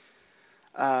wrestling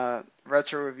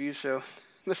retro review show.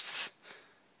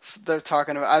 They're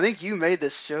talking about. I think you made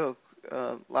this joke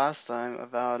last time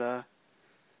about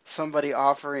somebody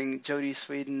offering Jodie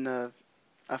Sweetin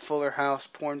a Fuller House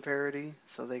porn parody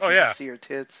so they can just see her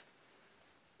tits.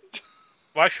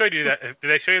 Well, I showed you that.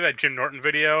 Did I show you that Jim Norton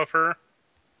video of her?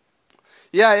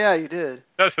 Yeah, you did.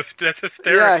 That's hysterical.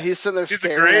 Yeah, he's sitting there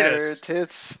staring at her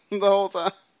tits the whole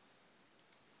time.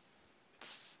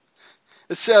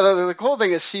 The cool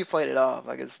thing is she played it off.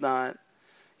 Like, it's not,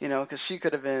 because she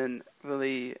could have been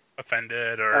really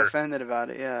offended about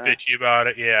it, yeah. Bitchy about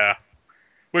it, yeah.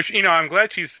 Which, I'm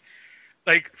glad she's,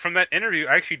 like, from that interview,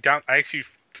 I actually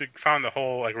found the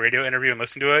whole, like, radio interview and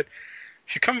listened to it.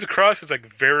 She comes across as,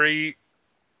 like, very,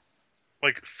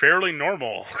 like, fairly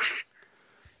normal.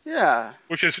 Yeah.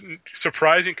 Which is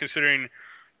surprising considering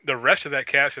the rest of that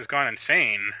cast has gone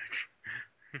insane.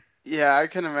 Yeah, I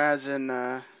can imagine,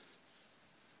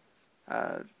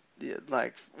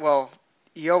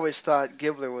 you always thought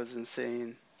Gibbler was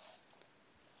insane.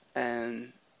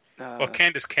 And, well,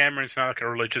 Candace Cameron's not like a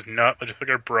religious nut, but just like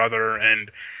her brother, and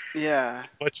yeah.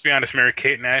 Let's be honest,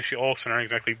 Mary-Kate and Ashley Olsen aren't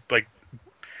exactly, like,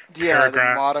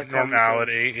 the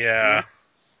normality, yeah.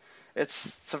 It's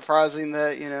surprising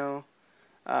that,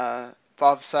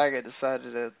 Bob Saget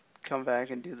decided to come back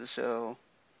and do the show.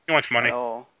 He wants money. At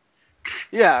all.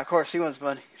 Yeah, of course, he wants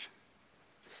money.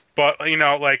 But,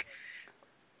 like,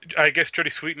 I guess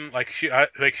Jodie Sweetin, like, she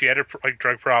had her, like,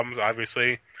 drug problems,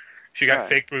 obviously. She got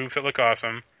fake boobs that look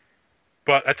awesome.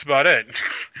 But that's about it.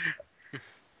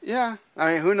 Yeah,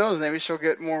 I mean, who knows? Maybe she'll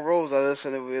get more roles out of this,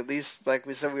 and at least, like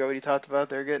we said, we already talked about,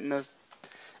 they're getting this,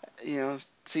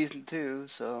 season 2,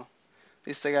 so at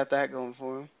least they got that going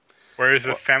for them. Where's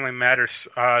the Family Matters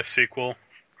sequel?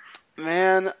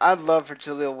 Man, I'd love for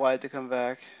Jaleel White to come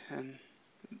back and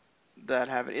that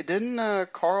happen. It didn't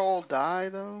Carl die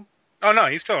though? Oh no,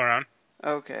 he's still around.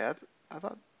 Okay, I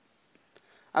thought.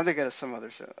 I'm thinking of some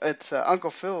other show. It's Uncle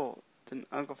Phil.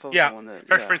 Uncle Phil's the one that.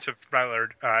 Fresh Prince of Bel-Air.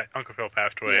 Uncle Phil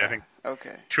passed away. Yeah, I think.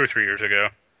 Okay. 2 or 3 years ago.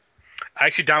 I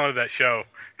actually downloaded that show.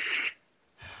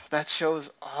 That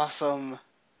show's awesome.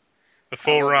 The I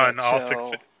full love run, that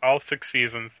show. all 6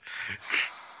 seasons.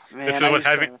 This Man, is what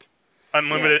having yeah,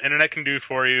 unlimited internet can do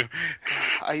for you.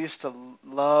 I used to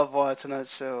love watching that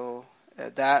show.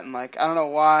 That and like I don't know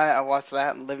why I watched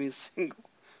that and Living Single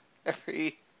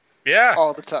every Yeah.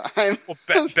 all the time.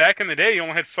 Well, back in the day, you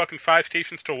only had fucking 5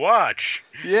 stations to watch.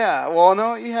 Yeah, well,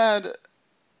 no, you had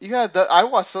the I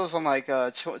watched those on like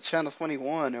channel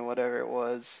 21 or whatever it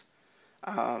was.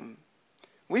 Um,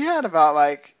 we had about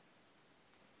like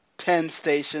 10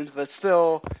 stations, but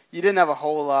still, you didn't have a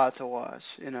whole lot to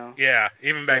watch, you know. Yeah,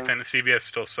 even back So then, the CBS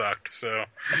still sucked. So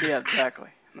yeah, exactly.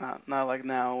 Not like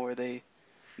now where they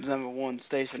the number one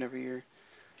station every year.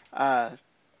 Uh,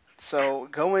 so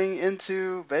going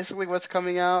into basically what's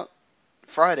coming out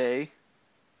Friday,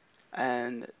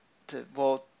 and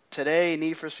today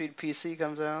Need for Speed PC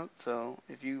comes out. So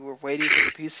if you were waiting for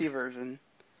the PC version,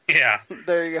 yeah,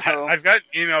 there you go. I've got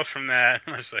emails from that.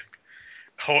 I was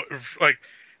like, like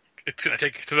it's gonna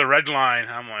take you to the red line.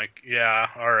 I'm like, yeah,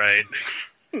 all right.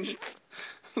 The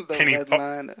Can you red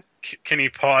line. can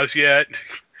you pause yet?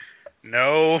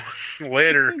 No,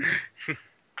 later.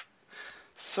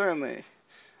 Certainly.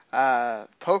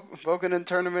 Pokemon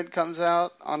Tournament comes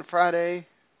out on Friday.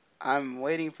 I'm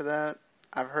waiting for that.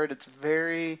 I've heard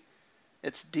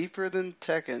it's deeper than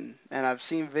Tekken, and I've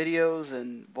seen videos,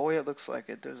 and boy, it looks like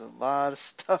it. There's a lot of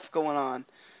stuff going on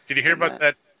Did you hear in about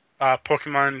that. that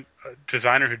Pokemon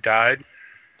designer who died?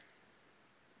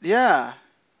 Yeah,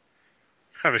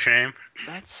 It's kind of a shame.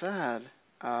 that's sad.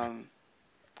 I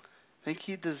think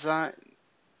he designed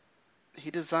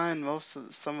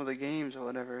some of the games or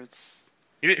whatever. It's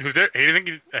Who's there? I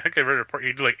think I read a report.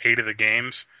 He did like 8 of the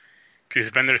games because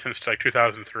he's been there since like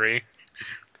 2003.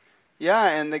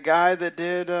 yeah, and the guy that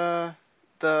did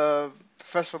the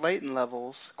Professor Layton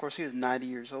levels, of course, he was 90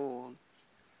 years old.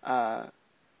 Uh,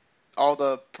 all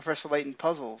the Professor Layton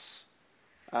puzzles,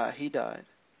 he died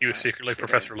He was secretly today.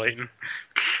 Professor Layton.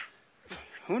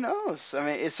 Who knows? I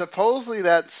mean, it's supposedly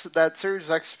that series is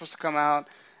actually supposed to come out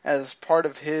as part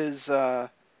of his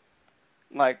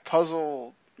like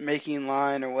puzzle making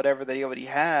line or whatever that he already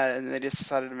had, and they just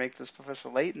decided to make this Professor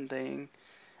Layton thing.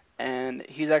 And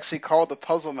he's actually called the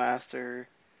Puzzle Master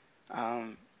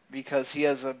because he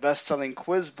has a best-selling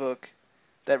quiz book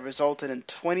that resulted in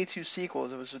 22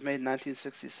 sequels. It was made in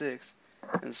 1966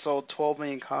 and sold 12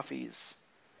 million copies.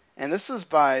 And this is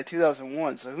by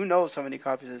 2001, so who knows how many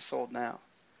copies they've sold now.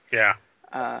 Yeah.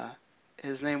 Uh,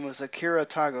 his name was Akira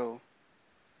Tago.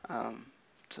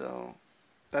 So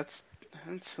that's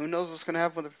who knows what's going to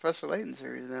happen with the Professor Layton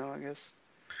series now, I guess.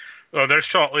 Well, there's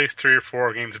still at least 3 or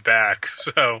 4 games back.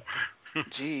 So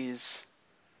Jeez.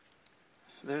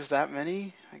 There's that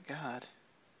many? My God.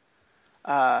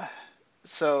 Uh,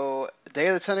 so Day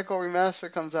of the Tentacle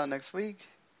Remaster comes out next week.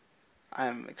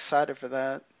 I'm excited for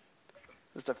that.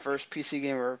 It's the first PC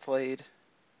game I ever played.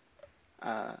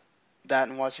 That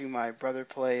and watching my brother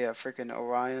play freaking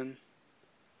Orion.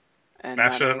 And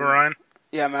not Master of knowing, Orion.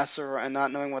 yeah, Master, and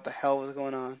not knowing what the hell was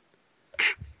going on.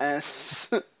 And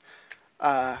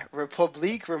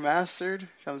Republique Remastered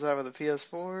comes out with a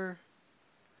PS4.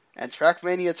 And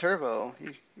Trackmania Turbo.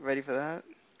 You ready for that?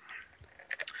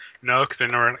 No, because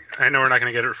I know we're not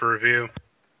going to get it for review.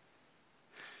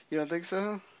 You don't think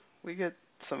so? We get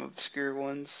some obscure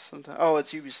ones sometimes. Oh,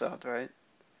 it's Ubisoft, right?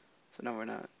 So no, we're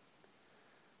not.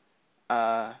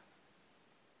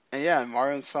 And yeah,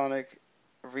 Mario and Sonic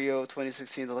Rio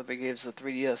 2016 the Olympic Games, the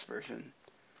 3DS version.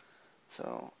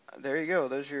 So there you go.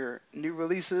 Those are your new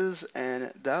releases,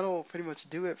 and that'll pretty much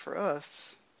do it for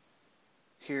us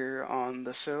here on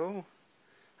the show.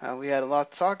 We had a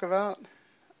lot to talk about,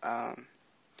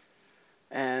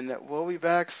 and we'll be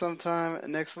back sometime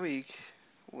next week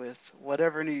with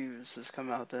whatever news has come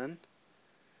out then.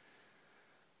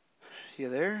 You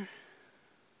there?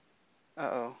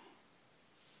 Uh-oh.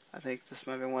 I think this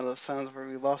might be one of those times where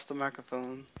we lost the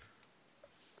microphone.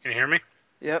 Can you hear me?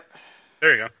 Yep.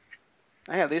 There you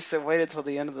go. At least I waited till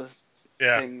the end of the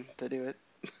Yeah. thing to do it.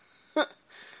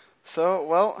 So,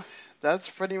 well, that's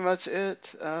pretty much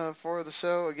it for the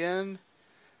show again.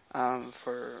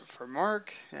 For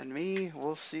Mark and me,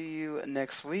 we'll see you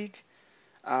next week.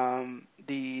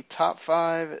 The top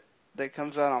 5 that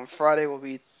comes out on Friday will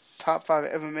be top 5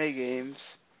 MMA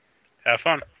games. Have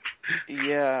fun.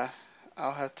 Yeah,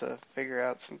 I'll have to figure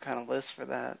out some kind of list for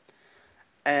that.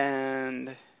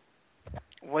 And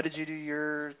what did you do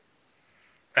your...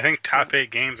 I think top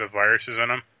 8 games have viruses in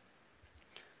them,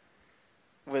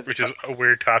 with which is a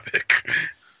weird topic.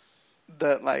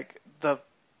 the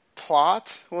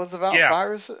plot was about Yeah.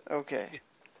 viruses? Okay.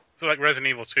 So like Resident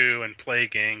Evil 2 and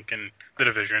Plague Inc. and The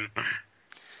Division.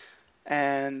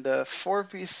 And the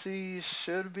 4PC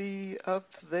should be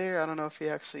up there. I don't know if he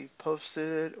actually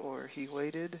posted it or he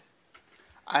waited.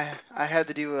 I had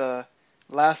to do a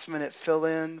last minute fill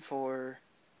in for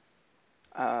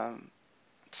um,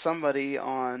 somebody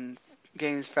on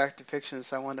Games Fact and Fiction,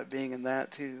 so I wound up being in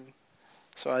that too.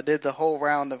 So I did the whole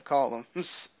round of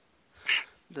columns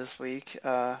this week.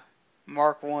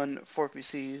 Mark won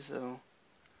 4PC, so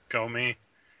Go me.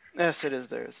 yes, it is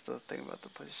there. It's the thing about the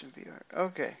PlayStation VR.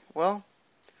 Okay, well,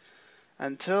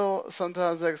 until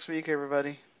sometimes next week,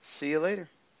 everybody. See you later.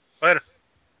 Later.